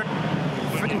 500.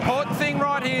 The important thing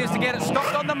right here is to get it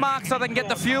stopped on the mark so they can get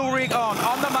the fuel rig on.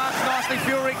 On the marks nicely,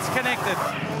 fuel rig's connected.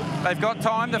 They've got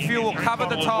time, the fuel will cover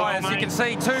the tyres. You can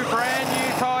see 2 brand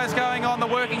new tyres going on the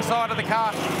working side of the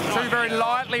car. 2 very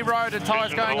lightly roaded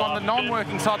tyres going on the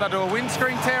non-working side. They'll do a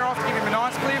windscreen tear off to give him a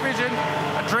nice clear vision.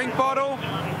 A drink bottle.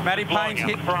 Matty Payne's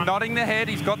nodding the head.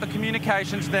 He's got the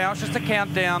communications now. It's just a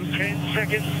countdown. 10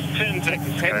 seconds. 10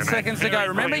 seconds. 10 seconds to go.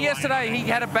 Remember yesterday he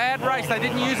had a bad race. They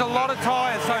didn't use a lot of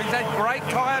tyres, so he's had great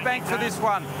tyre bank for this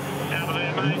one.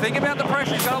 Think about the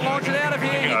pressure. He's got to launch it out of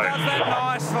here. He does that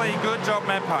nicely. Good job,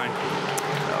 Matt Payne.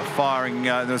 Firing,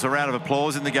 there was a round of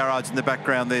applause in the garage in the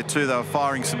background there too. They were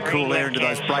firing some cool air into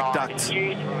those brake ducts.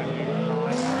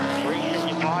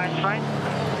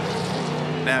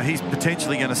 Now he's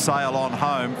potentially going to sail on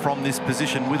home from this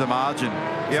position with a margin.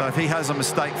 So if he has a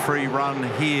mistake-free run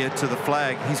here to the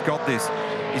flag, he's got this.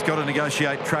 He's got to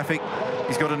negotiate traffic.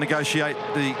 He's got to negotiate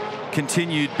the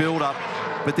continued build-up.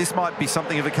 But this might be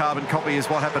something of a carbon copy as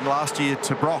what happened last year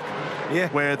to Brock,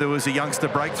 where there was a youngster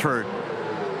breakthrough.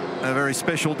 A very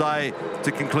special day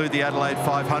to conclude the Adelaide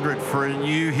 500 for a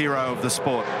new hero of the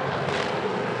sport.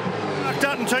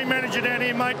 Dutton, team manager down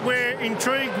here, mate. We're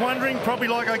intrigued, wondering, probably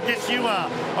like I guess you are.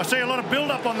 I see a lot of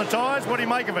build-up on the tyres. What do you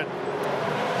make of it?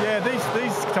 Yeah,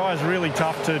 these tyres are really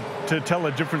tough to tell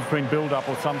the difference between build-up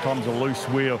or sometimes a loose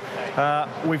wheel.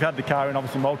 We've had the car in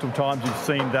obviously multiple times. You've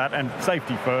seen that, and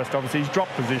safety first. Obviously, he's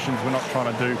dropped positions. We're not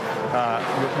trying to do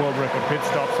world record pit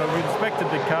stops. So we inspected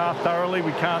the car thoroughly.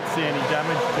 We can't see any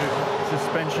damage to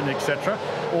suspension, etc.,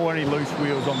 or any loose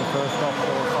wheels on the first stop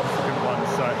or subsequent ones.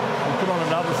 So we'll put on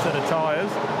another set of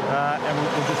tyres, and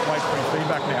we'll just wait for his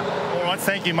feedback now. All right,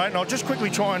 thank you, mate. And I'll just quickly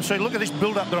try and see. Look at this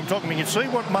build-up that I'm talking about. You can see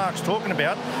what Mark's talking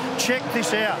about. Check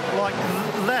this out. Like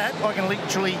that, I can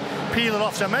literally peel it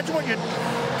off. So imagine what you're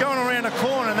going around a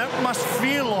corner, and that must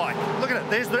feel like. Look at it.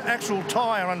 There's the actual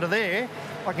tyre under there.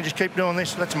 I can just keep doing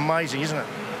this. That's amazing, isn't it?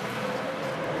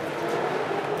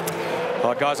 All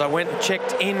right, guys, I went and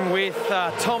checked in with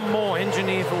Tom Moore,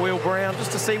 engineer for Will Brown,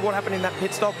 just to see what happened in that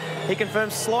pit stop. He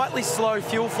confirmed slightly slow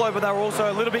fuel flow, but they were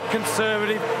also a little bit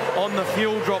conservative on the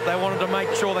fuel drop. They wanted to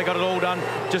make sure they got it all done,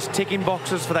 just ticking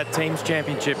boxes for that team's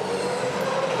championship.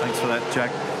 Thanks for that, Jack.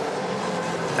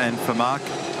 And for Mark.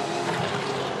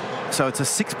 So it's a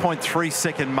 6.3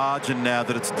 second margin now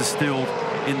that it's distilled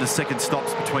in the second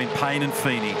stops between Payne and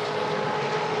Feeney.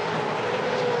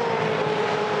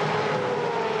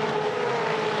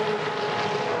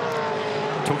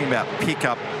 Talking about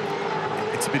pickup,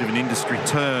 it's a bit of an industry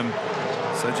term.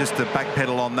 So just to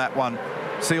backpedal on that one,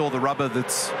 see all the rubber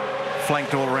that's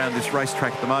flanked all around this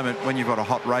racetrack at the moment. When you've got a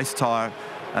hot race tyre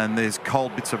and there's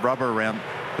cold bits of rubber around,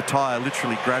 the tyre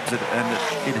literally grabs it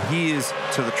and it adheres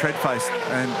to the tread face.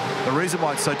 And the reason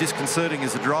why it's so disconcerting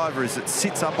as a driver is it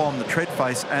sits up on the tread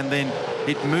face and then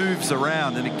it moves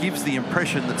around and it gives the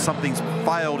impression that something's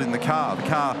failed in the car. The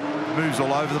car moves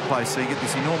all over the place, so you get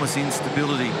this enormous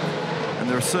instability. And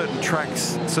there are certain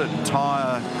tracks, certain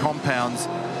tyre compounds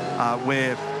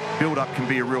where build-up can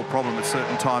be a real problem at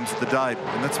certain times of the day.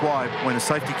 And that's why when a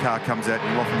safety car comes out,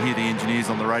 you often hear the engineers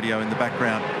on the radio in the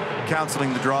background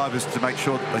counselling the drivers to make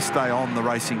sure that they stay on the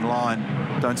racing line,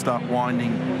 don't start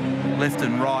winding left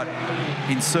and right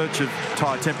in search of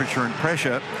tyre temperature and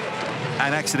pressure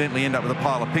and accidentally end up with a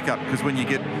pile of pickup, because when you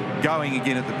get going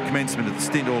again at the commencement of the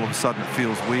stint, all of a sudden it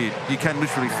feels weird. You can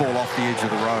literally fall off the edge of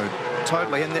the road.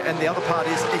 Totally, and the other part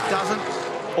is it doesn't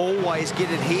always get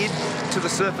adhered to the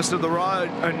surface of the road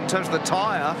in terms of the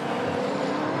tyre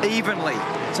evenly.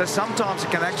 So sometimes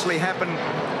it can actually happen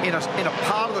in a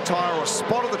part of the tyre or a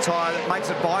spot of the tyre that makes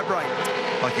it vibrate.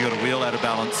 Like you got a wheel out of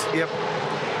balance. Yep.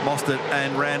 Mostert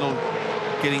and Randall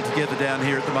getting together down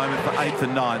here at the moment for 8th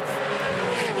and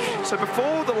 9th. So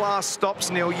before the last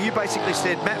stops, Neil, you basically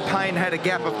said Matt Payne had a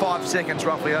gap of 5 seconds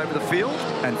roughly over the field.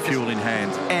 And fuel in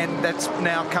hand. And that's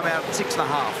now come out at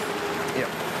 6.5. Yep.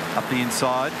 Up the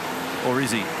inside, or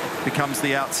is he? Becomes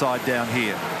the outside down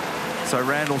here. So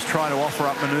Randall's trying to offer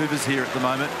up manoeuvres here at the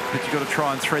moment, but you've got to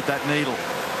try and thread that needle.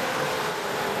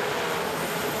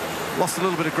 Lost a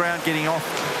little bit of ground getting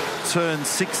off turn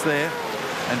 6 there,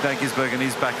 and Van Gisbergen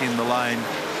is back in the lane.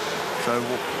 So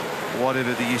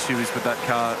whatever the issue is with that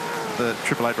car, the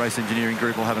Triple Eight Race Engineering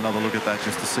Group will have another look at that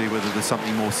just to see whether there's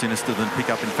something more sinister than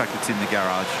pickup. In fact, it's in the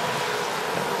garage.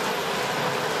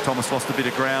 Thomas lost a bit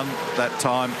of ground that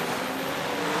time.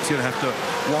 He's going to have to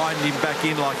wind him back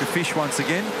in like a fish once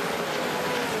again.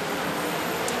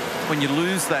 When you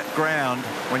lose that ground,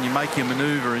 when you make your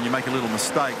manoeuvre and you make a little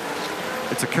mistake,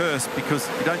 it's a curse because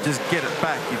you don't just get it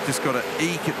back, you've just got to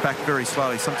eke it back very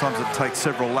slowly. Sometimes it takes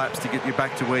several laps to get you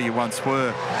back to where you once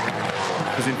were.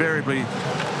 Because invariably,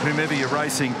 whomever you're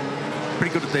racing,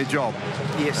 pretty good at their job.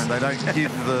 Yes. And they don't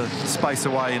give the space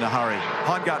away in a hurry.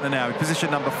 Heimgartner now in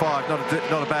position number 5.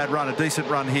 Not a bad run, a decent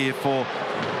run here for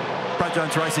Brad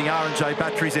Jones Racing R&J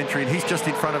Batteries entry. And he's just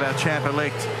in front of our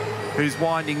champ-elect, who's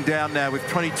winding down now with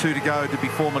 22 to go to be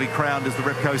formally crowned as the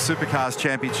Repco Supercars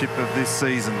Championship of this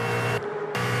season.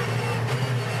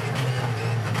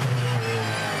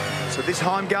 So this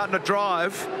Heimgartner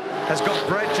drive has got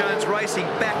Brad Jones Racing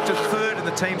back to 3rd in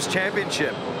the team's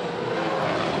championship.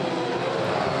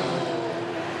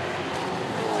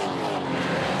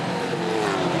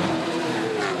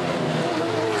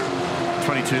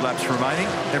 Laps remaining.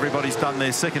 Everybody's done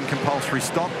their second compulsory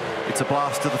stop. It's a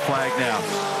blast to the flag now.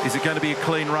 Is it going to be a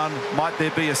clean run? Might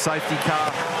there be a safety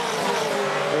car?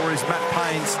 Or is Matt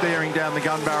Payne staring down the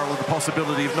gun barrel of the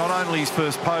possibility of not only his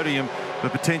first podium,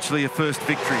 but potentially a first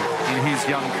victory in his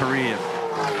young career?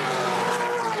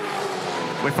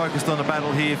 We're focused on the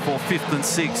battle here for 5th and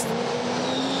 6th.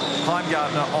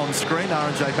 Heimgartner on screen,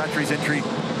 R&J Batteries entry,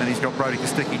 and he's got Brody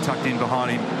Kostecki tucked in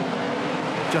behind him.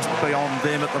 Just beyond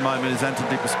them at the moment is Anton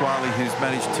De Pasquale, who's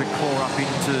managed to claw up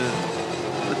into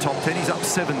the top 10. He's up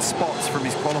 7 spots from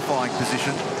his qualifying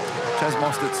position. Chaz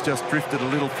Mostert's just drifted a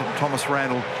little from Thomas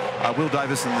Randall. Will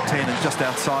Davis in the 10, and just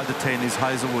outside the 10 is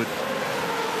Hazelwood.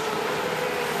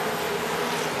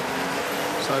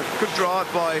 So good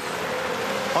drive by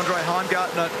Andre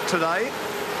Heimgartner today.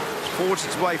 Forged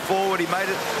its way forward. He made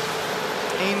it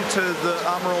into the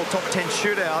Armour All top 10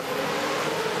 shootout.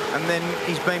 And then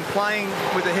he's been playing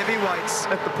with the heavyweights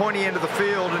at the pointy end of the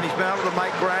field, and he's been able to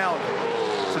make ground.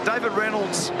 So David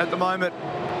Reynolds at the moment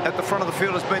at the front of the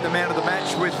field has been the man of the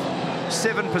match with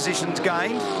 7 positions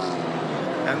gained.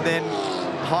 And then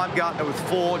Heimgartner with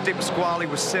 4, De Pasquale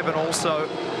with 7 also.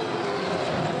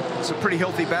 It's a pretty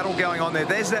healthy battle going on there.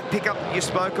 There's that pickup that you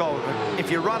spoke of.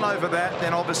 If you run over that,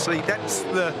 then obviously that's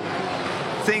the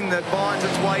thing that binds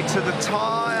its way to the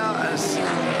tyre. As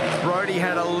Brody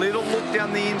had a little look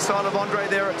down the inside of Andre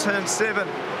there at turn 7.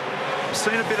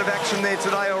 Seen a bit of action there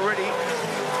today already.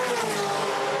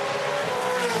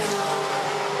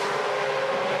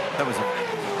 That wasn't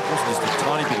just a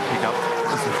tiny bit of pickup.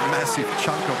 It was a massive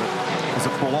chunk of it. It was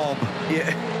a blob.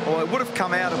 Yeah, well, it would have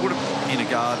come out. It would have in a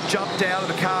guard, jumped out of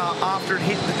the car after it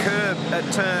hit the curb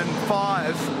at turn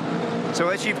 5. So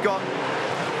as you've got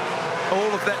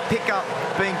all of that pickup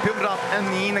being built up in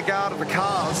the inner guard of the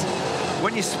cars,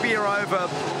 when you spear over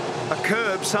a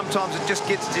curb, sometimes it just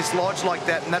gets dislodged like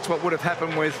that, and that's what would have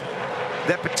happened with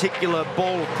that particular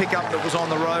ball of pickup that was on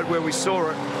the road where we saw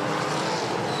it.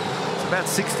 It's about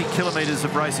 60 kilometres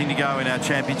of racing to go in our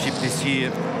championship this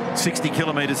year. 60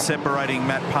 kilometres separating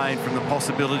Matt Payne from the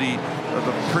possibility of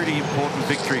a pretty important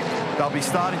victory. They'll be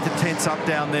starting to tense up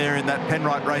down there in that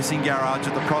Penrite Racing garage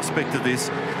at the prospect of this.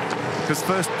 Because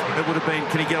first it would have been,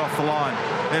 can he get off the line?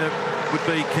 Then it would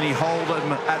be, can he hold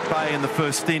him at bay in the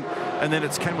first stint? And then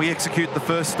it's, can we execute the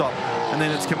first stop? And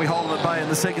then it's, can we hold him at bay in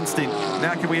the second stint?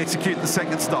 Now can we execute the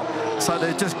second stop? So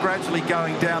they're just gradually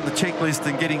going down the checklist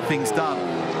and getting things done.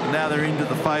 And now they're into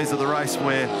the phase of the race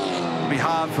where it'll be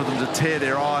hard for them to tear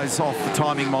their eyes off the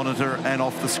timing monitor and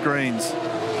off the screens.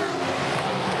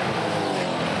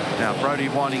 Now Brody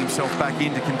winding himself back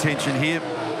into contention here.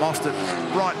 Mostert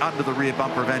right under the rear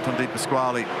bumper of Anton De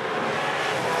Pasquale.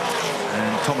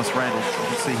 And Thomas Randall, you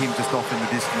can see him just off in the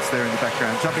distance there in the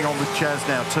background. Jumping on with Chaz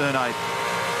now, turn 8.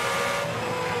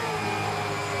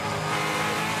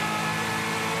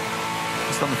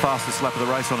 Just done the fastest lap of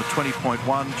the race on a 20.1,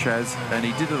 Chaz, and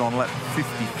he did it on lap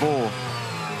 54.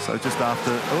 So just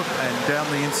after, and down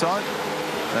the inside,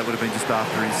 that would have been just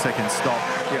after his second stop.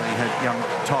 Yeah, he had young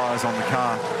tyres on the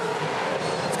car.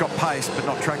 It's got pace, but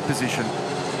not track position.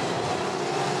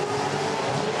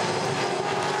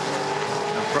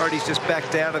 Brody's just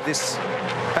backed out of this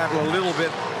battle a little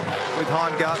bit with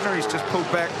Heimgartner. He's just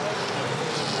pulled back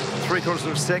 3/4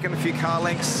 of a second, a few car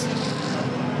lengths,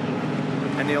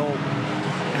 and he'll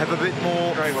have a bit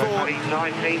more thought.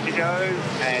 19 to go,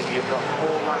 and you've got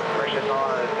 4 month pressure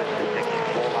tyres. That's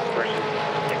the 4 month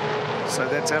pressure. So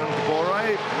that's Adam DeBore,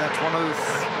 and that's one of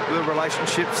the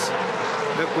relationships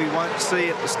that we won't see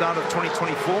at the start of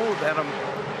 2024 with Adam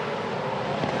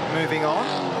moving on,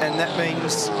 and that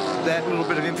means that little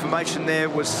bit of information there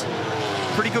was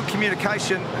pretty good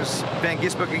communication as Van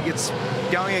Gisbergen gets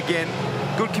going again.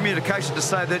 Good communication to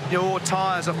say that your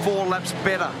tyres are 4 laps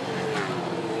better.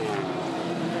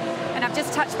 And I've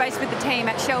just touched base with the team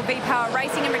at Shell V-Power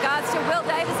Racing in regards to Will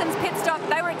Davison's pit stop.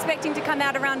 They were expecting to come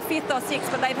out around 5th or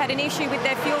 6th, but they've had an issue with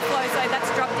their fuel flow, so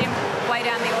that's dropped him way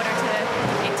down the order to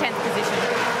in 10th position.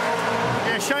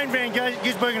 Yeah, Shane Van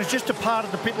Gisbergen has just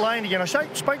departed the pit lane again. I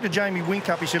spoke to Jamie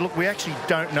Winkup. He said, look, we actually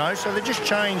don't know. So they just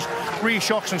changed rear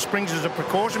shocks and springs as a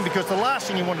precaution, because the last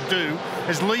thing you want to do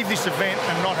is leave this event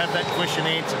and not have that question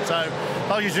answered. So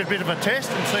I'll use a bit of a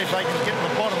test and see if they can get to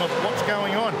the bottom of what's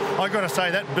going on. I've got to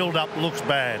say, that build-up looks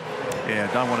bad. Yeah,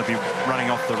 don't want to be running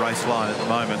off the race line at the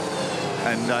moment.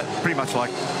 And pretty much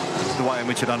like the way in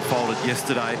which it unfolded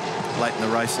yesterday, late in the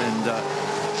race, and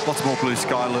lots more blue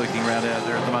sky lurking around out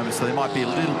there at the moment, so there might be a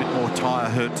little bit more tyre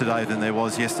hurt today than there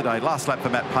was yesterday. Last lap for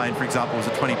Matt Payne, for example, was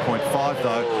a 20.5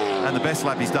 though, and the best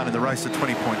lap he's done in the race at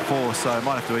 20.4, so I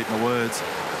might have to eat my words.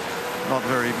 Not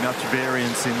very much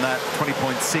variance in that.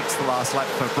 20.6 the last lap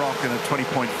for Brock, and at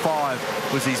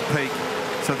 20.5 was his peak.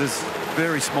 So there's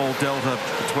very small delta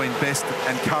between best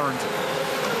and current.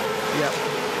 Yep.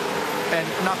 And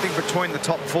nothing between the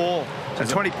top 4. So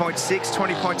 20.6,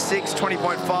 20.6,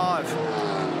 20.5.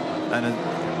 And a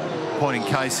point in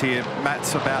case here,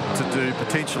 Matt's about to do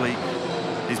potentially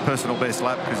his personal best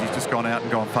lap, because he's just gone out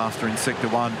and gone faster in Sector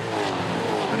 1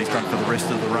 than he's done for the rest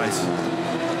of the race.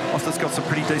 Oster's got some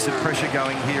pretty decent pressure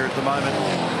going here at the moment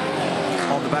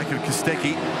on the back of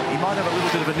Kostecki. He might have a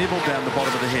little bit of a nibble down the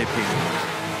bottom of the hairpin.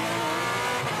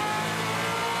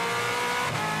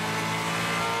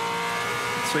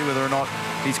 Let's see whether or not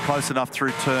he's close enough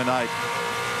through turn 8.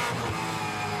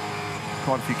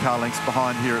 Quite a few car lengths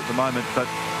behind here at the moment, but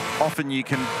often you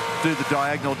can do the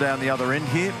diagonal down the other end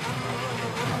here.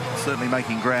 Certainly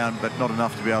making ground, but not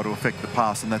enough to be able to affect the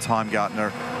pass, and that's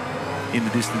Heimgartner in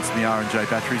the distance in the R&J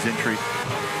Batteries entry.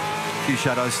 A few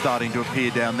shadows starting to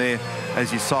appear down there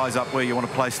as you size up where you want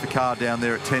to place the car down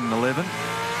there at 10 and 11.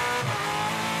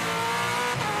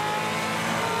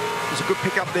 There's a good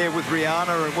pick up there with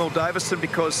Rihanna and Will Davison,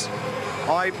 because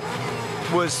I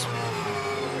was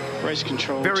race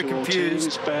control very to confused.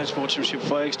 All teams, badge sportsmanship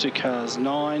flags to cars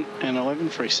 9 and 11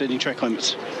 for exceeding track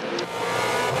limits.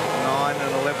 9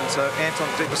 and 11, so Anton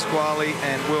Di Pasquale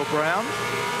and Will Brown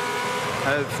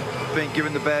have been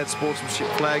given the bad sportsmanship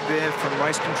flag there from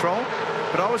race control.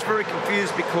 But I was very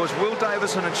confused, because Will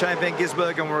Davison and Shane Van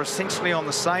Gisbergen were essentially on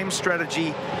the same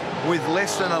strategy with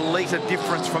less than a litre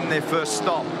difference from their first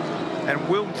stop. And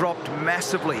Will dropped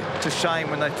massively to Shane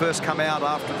when they first come out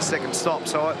after the second stop.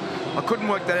 So I couldn't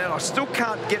work that out. I still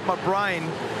can't get my brain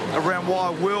around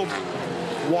why Will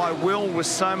was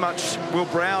so much, Will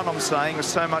Brown, I'm saying, was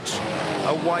so much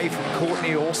away from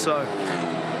Courtney also.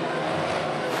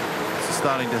 It's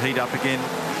starting to heat up again,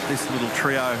 this little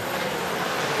trio.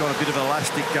 Got a bit of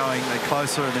elastic going. They're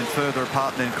closer and then further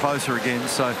apart and then closer again.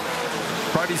 So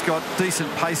Brody's got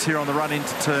decent pace here on the run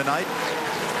into turn 8.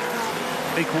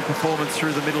 Equal performance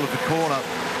through the middle of the corner,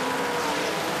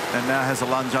 and now has a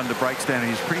lunge under brakes down.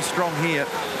 He's pretty strong here,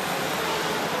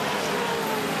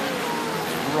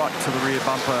 right to the rear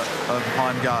bumper of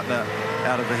Heimgartner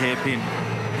out of the hairpin.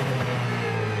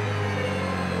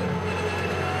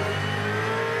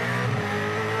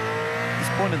 This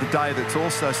point of the day that's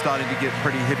also starting to get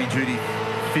pretty heavy duty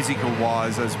physical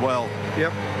wise as well.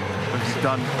 Yep. He's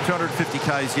done 250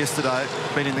 Ks yesterday,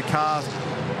 been in the car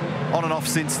on and off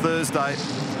since Thursday.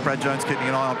 Brad Jones keeping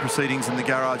an eye on proceedings in the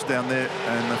garage down there,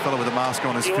 and the fellow with the mask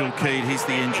on is Phil Keed. He's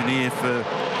the engineer for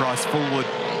Bryce Fullwood.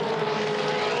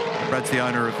 Brad's the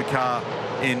owner of the car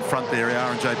in front there,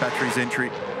 R&J Batteries entry.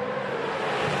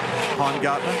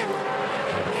 Heimgartner.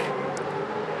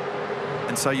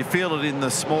 And so you feel it in the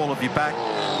small of your back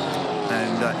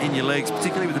and in your legs,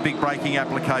 particularly with the big braking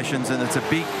applications, and it's a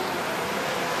big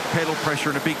pedal pressure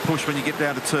and a big push when you get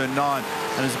down to turn 9.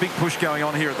 And there's a big push going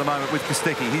on here at the moment with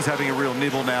Kostecki. He's having a real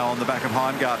nibble now on the back of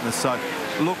Heimgartner. So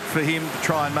look for him to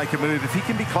try and make a move. If he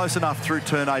can be close enough through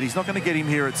turn 8, he's not going to get him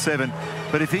here at 7.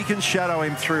 But if he can shadow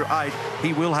him through 8,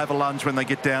 he will have a lunge when they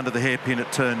get down to the hairpin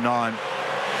at turn 9.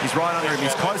 He's right under him.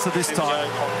 He's closer this time.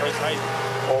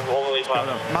 Got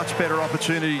a much better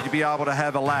opportunity to be able to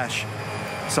have a lash.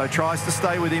 So tries to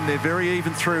stay with him. They're very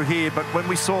even through here, but when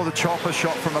we saw the chopper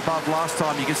shot from above last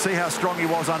time, you can see how strong he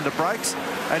was under brakes,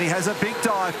 and he has a big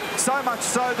dive, so much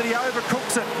so that he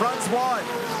overcooks it, runs wide.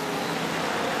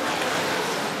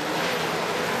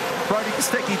 Brody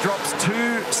Kostecki drops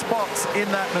 2 spots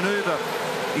in that manoeuvre.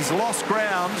 He's lost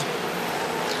ground.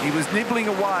 He was nibbling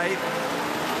away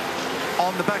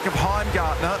on the back of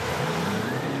Heimgartner.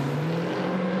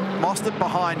 Mostert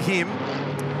behind him,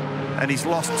 and he's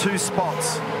lost 2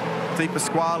 spots. Di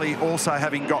Pasquale also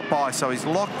having got by, so he's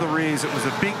locked the rears. It was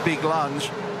a big, big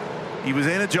lunge. He was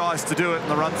energised to do it in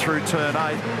the run through turn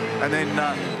 8, and then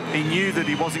he knew that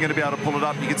he wasn't going to be able to pull it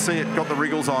up. You could see it got the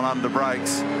wriggles on under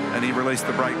brakes, and he released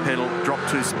the brake pedal, dropped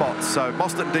 2 spots. So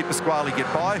Mostert and Di Pasquale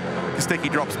get by.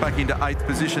 Kostecki drops back into 8th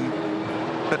position,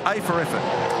 but A for effort.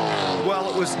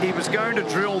 Well, he was going to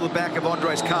drill the back of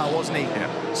Andre's car, wasn't he?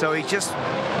 Yeah. So he just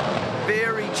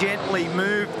very gently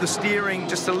moved the steering,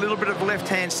 just a little bit of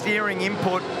left-hand steering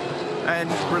input,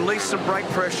 and released some brake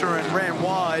pressure and ran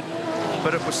wide.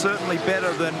 But it was certainly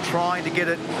better than trying to get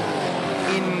it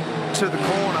into the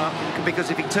corner,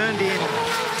 because if he turned in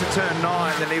to turn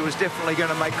 9, then he was definitely going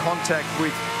to make contact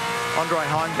with Andre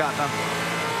Heimgartner.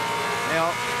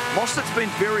 Now, Mostert's been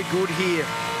very good here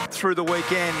through the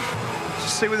weekend.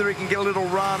 Just see whether he can get a little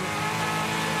run.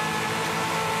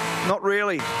 Not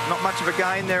really, not much of a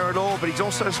gain there at all, but he's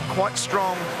also quite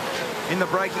strong in the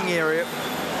braking area.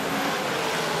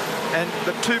 And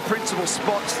the 2 principal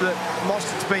spots that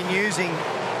Mostert's been using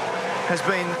has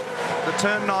been the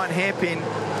turn 9 hairpin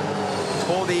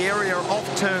or the area off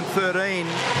turn 13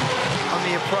 on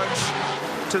the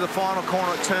approach to the final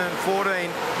corner at turn 14.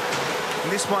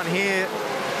 And this one here,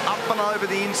 up and over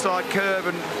the inside curve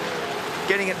and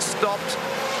getting it stopped.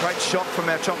 Great shot from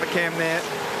our chopper cam there.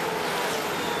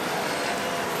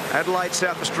 Adelaide,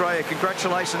 South Australia,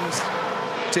 congratulations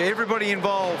to everybody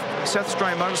involved. South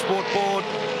Australian Motorsport Board,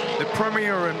 the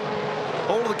Premier, and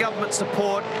all of the government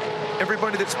support,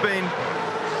 everybody that's been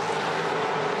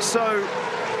so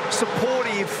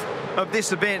supportive of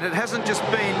this event. It hasn't just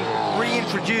been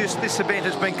reintroduced, this event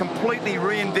has been completely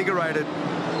reinvigorated.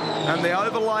 And the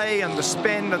overlay and the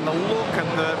spend and the look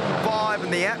and the vibe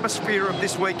and the atmosphere of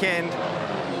this weekend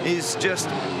is just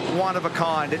one of a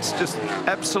kind. It's just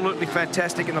absolutely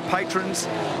fantastic, and the patrons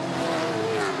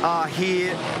are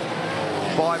here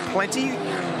by plenty.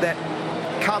 That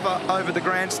cover over the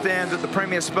grandstand that the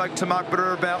Premier spoke to Mark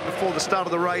Berger about before the start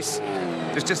of the race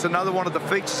is just another one of the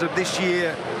features of this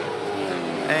year.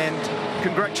 And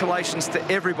congratulations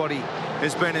to everybody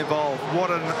who's been involved.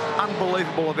 What an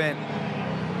unbelievable event.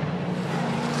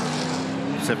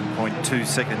 7.2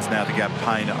 seconds now to gap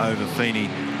Payne over Feeney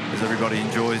as everybody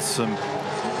enjoys some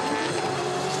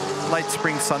late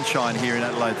spring sunshine here in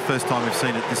Adelaide. First time we've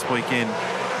seen it this weekend.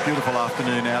 Beautiful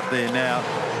afternoon out there now,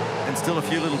 and still a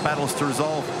few little battles to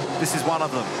resolve. This is one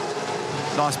of them.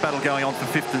 Nice battle going on for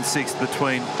 5th and 6th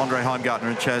between Andre Heimgartner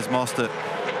and Chaz Mostert,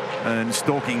 and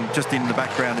stalking just in the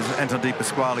background is Anton Di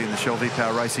Pasquale in the Shell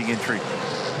V-Power Racing entry.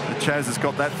 But Chaz has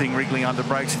got that thing wriggling under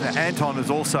brakes. Now, Anton is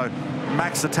also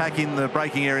max attack in the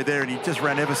braking area there, and he just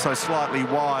ran ever so slightly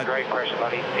wide. Great pressure,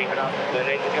 buddy. Keep it up.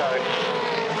 13 to go.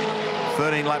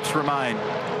 13 laps remain.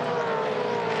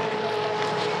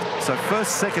 So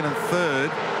 1st, 2nd and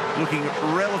 3rd looking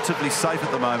relatively safe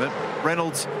at the moment.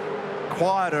 Reynolds,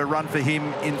 quieter run for him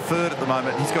in 3rd at the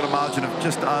moment. He's got a margin of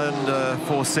just under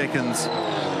 4 seconds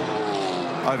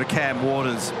over Cam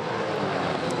Waters.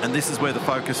 And this is where the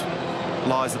focus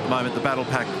lies at the moment. The battle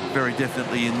pack very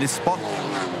definitely in this spot.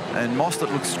 And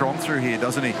Mostert looks strong through here,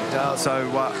 doesn't he?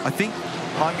 So I think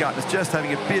Heimgartner's just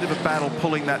having a bit of a battle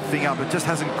pulling that thing up. It just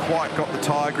hasn't quite got the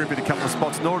tyre grip in a couple of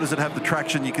spots, nor does it have the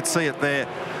traction. You can see it there.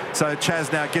 So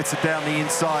Chaz now gets it down the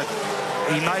inside.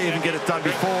 He may even get it done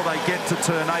before they get to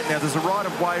turn 8. Now, there's a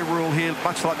right-of-way rule here,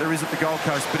 much like there is at the Gold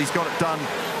Coast, but he's got it done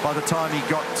by the time he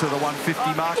got to the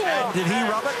 150 mark. And did he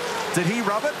rub it? Did he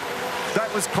rub it?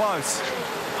 That was close.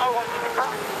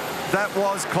 That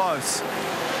was close.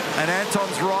 And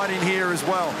Anton's right in here as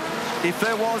well. If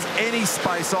there was any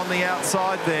space on the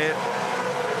outside there,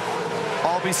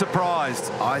 I'll be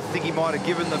surprised. I think he might have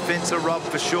given the fence a rub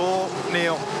for sure,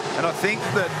 Neil. And I think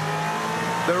that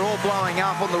they're all blowing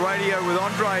up on the radio with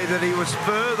Andre that he was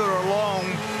further along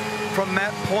from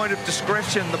that point of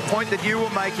discretion. The point that you were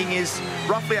making is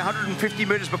roughly 150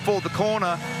 metres before the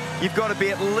corner. You've got to be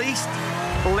at least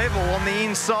level on the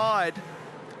inside.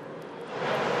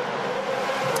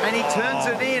 And he turns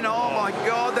it in. Oh, my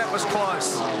God, that was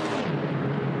close.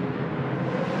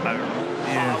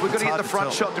 Yeah, we've got to get the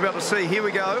front shot to be able to see. Here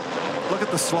we go. Look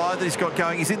at the slide that he's got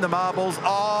going. He's in the marbles.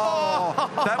 Oh,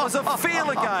 that was a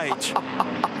feeler gauge.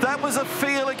 That was a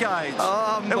feeler gauge.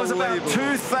 It was about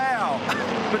 2 thou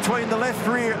between the left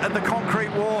rear and the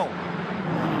concrete wall.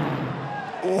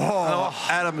 Whoa.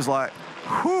 Adam's like,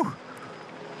 whew.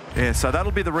 Yeah, so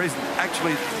that'll be the reason.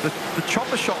 Actually, the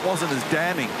chopper shot wasn't as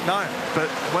damning. No. But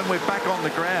when we're back on the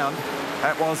ground,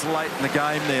 that was late in the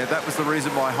game there. That was the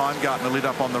reason why Heimgartner lit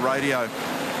up on the radio.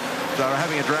 They were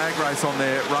having a drag race on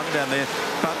their run down there.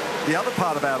 But the other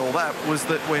part about all that was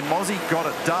that when Mozzie got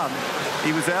it done,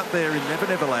 he was out there in Never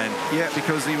Never Land. Yeah,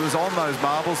 because he was on those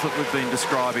marbles that we've been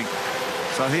describing.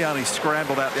 So he only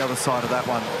scrambled out the other side of that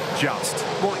one just.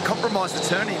 Well, it compromised the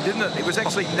turning, didn't it? It was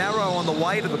actually narrow on the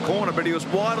way to the corner, but he was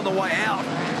wide on the way out.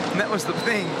 And that was the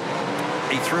thing.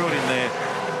 He threw it in there,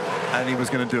 and he was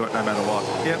going to do it no matter what.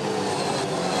 Yep.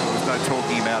 There was no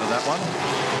talking him out of that one.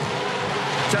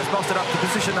 Chaz Mostert up to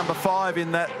position number 5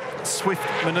 in that swift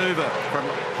manoeuvre from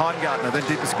Heimgartner. Then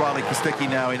Di Pasquale Kostecki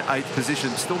now in 8th position.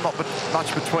 Still not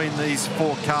much between these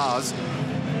 4 cars.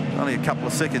 Only a couple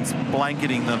of seconds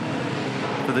blanketing them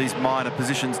for these minor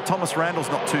positions. Thomas Randall's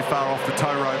not too far off the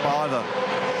tow rope either.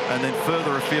 And then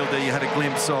further afield there, you had a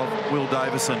glimpse of Will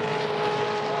Davison.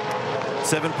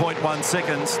 7.1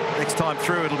 seconds. Next time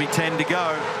through, it'll be 10 to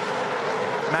go.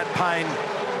 Matt Payne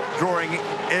drawing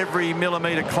every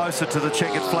millimetre closer to the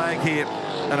checkered flag here,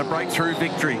 and a breakthrough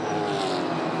victory.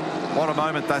 What a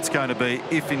moment that's going to be,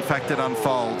 if in fact it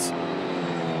unfolds.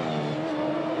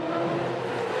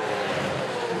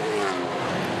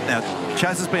 Now,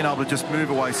 Chaz has been able to just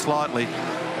move away slightly.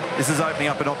 This is opening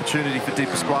up an opportunity for Di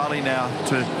Pasquale now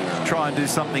to try and do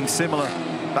something similar,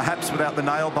 perhaps without the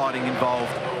nail biting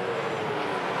involved.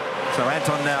 So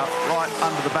Anton now right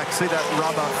under the back. See that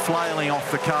rubber flailing off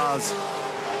the cars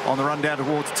on the run down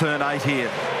towards turn 8 here.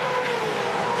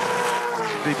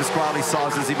 Di Pasquale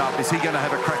sizes him up. Is he going to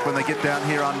have a crack when they get down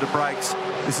here under brakes?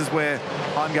 This is where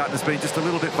Heimgartner's been just a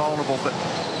little bit vulnerable, but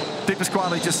Di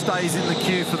Pasquale just stays in the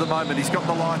queue for the moment. He's got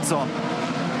the lights on.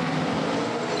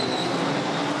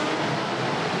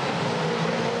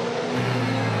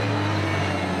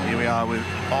 Here we are with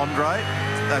Andre.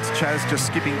 That's Chaz just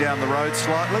skipping down the road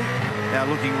slightly. Now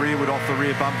looking rearward off the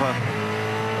rear bumper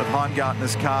of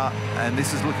Heimgartner's car, and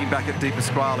this is looking back at Di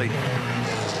Pasquale.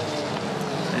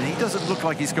 And he doesn't look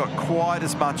like he's got quite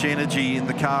as much energy in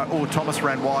the car. Oh, Thomas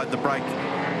ran wide the brake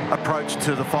approach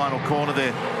to the final corner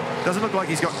there. Doesn't look like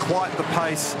he's got quite the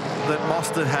pace that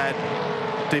Mostert had.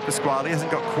 Di Pasquale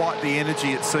hasn't got quite the energy,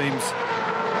 it seems,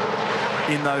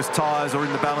 in those tyres or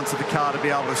in the balance of the car to be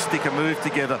able to stick a move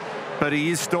together. But he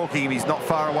is stalking him. He's not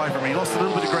far away from him. He lost a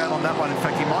little bit of ground on that one. In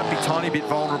fact, he might be a tiny bit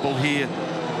vulnerable here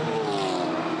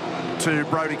to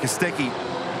Brodie Kostecki.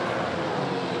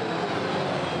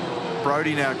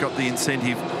 Brodie now got the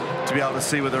incentive to be able to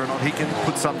see whether or not he can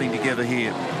put something together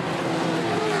here.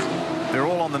 They're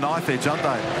all on the knife edge, aren't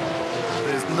they?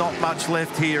 There's not much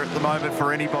left here at the moment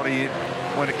for anybody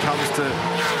when it comes to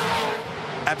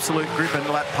absolute grip and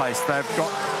lap pace. They've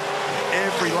got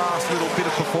every last little bit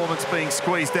of performance being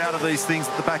squeezed out of these things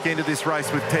at the back end of this race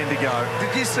with 10 to go.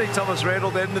 Did you see Thomas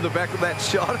Randall then in the back of that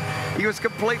shot? He was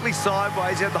completely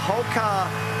sideways. He had the whole car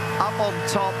up on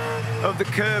top of the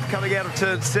curb coming out of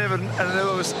turn 7, and there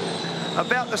was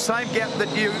about the same gap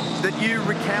that you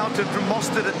recounted from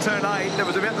Mostert at turn 8. There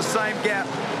was about the same gap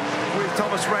with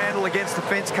Thomas Randall against the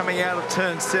fence coming out of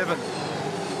turn 7.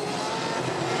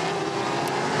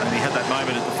 And he had that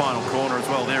moment at the final corner as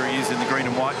well. There he is in the green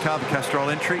and white car, the Castrol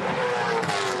entry.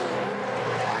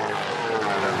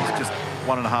 He's just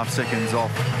 1.5 seconds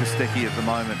off Kostecki at the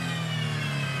moment.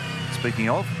 Speaking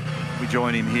of, we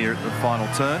join him here at the final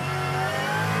turn.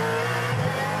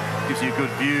 Gives you a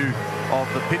good view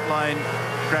of the pit lane.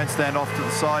 Grandstand off to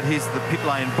the side. Here's the pit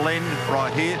lane blend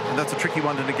right here, and that's a tricky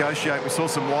one to negotiate. We saw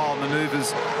some wild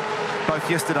manoeuvres both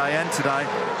yesterday and today.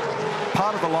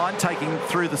 Part of the line taking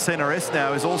through the centre S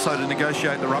now is also to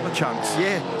negotiate the rubber chunks.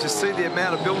 Yeah, just see the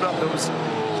amount of build-up that was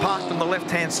parked on the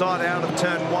left-hand side out of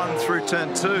turn 1 through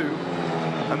turn 2.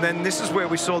 And then this is where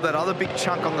we saw that other big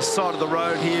chunk on the side of the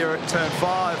road here at turn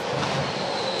 5.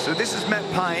 So this is Matt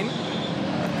Payne,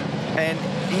 and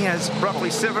he has roughly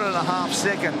 7.5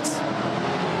 seconds.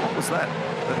 What was that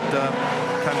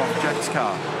came off Jack's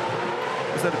car?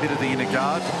 Was that a bit of the inner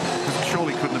guard? Because it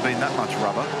surely couldn't have been that much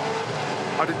rubber.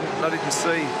 I didn't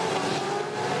see.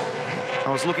 I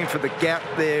was looking for the gap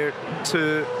there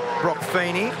to Brock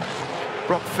Feeney.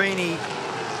 Brock Feeney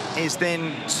is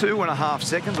then 2.5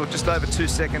 seconds, or just over 2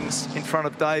 seconds in front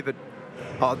of David.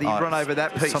 Oh, the run over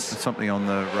that piece. Something on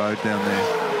the road down there.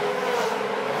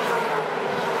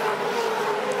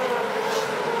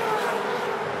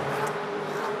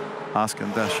 Ask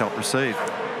and thou shalt receive.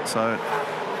 So,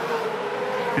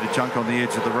 a bit of junk on the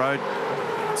edge of the road.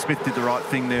 Smith did the right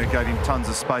thing there, gave him tons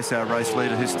of space, our race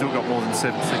leader, who's still got more than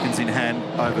 7 seconds in hand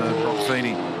over Brock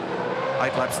Feeney.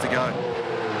 8 laps to go.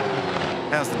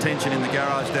 How's the tension in the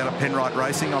garage down at Penrite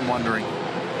Racing, I'm wondering?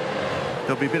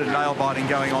 There'll be a bit of nail biting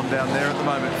going on down there at the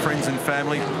moment. Friends and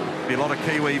family. There'll be a lot of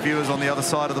Kiwi viewers on the other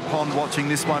side of the pond watching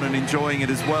this one and enjoying it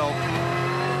as well.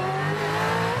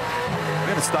 We're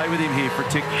going to stay with him here for a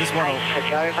tick. This one will...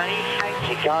 Go, mate.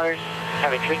 8 to go.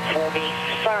 Have a drink for me.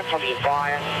 Start on your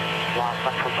bias. Last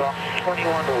lap for Brock,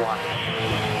 21 to 1.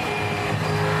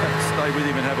 Stay with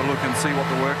him and have a look and see what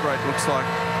the work rate looks like.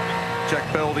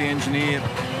 Jack Bell, the engineer,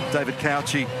 David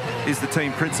Couchy is the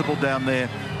team principal down there.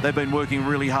 They've been working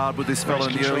really hard with this fellow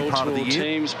in the early part of the year.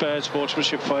 Teams, bad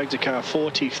sportsmanship flagged a car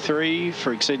 43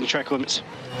 for exceeding track limits.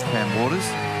 Cam Waters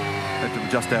had to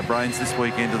adjust our brains this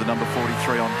weekend to the number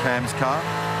 43 on Cam's car.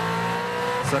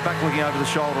 So back looking over the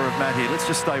shoulder of Matt here. Let's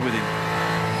just stay with him.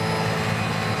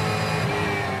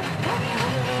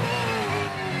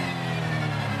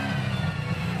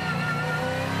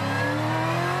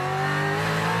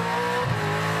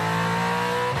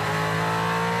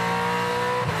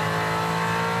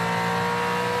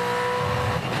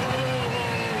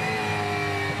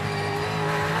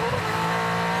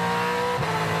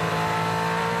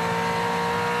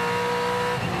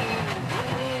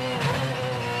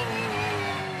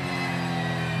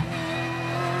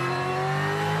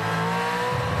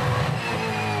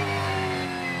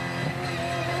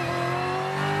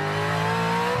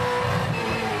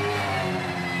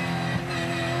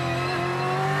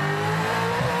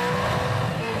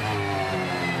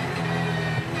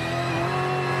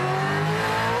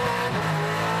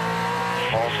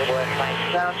 Awesome work, mate.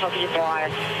 Stay on top of your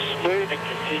bias. Smooth and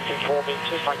consistent for me,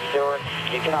 just like you're doing.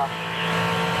 Keep it up.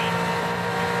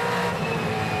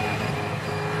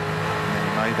 And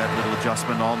he made that little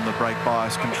adjustment on the brake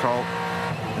bias control.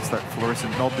 It's that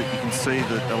fluorescent knob that you can see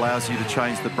that allows you to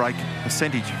change the brake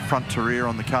percentage front to rear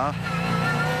on the car.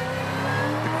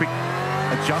 The quick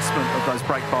adjustment of those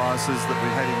brake biases that we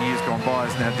had in years gone by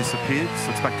has now disappeared.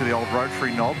 So it's back to the old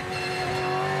rotary knob.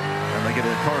 And they get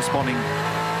a corresponding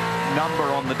number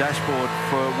on the dashboard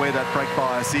for where that brake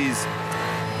bias is.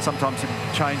 Sometimes you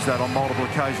change that on multiple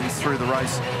occasions through the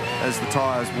race as the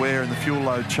tyres wear and the fuel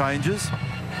load changes.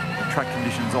 The track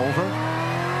conditions alter.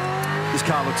 This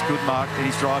car looks good, Mark, and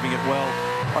he's driving it well.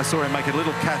 I saw him make a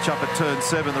little catch up at turn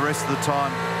 7. The rest of the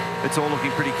time, it's all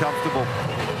looking pretty comfortable.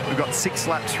 We've got 6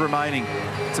 laps remaining.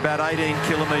 It's about 18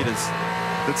 kilometres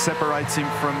that separates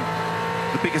him from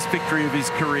the biggest victory of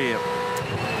his career.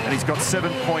 And he's got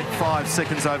 7.5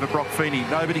 seconds over Brock Feeney.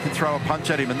 Nobody can throw a punch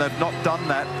at him, and they've not done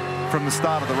that from the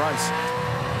start of the race.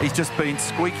 He's just been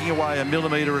squeaking away a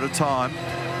millimetre at a time,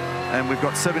 and we've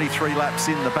got 73 laps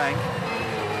in the bank,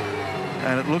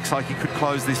 and it looks like he could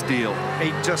close this deal. He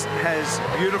just has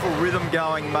beautiful rhythm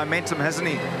going, momentum, hasn't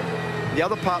he? The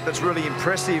other part that's really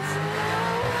impressive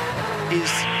is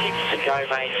 6 to go,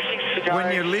 mate. 6 to go.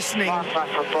 When you're listening. Last lap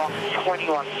for Brock,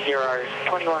 21-0.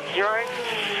 21-0.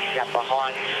 Gap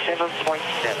behind 7.7.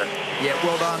 Yeah,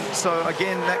 well done. So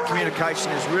again, that communication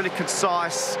is really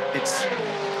concise. It's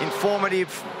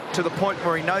informative to the point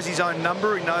where he knows his own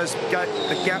number. He knows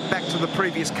the gap back to the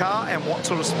previous car and what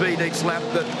sort of speed each lap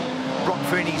that Brock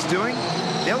Feeney's doing.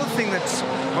 The other thing that's,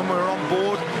 when we're on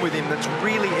board with him, that's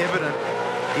really evident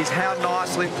is how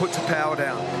nicely it puts the power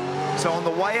down. So on the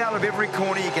way out of every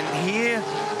corner, you can hear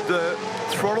the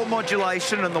throttle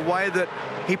modulation and the way that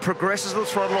he progresses the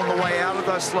throttle on the way out of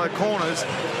those slow corners.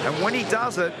 And when he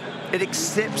does it, it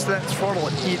accepts that throttle.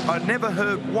 I never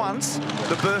heard once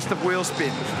the burst of wheel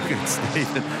spin. Good,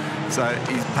 Stephen. So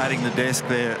he's patting the desk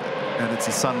there, and it's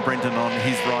his son Brenton on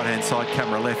his right-hand side,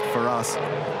 camera left for us.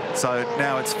 So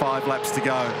now it's 5 laps to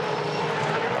go.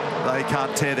 They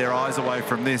can't tear their eyes away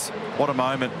from this. What a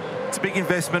moment. It's a big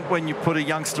investment when you put a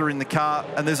youngster in the car,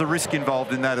 and there's a risk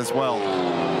involved in that as well.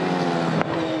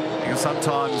 Because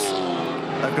sometimes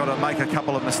they've got to make a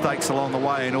couple of mistakes along the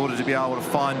way in order to be able to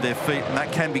find their feet, and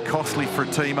that can be costly for a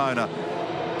team owner.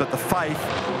 But the faith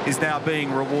is now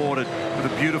being rewarded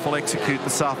with a beautiful execute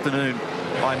this afternoon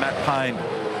by Matt Payne.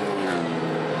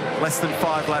 Less than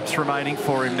 5 laps remaining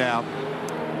for him now.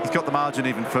 He's got the margin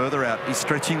even further out. He's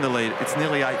stretching the lead. It's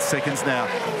nearly 8 seconds now.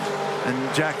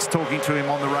 And Jack's talking to him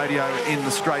on the radio in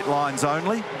the straight lines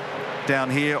only,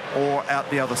 down here or out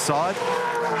the other side.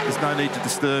 There's no need to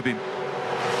disturb him.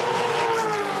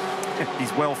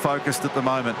 He's well focused at the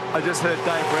moment. I just heard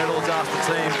Dave Reynolds ask the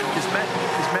team, is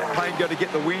Matt Payne going to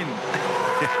get the win?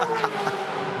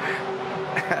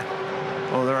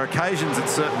 Well, there are occasions at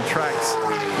certain tracks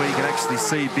where you can actually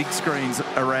see big screens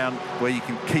around where you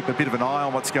can keep a bit of an eye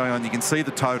on what's going on. You can see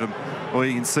the totem, or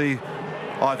you can see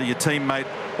either your teammate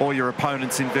or your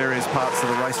opponents in various parts of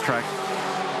the racetrack.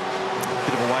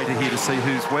 Bit of a waiter here to see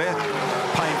who's where.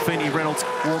 Payne, Feeney, Reynolds,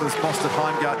 Waters, Mostert,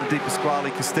 Heimgartner, Di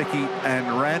Pasquale, Kostecki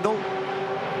and Randall.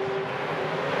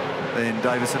 Then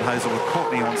Davison, Hazel with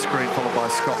Courtney on screen, followed by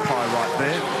Scott Pye right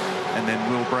there. And then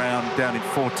Will Brown down in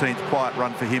 14th. Quiet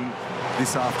run for him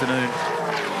this afternoon.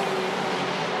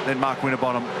 Then Mark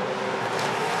Winterbottom,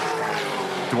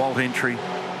 DeWalt entry.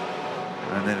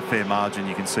 And then a fair margin,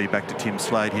 you can see back to Tim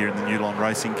Slade here in the Newlon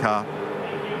racing car.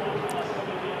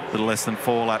 A little less than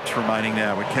 4 laps remaining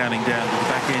now. We're counting down to the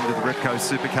back end of the Repco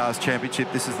Supercars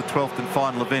Championship. This is the 12th and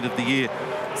final event of the year.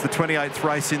 It's the 28th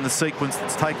race in the sequence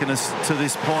that's taken us to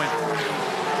this point.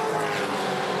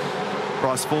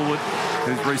 Bryce Fullwood,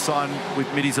 who's re-signed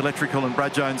with Middy's Electrical and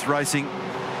Brad Jones Racing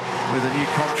with a new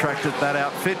contract at that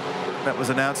outfit. That was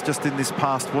announced just in this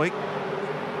past week.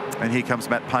 And here comes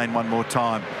Matt Payne one more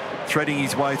time, threading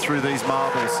his way through these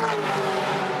marbles.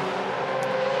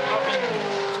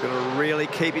 He's got to really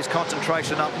keep his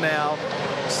concentration up now.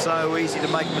 So easy to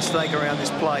make a mistake around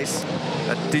this place.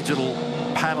 A digital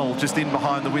panel just in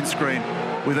behind the windscreen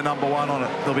with a number 1 on it.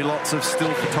 There'll be lots of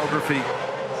still photography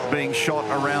being shot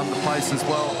around the place as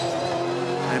well.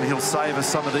 And he'll save us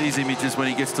some of these images when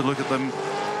he gets to look at them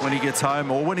when he gets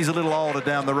home, or when he's a little older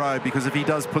down the road, because if he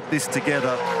does put this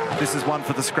together, this is one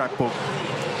for the scrapbook.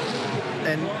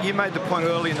 And you made the point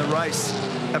early in the race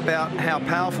about how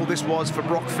powerful this was for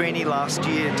Brock Feeney last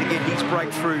year to get his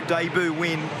breakthrough debut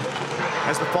win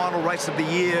as the final race of the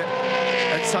year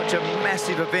at such a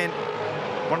massive event,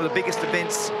 one of the biggest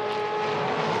events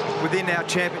within our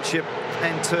championship,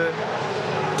 and to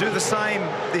do the same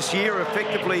this year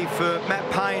effectively for Matt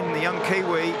Payne, the young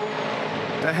Kiwi,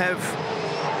 to have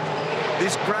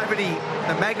this gravity,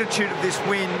 the magnitude of this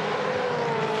win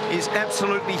is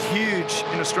absolutely huge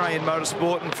in Australian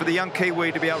motorsport, and for the young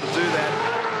Kiwi to be able to do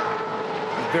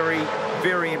that, very,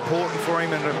 very important for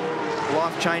him, and a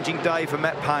life-changing day for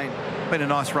Matt Payne. Been a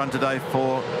nice run today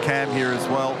for Cam here as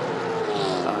well,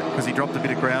 because he dropped a bit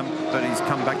of ground, but he's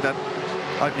come back. That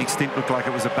opening stint looked like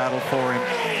it was a battle for him.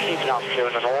 He's not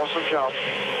doing an awesome job.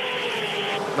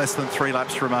 Less than 3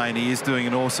 laps remain. He is doing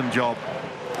an awesome job.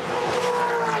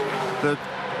 There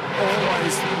are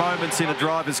always moments in a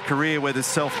driver's career where there's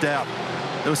self-doubt.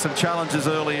 There were some challenges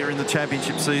earlier in the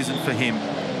championship season for him,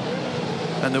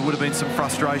 and there would have been some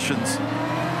frustrations.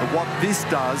 But what this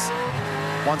does,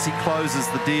 once he closes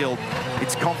the deal,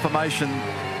 it's confirmation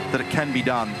that it can be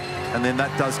done, and then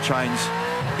that does change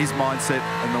his mindset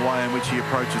and the way in which he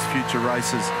approaches future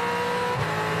races.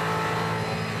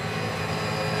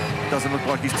 Doesn't look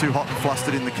like he's too hot and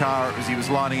flustered in the car as he was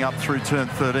lining up through turn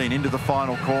 13 into the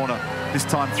final corner. This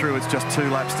time through, it's just 2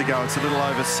 laps to go. It's a little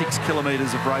over 6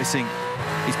 kilometres of racing.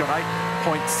 He's got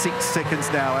 8.6 seconds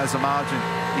now as a margin.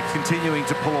 He's continuing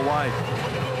to pull away.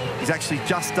 He's actually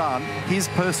just done his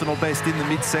personal best in the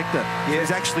mid-sector.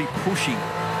 He's actually pushing.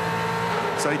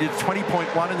 So he did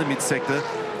 20.1 in the mid-sector.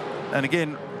 And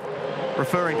again,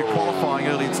 referring to qualifying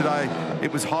earlier today,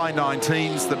 it was high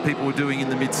 19s that people were doing in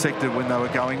the mid-sector when they were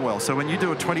going well. So when you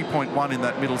do a 20.1 in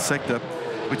that middle sector,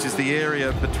 which is the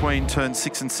area between turn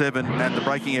 6 and 7 and the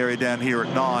braking area down here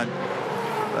at 9,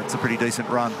 that's a pretty decent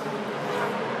run.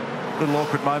 Little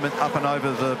awkward moment up and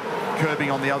over the curbing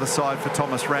on the other side for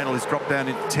Thomas Randall. He's dropped down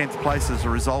into 10th place as a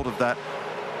result of that.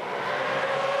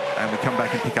 And we come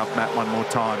back and pick up Matt one more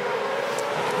time.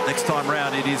 Next time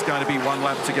round, it is going to be 1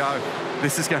 lap to go.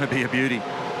 This is going to be a beauty.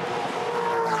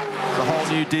 It's a whole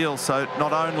new deal. So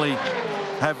not only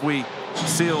have we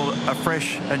sealed a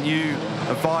fresh, a new,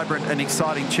 a vibrant and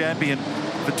exciting champion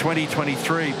for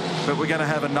 2023, but we're going to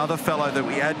have another fellow that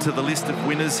we add to the list of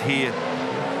winners here.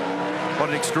 What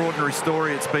an extraordinary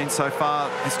story it's been so far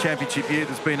this championship year.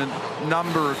 There's been a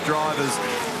number of drivers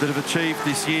that have achieved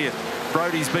this year.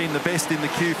 Brodie's been the best in the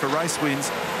queue for race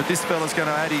wins, but this fella's going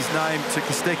to add his name to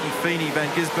Kostecki, Feeney, Van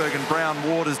Gisbergen, Brown,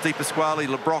 Waters, De Pasquale,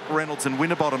 LeBrock, Reynolds and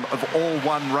Winterbottom have all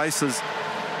won races.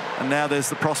 And now there's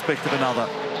the prospect of another.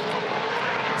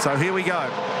 So here we go.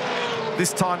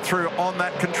 This time through on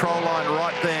that control line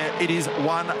right there, it is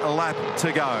 1 lap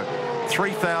to go.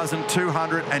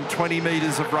 3,220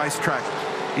 metres of racetrack.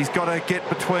 He's got to get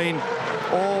between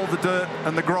all the dirt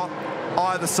and the grot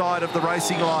either side of the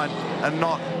racing line and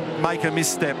not make a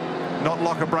misstep, not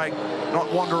lock a brake,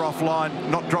 not wander off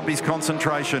line, not drop his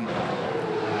concentration.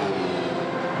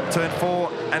 Turn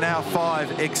 4 and now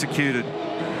 5 executed.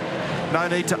 No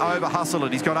need to over hustle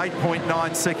it. He's got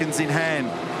 8.9 seconds in hand.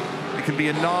 It can be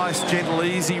a nice, gentle,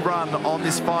 easy run on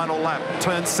this final lap.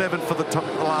 Turn 7 for the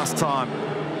last time.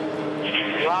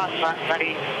 Last lap,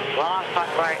 buddy. Last lap,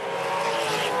 mate.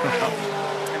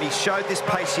 And he showed this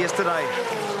pace yesterday,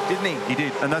 didn't he? He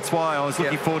did, and that's why I was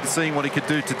looking forward to seeing what he could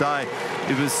do today.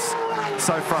 He was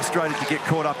so frustrated to get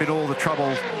caught up in all the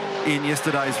trouble in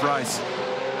yesterday's race.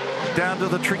 Down to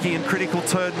the tricky and critical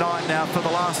turn 9 now for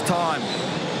the last time.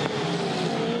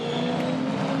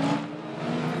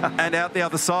 And out the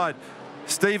other side.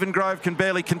 Stephen Grove can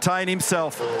barely contain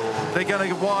himself. They're going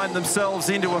to wind themselves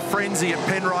into a frenzy at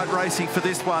Penrite Racing for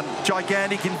this one.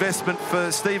 Gigantic investment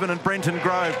for Stephen and Brenton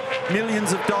Grove.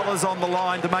 Millions of dollars on the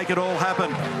line to make it all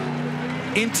happen.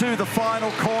 Into the final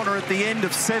corner at the end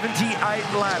of 78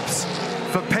 laps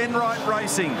for Penrite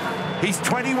Racing. He's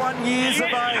 21 years of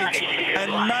age,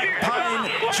 and Matt Payne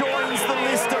joins the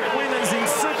list of winners in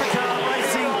Supercar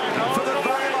Racing for the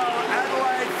Velo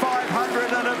Adelaide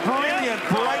 500, and a brilliant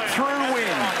breakthrough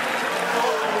win.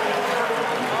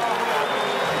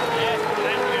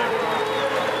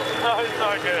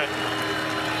 So good.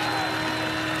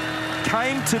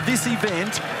 Came to this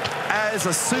event as a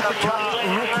Supercar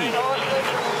rookie.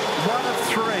 1 of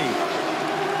 3.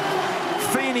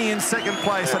 Feeney in second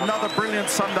place. Another brilliant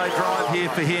Sunday drive here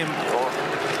for him.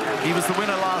 He was the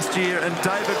winner last year, and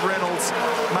David Reynolds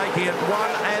making it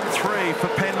 1 and 3 for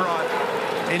Penrite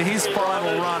in his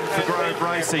final run for Grove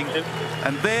Racing.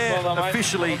 And there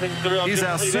officially is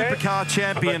our Supercar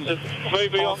champion of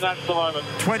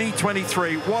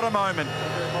 2023. What a moment.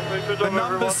 The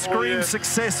numbers scream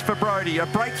success for Brodie. A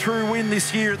breakthrough win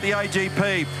this year at the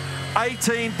AGP.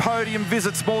 18 podium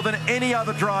visits, more than any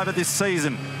other driver this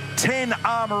season. 10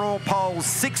 Armour All poles,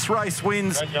 6 race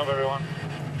wins. Great job, everyone.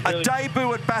 A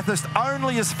debut at Bathurst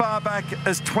only as far back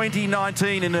as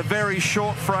 2019 in a very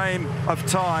short frame of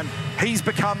time. He's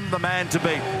become the man to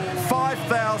beat.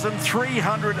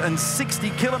 5,360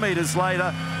 kilometres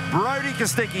later, Brodie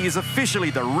Kostecki is officially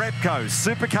the Repco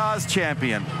Supercars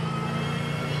champion.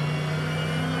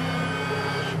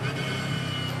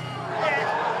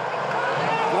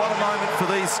 What a moment for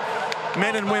these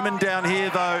men and women down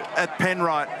here, though, at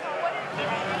Penrite.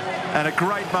 And a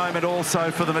great moment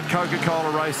also for them at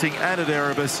Coca-Cola Racing and at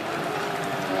Erebus.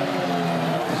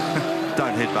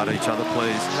 Don't headbutt each other,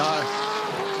 please. No.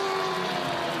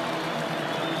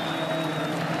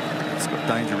 It's got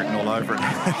danger written all over it.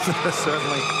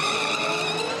 Certainly.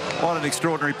 What an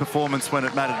extraordinary performance when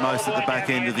it mattered most at the back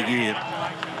end of the year.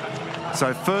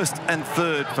 So first and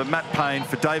third for Matt Payne,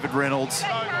 for David Reynolds.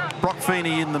 Brock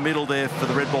Feeney in the middle there for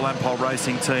the Red Bull Ampol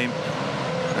Racing team.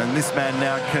 And this man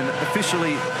now can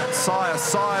officially sigh a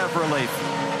sigh of relief.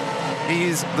 He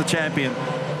is the champion.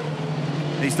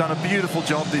 He's done a beautiful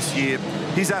job this year.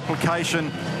 His application,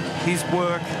 his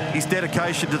work, his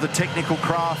dedication to the technical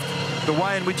craft, the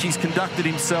way in which he's conducted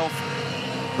himself,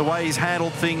 the way he's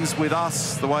handled things with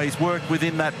us, the way he's worked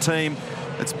within that team,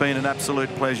 it's been an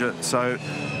absolute pleasure. So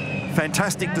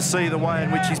fantastic to see the way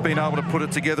in which he's been able to put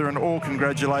it together, and all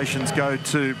congratulations go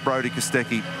to Brodie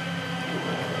Kostecki.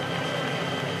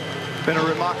 Been a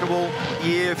remarkable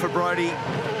year for Brodie,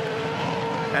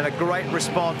 and a great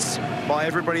response by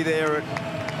everybody there at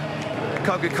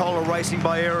Coca-Cola Racing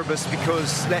by Erebus,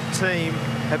 because that team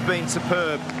have been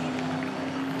superb.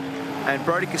 And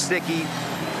Brodie Kostecki,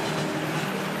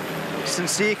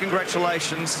 sincere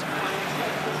congratulations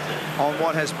on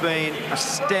what has been a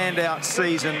standout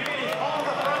season.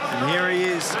 And here he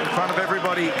is in front of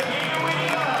everybody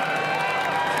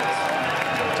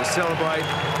to celebrate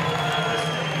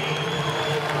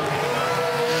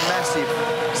massive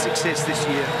success this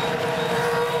year.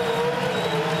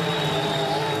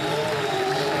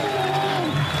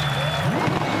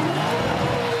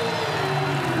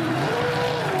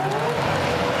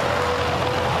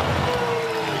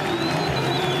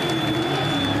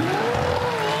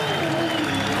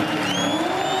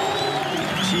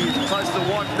 She's close to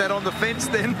wipe that on the fence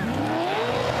then.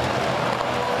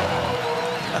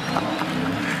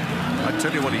 I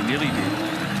tell you what he nearly did.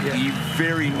 Yeah. He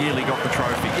very nearly got the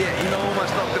trophy. Yeah, he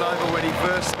almost knocked it over when he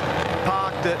first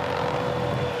parked it.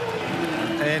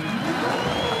 And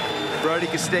Brodie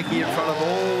Kostecki in front of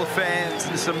all the fans.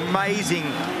 This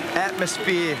amazing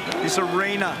atmosphere, this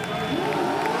arena.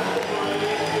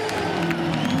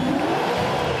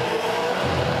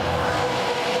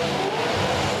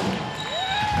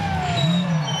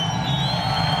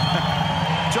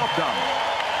 Job done.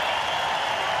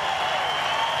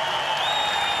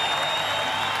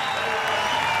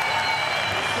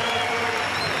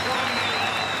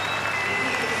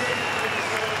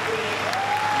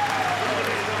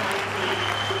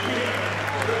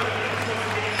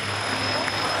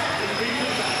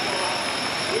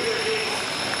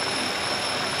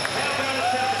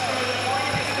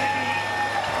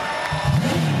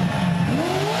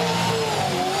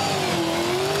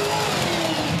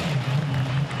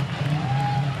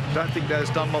 Don't think those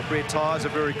Dunlop rear tyres are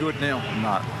very good now.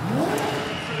 No.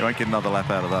 You won't get another lap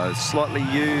out of those. Slightly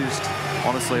used.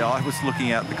 Honestly, I was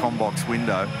looking out the combox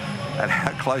window at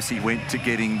how close he went to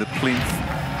getting the plinth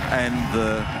and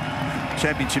the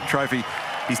championship trophy.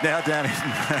 He's now down in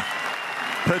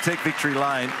Pertec Victory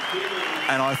Lane,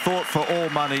 and I thought for all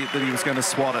money that he was going to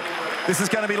swat it. This is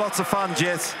going to be lots of fun,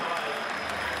 Jess.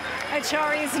 It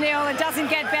sure is, Neil. It doesn't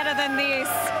get better than this.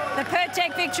 The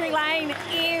Pertec Victory Lane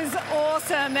is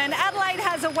awesome, and Adelaide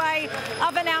has a way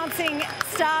of announcing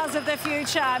stars of the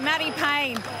future. Matty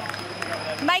Payne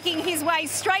making his way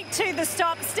straight to the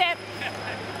stop step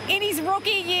in his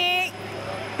rookie year.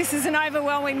 This is an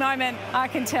overwhelming moment, I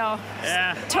can tell.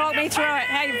 Yeah. Talk me through it.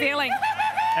 How are you feeling?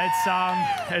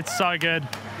 It's so good.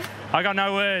 I got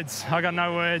no words.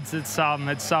 It's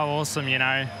so awesome, you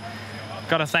know.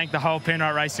 Got to thank the whole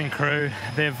Penrite Racing crew.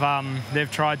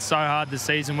 They've tried so hard this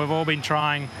season. We've all been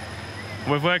trying.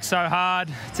 We've worked so hard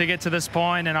to get to this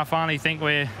point, and I finally think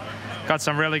we've got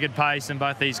some really good pace in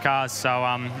both these cars. So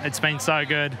it's been so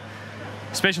good.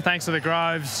 Special thanks to the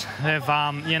Groves. They've,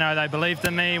 you know, they believed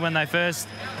in me when they first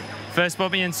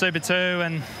put me in Super 2,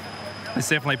 and it's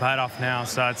definitely paid off now.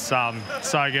 So it's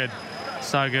so good,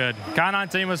 so good. Car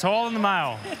 19 was all in the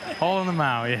mail,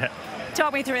 yeah.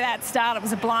 Talk me through that start. It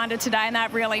was a blinder today, and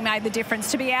that really made the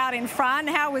difference to be out in front.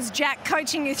 How was Jack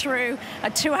coaching you through a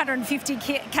 250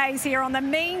 Ks here on the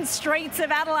mean streets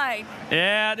of Adelaide?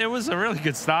 Yeah, it was a really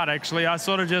good start, actually. I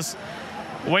sort of just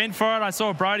went for it. I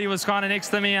saw Brody was kind of next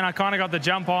to me, and I kind of got the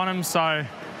jump on him. So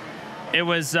it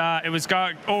was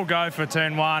all go for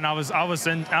turn one. I was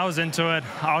into it.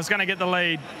 I was going to get the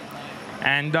lead,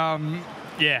 and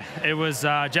yeah, it was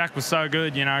Jack was so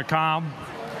good, you know, calm.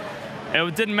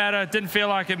 It didn't matter. It didn't feel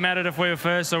like it mattered if we were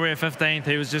first or we were 15th.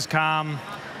 He was just calm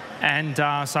and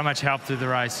so much help through the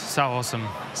race. So awesome.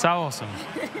 So awesome.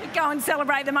 Go and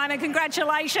celebrate the moment.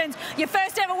 Congratulations. Your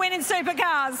first ever win in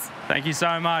Supercars. Thank you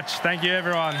so much. Thank you,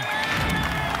 everyone.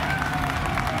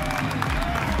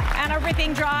 And a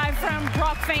ripping drive from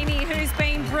Brock Feeney, who's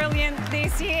been brilliant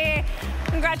this year.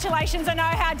 Congratulations. I know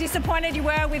how disappointed you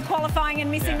were with qualifying and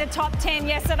missing the top 10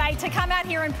 yesterday. To come out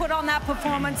here and put on that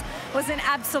performance was an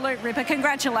absolute ripper.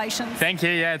 Congratulations. Thank you.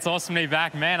 Yeah, it's awesome to be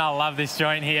back. Man, I love this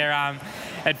joint here.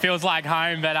 It feels like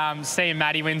home, but seeing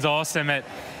Matty win's awesome.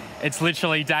 It's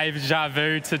literally deja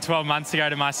vu to 12 months ago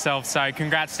to myself. So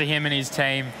congrats to him and his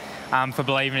team for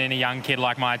believing in a young kid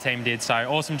like my team did. So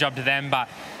awesome job to them. But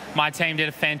my team did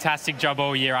a fantastic job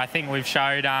all year. I think we've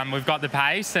showed we've got the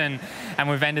pace and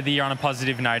we've ended the year on a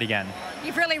positive note again.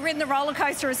 You've really ridden the roller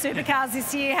coaster of Supercars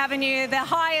this year, haven't you? The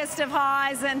highest of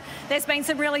highs, and there's been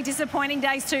some really disappointing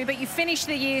days too, but you finished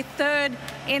the year third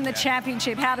in the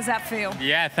championship. How does that feel?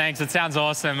 Yeah, thanks. It sounds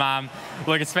awesome.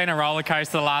 Look, it's been a roller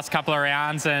coaster the last couple of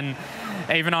rounds, and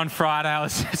even on Friday, I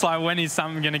was just like, when is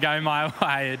something going to go my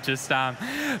way? It just,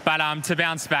 but to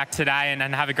bounce back today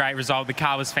and have a great result, the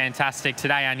car was fantastic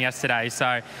today and yesterday.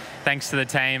 So thanks to the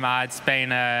team. It's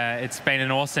been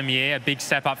an awesome year, a big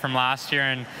step up from last year,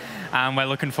 and we're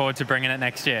looking forward to bringing it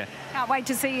next year. Can't wait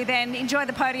to see you then. Enjoy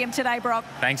the podium today, Brock.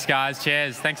 Thanks, guys.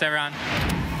 Cheers. Thanks, everyone.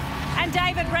 And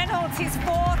David Reynolds, his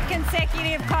fourth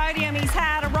consecutive podium. He's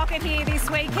had a rocket here this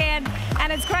weekend,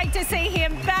 and it's great to see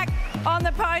him back on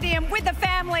the podium with the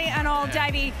family and all.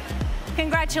 Davey,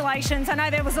 congratulations. I know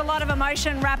there was a lot of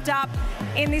emotion wrapped up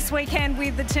in this weekend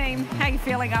with the team. How are you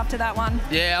feeling after that one?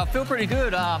 Yeah, I feel pretty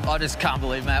good. I just can't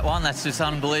believe Matt won. That's just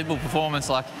an unbelievable performance.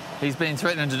 Like, he's been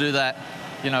threatening to do that,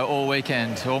 you know, all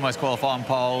weekend, almost qualifying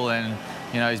pole, and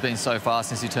you know, he's been so fast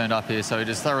since he turned up here, so he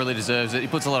just thoroughly deserves it. He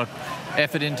puts a lot of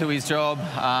effort into his job,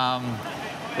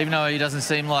 even though he doesn't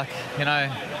seem like, you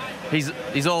know, he's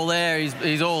all there.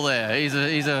 He's all there.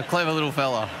 He's a clever little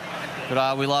fella,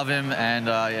 but we love him, and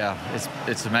yeah,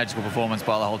 it's a magical performance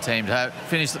by the whole team to have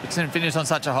finished on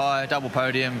such a high double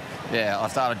podium. Yeah, I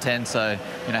started 10, so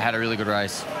you know, had a really good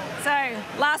race. So,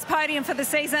 last podium for the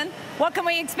season. What can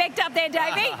we expect up there,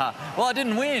 Davey? Well, I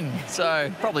didn't win,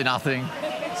 so probably nothing.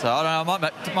 So, I don't know,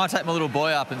 I might take my little boy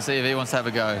up and see if he wants to have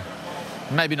a go.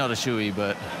 Maybe not a shoey,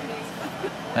 but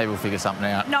maybe we'll figure something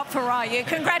out. Not for Ryu.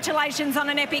 Congratulations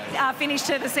on an epic finish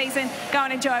to the season. Go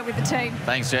and enjoy it with the team.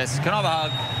 Thanks, Jess. Can I have a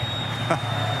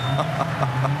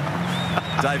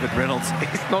hug? David Reynolds.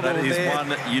 That is there.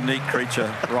 One unique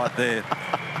creature right there.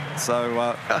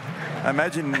 So,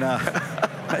 imagine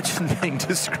being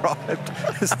described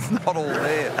as not all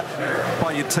there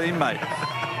by your teammate.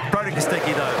 Brody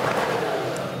Kostecki,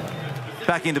 though,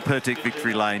 back into Pertec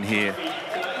Victory Lane here,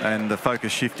 and the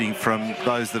focus shifting from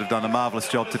those that have done a marvellous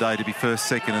job today to be first,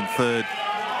 second and third,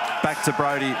 back to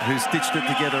Brody, who stitched it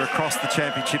together across the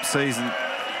championship season.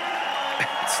 It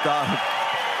started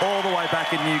all the way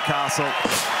back in Newcastle.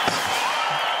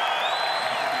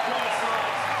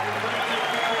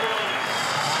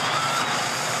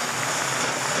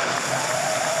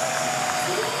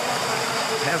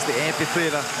 How's the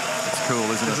amphitheatre? It's cool,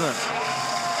 isn't it?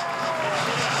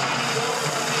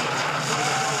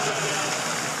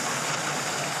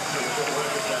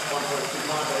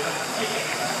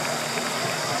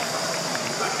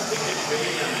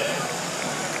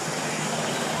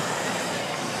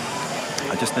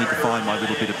 I just need to find my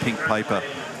little bit of pink paper.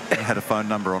 It had a phone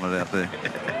number on it out there.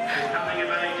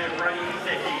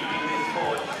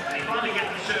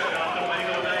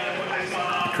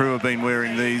 The crew have been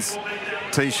wearing these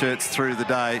T-shirts through the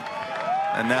day,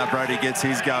 and now Brody gets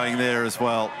his going there as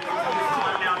well.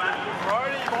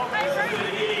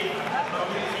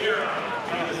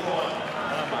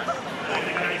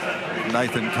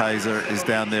 Nathan Kaiser is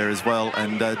down there as well,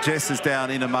 and Jess is down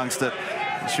in amongst it.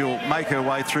 She'll make her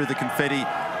way through the confetti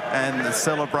and the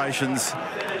celebrations,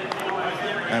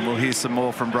 and we'll hear some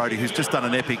more from Brody, who's just done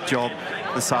an epic job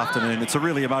this afternoon. It's a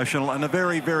really emotional and a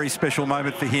very, very special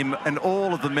moment for him and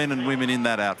all of the men and women in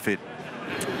that outfit.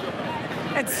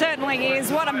 It certainly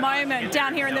is. What a moment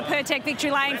down here in the Pertec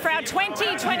Victory Lane for our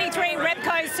 2023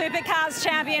 Repco Supercars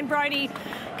champion, Brody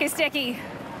Kostecki.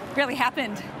 Really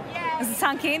happened. Has it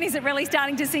sunk in? Is it really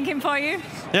starting to sink in for you?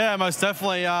 Yeah, most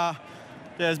definitely. Yeah,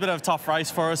 it's a bit of a tough race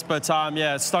for us, but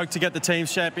yeah, stoked to get the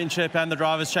team's championship and the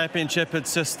drivers' championship.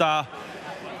 It's just, yeah,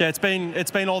 it's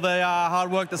been all the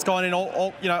hard work that's gone in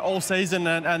all season,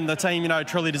 and the team,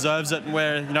 truly deserves it, and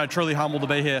we're, truly humbled to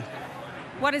be here.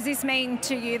 What does this mean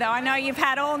to you, though? I know you've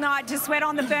had all night to sweat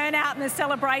on the burnout and the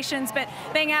celebrations, but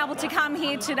being able to come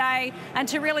here today and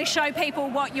to really show people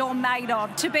what you're made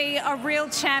of, to be a real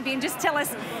champion, just tell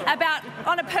us about,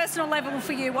 on a personal level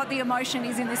for you, what the emotion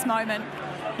is in this moment.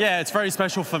 Yeah, it's very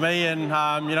special for me, and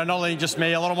not only just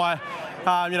me, a lot of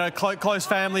my close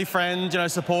family, friends,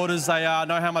 supporters, they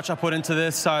know how much I put into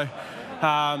this. So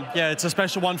yeah, it's a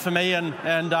special one for me and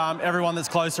everyone that's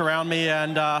close around me,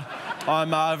 and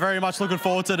I'm very much looking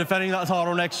forward to defending that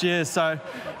title next year. So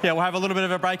yeah, we'll have a little bit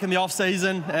of a break in the off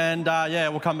season, and yeah,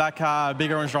 we'll come back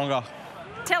bigger and stronger.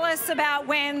 Tell us about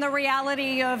when the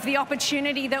reality of the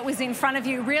opportunity that was in front of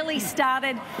you really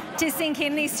started to sink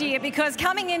in this year, because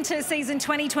coming into season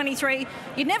 2023,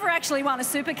 you'd never actually won a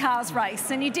Supercars race,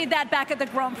 and you did that back at the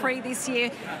Grand Prix this year.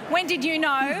 When did you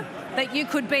know that you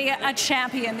could be a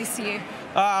champion this year?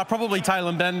 Probably Tail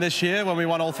and Bend this year when we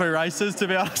won all 3 races, to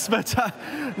be honest. But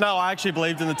no, I actually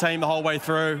believed in the team the whole way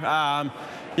through.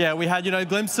 Yeah, we had,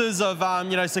 glimpses of,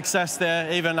 success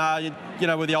there, even,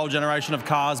 with the old generation of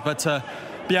cars. But to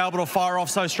be able to fire off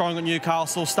so strong at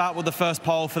Newcastle, start with the first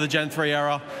pole for the Gen 3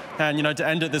 era, and, to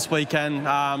end it this weekend,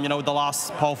 with the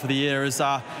last pole for the year is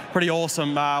pretty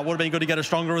awesome. Would have been good to get a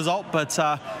stronger result, but,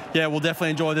 yeah, we'll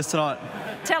definitely enjoy this tonight.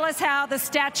 Tell us how the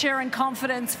stature and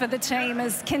confidence for the team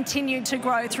has continued to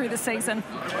grow through the season.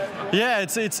 Yeah,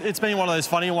 it's been one of those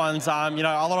funny ones. A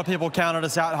lot of people counted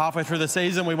us out halfway through the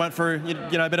season. We went through,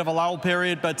 a bit of a lull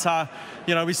period, but,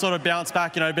 we sort of bounced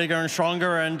back, bigger and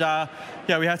stronger, and,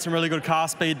 yeah, we had some really good car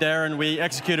speed there, and we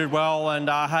executed well, and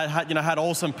had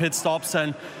awesome pit stops,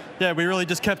 and yeah, we really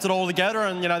just kept it all together,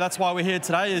 and that's why we're here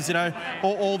today. Is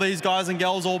all these guys and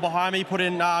girls all behind me put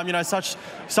in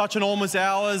such enormous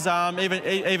hours.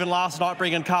 Even last night,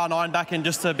 bringing car 9 back in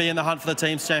just to be in the hunt for the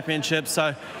team's championship.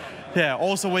 So yeah,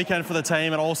 awesome weekend for the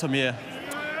team and awesome year.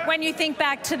 When you think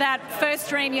back to that first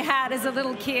dream you had as a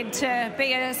little kid to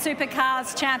be a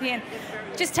Supercars champion,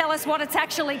 just tell us what it's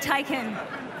actually taken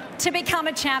to become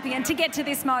a champion, to get to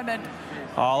this moment.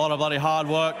 A lot of bloody hard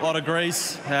work, a lot of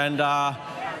grease, and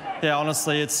yeah,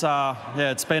 honestly, it's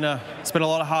been a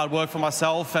lot of hard work for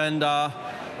myself, and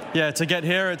yeah, to get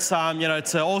here, it's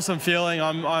it's an awesome feeling.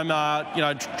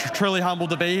 I'm truly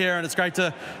humbled to be here, and it's great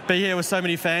to be here with so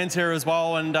many fans here as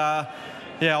well. And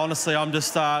yeah, honestly, I'm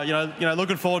just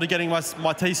looking forward to getting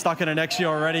my teeth stuck in it next year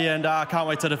already, and can't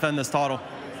wait to defend this title.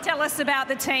 Tell us about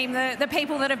the team, the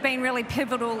people that have been really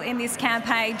pivotal in this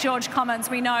campaign. George Commons,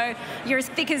 we know you're as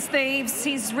thick as thieves.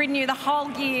 He's ridden you the whole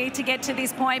year to get to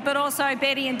this point, but also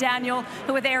Betty and Daniel,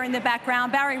 who are there in the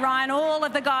background, Barry Ryan, all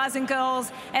of the guys and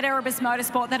girls at Erebus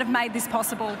Motorsport that have made this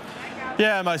possible.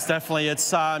 Yeah, most definitely.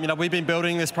 It's we've been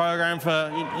building this program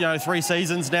for 3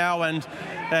 seasons now, and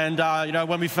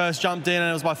when we first jumped in, and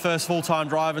it was my first full-time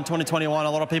drive in 2021,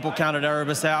 a lot of people counted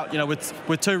Erebus out.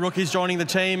 With 2 rookies joining the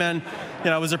team, and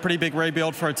it was a pretty big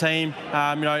rebuild for a team.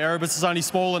 Erebus is only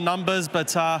small in numbers,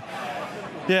 but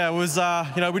yeah, it was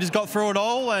we just got through it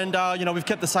all, and we've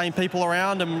kept the same people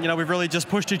around, and we've really just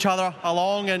pushed each other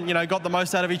along, and got the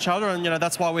most out of each other, and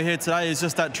that's why we're here today. Is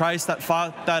just that trace, that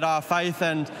faith,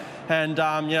 and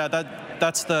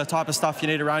that's the type of stuff you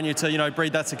need around you to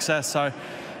breed that success. So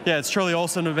yeah, it's truly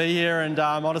awesome to be here, and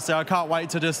honestly, I can't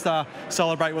wait to just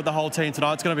celebrate with the whole team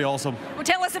tonight. It's going to be awesome. Well,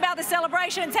 tell us us about the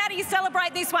celebrations. How do you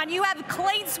celebrate this one? You have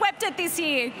clean swept it this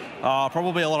year.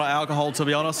 Probably a lot of alcohol, to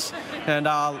be honest, and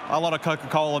a lot of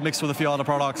Coca-Cola mixed with a few other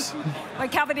products. We're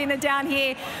covered in it down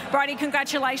here. Brodie,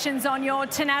 congratulations on your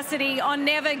tenacity, on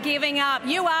never giving up.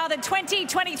 You are the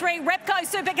 2023 Repco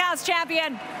Supercars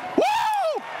champion. Woo!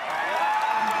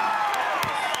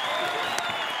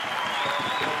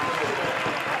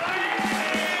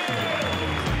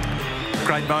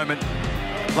 Great moment.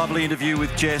 Lovely interview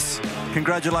with Jess.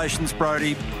 Congratulations,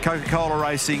 Brodie, Coca-Cola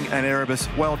Racing and Erebus.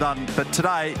 Well done. But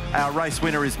today, our race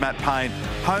winner is Matt Payne,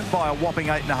 home by a whopping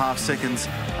 8.5 seconds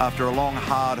after a long,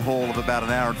 hard haul of about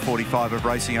 1 hour and 45 of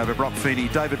racing over Brock Feeney,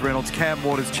 David Reynolds, Cam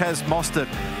Waters, Chaz Mostert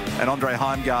and Andre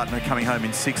Heimgartner coming home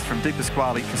in 6th from Di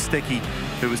Pasquale Kostecki,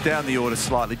 who was down the order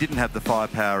slightly, didn't have the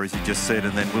firepower, as he just said,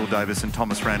 and then Will Davis and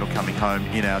Thomas Randall coming home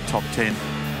in our top 10.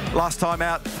 Last time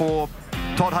out for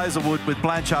Todd Hazelwood with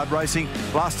Blanchard Racing.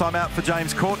 Last time out for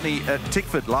James Courtney at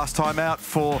Tickford. Last time out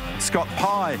for Scott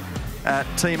Pye at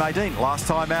Team 18. Last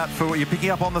time out for, you're picking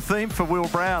up on the theme, for Will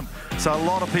Brown. So a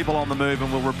lot of people on the move,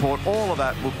 and we'll report all of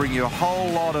that. We'll bring you a whole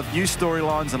lot of new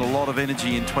storylines and a lot of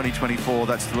energy in 2024.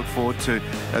 That's to look forward to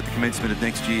at the commencement of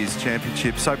next year's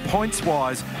championship. So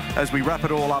points-wise, as we wrap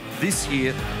it all up this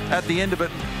year, at the end of it,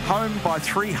 home by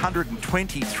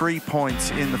 323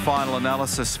 points in the final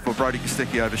analysis for Brodie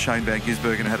Kostecki over Shane Van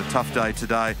Gisbergen, had a tough day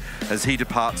today as he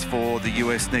departs for the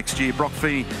US next year. Brock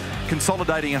Feeney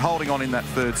consolidating and holding on in that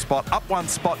 3rd spot. Up 1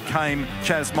 spot came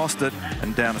Chaz Mostert,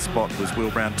 and down a spot was Will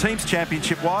Brown. Teams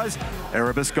championship-wise,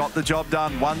 Erebus got the job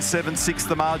done. 1.76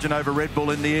 the margin over Red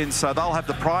Bull in the end, so they'll have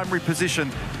the primary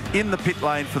position in the pit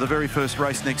lane for the very first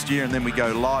race next year, and then we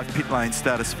go live pit lane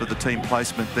status for the team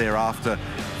placement thereafter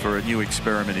for a new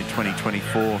experiment in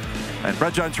 2024. And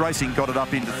Brad Jones Racing got it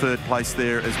up into 3rd place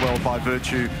there as well by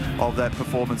virtue of that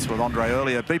performance with Andre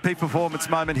earlier. BP performance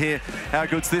moment here. How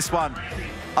good's this one?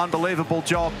 Unbelievable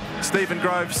job. Stephen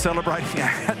Groves celebrating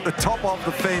at the top of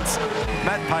the fence.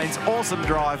 Matt Payne's awesome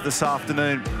drive this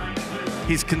afternoon.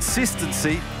 His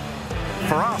consistency,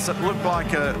 for us, it looked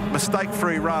like a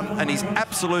mistake-free run, and his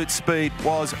absolute speed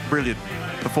was brilliant.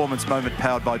 Performance moment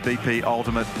powered by BP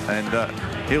Ultimate,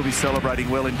 and he'll be celebrating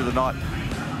well into the night.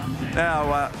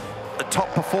 Now, a top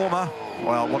performer.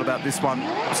 Well, what about this one?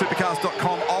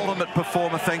 Supercars.com Ultimate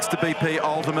Performer, thanks to BP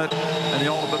Ultimate. And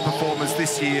the Ultimate Performers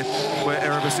this year were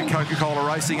Erebus and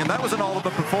Coca-Cola Racing. And that was an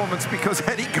Ultimate Performance because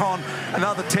had he gone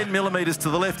another 10 millimetres to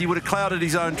the left, he would have clouded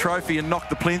his own trophy and knocked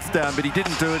the plinth down. But he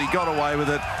didn't do it. He got away with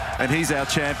it. And he's our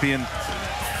champion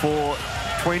for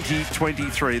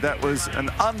 2023. That was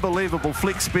an unbelievable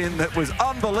flick spin that was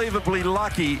unbelievably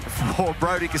lucky for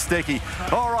Brodie Kostecki.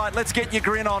 All right, let's get your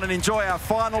grin on and enjoy our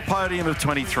final podium of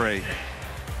 23.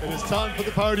 It is time for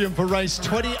the podium for race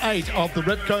 28 of the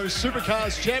Repco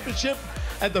Supercars Championship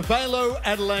at the Velo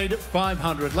Adelaide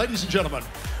 500. Ladies and gentlemen,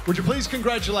 would you please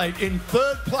congratulate in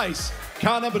 3rd place,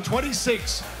 car number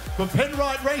 26 for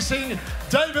Penrite Racing,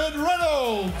 David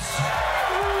Reynolds.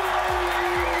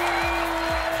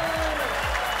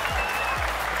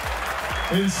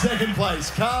 In 2nd place,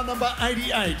 car number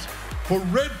 88 for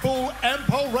Red Bull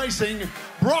Ampol Racing,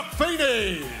 Brock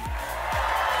Feeney.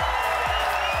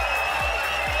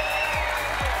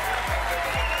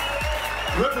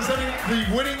 Representing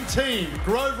the winning team,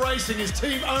 Grove Racing, is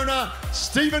team owner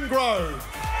Stephen Grove.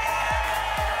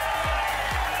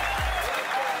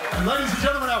 And ladies and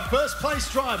gentlemen, our 1st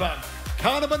place driver,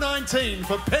 car number 19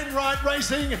 for Penrite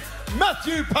Racing,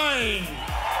 Matthew Payne.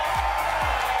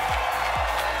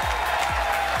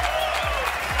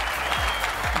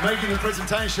 Making the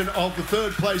presentation of the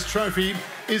 3rd place trophy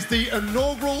is the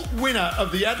inaugural winner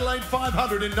of the Adelaide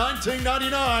 500 in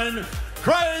 1999,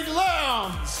 Craig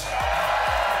Lowndes.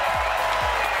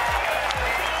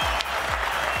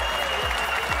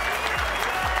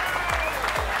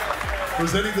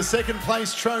 Presenting the 2nd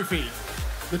place trophy,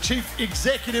 the Chief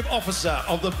Executive Officer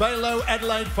of the Velo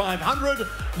Adelaide 500,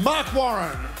 Mark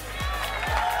Warren.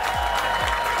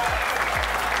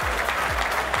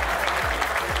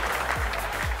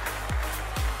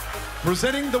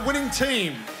 Presenting the winning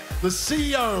team, the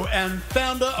CEO and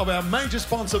founder of our major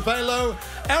sponsor Velo,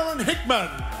 Aaron Hickman.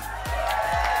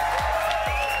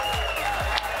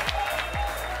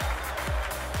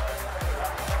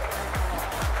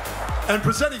 And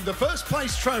presenting the 1st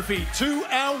place trophy to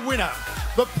our winner,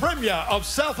 the Premier of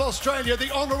South Australia,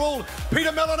 the Honourable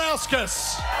Peter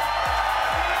Malinauskas.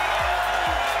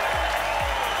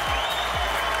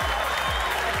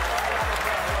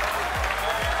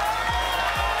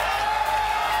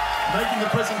 Making the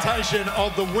presentation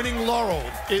of the winning laurel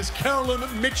is Carolyn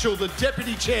Mitchell, the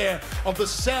Deputy Chair of the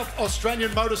South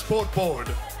Australian Motorsport Board.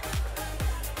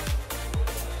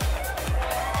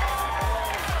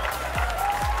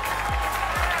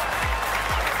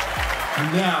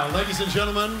 And now, ladies and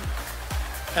gentlemen,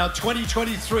 our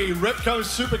 2023 Repco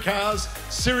Supercars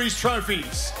Series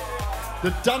trophies.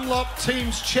 The Dunlop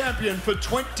Team's champion for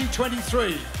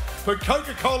 2023 for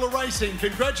Coca-Cola Racing.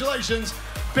 Congratulations,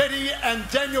 Betty and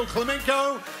Daniel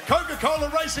Klemenko.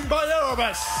 Coca-Cola Racing by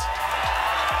Erebus.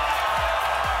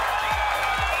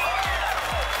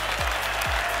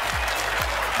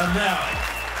 And now,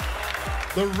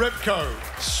 the Repco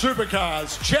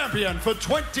Supercars champion for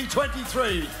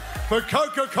 2023 for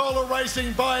Coca-Cola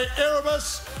Racing by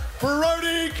Erebus,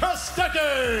 Brody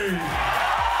Kostecki.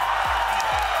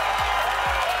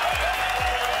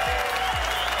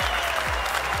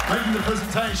 Making the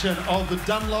presentation of the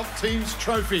Dunlop Team's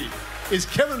trophy is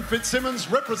Kevin Fitzsimmons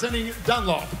representing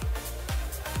Dunlop.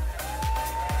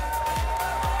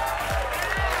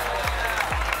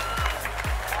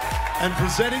 And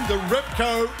presenting the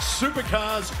Repco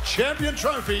Supercars Champion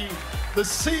Trophy, the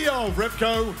CEO of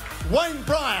Repco, Wayne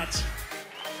Bryant.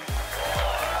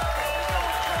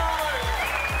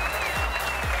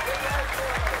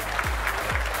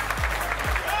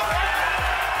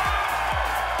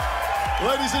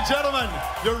 Ladies and gentlemen,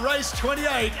 your race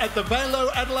 28 at the Velo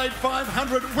Adelaide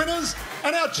 500 winners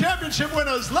and our championship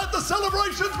winners. Let the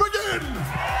celebrations begin.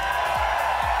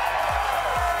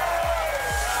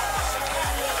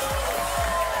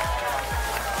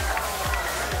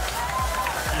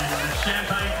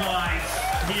 Champagne flies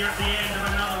here at the end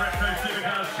of another Repco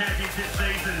Supercars Championship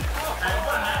season. And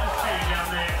what an atmosphere down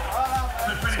there.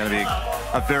 It's going to be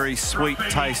a very sweet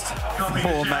taste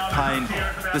for Matt Payne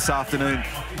this afternoon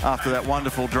after that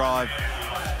wonderful drive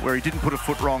where he didn't put a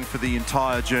foot wrong for the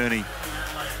entire journey.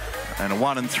 And a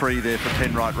 1 and 3 there for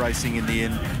Penrite Racing in the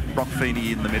end. Brock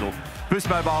Feeney in the middle. Boost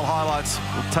Mobile highlights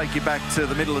will take you back to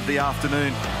the middle of the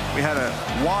afternoon. We had a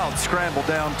wild scramble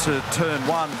down to turn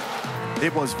 1.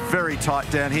 It was very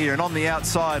tight down here, and on the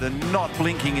outside and not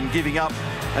blinking and giving up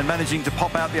and managing to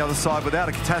pop out the other side without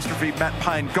a catastrophe, Matt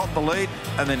Payne got the lead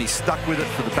and then he stuck with it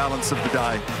for the balance of the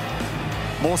day.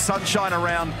 More sunshine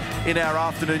around in our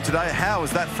afternoon today. How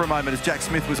was that for a moment as Jack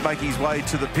Smith was making his way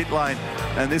to the pit lane,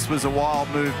 and this was a wild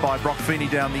move by Brock Feeney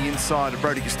down the inside of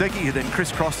Brody Kostecki, who then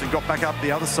crisscrossed and got back up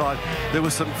the other side. There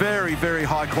was some very, very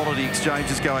high quality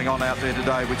exchanges going on out there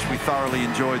today, which we thoroughly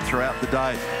enjoyed throughout the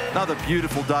day. Another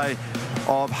beautiful day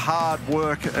of hard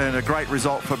work and a great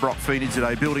result for Brock Feeney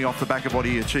today, building off the back of what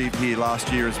he achieved here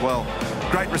last year as well.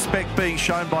 Great respect being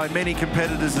shown by many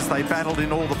competitors as they battled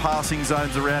in all the passing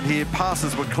zones around here.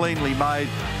 Passes were cleanly made,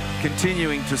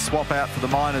 continuing to swap out for the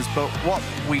minors, but what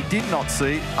we did not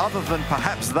see, other than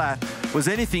perhaps that, was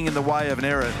anything in the way of an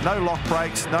error. No lock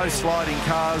brakes, no sliding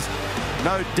cars,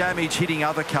 no damage hitting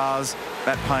other cars.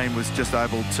 Matt Payne was just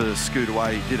able to scoot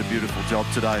away. He did a beautiful job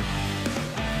today.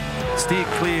 Steered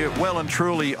clear well and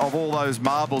truly of all those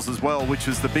marbles as well, which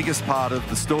was the biggest part of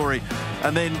the story.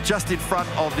 And then just in front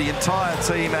of the entire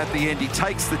team at the end, he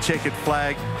takes the checkered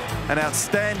flag. An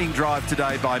outstanding drive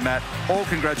today by Matt. All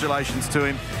congratulations to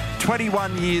him.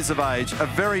 21 years of age, a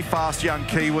very fast young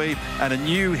Kiwi, and a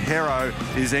new hero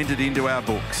is entered into our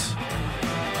books.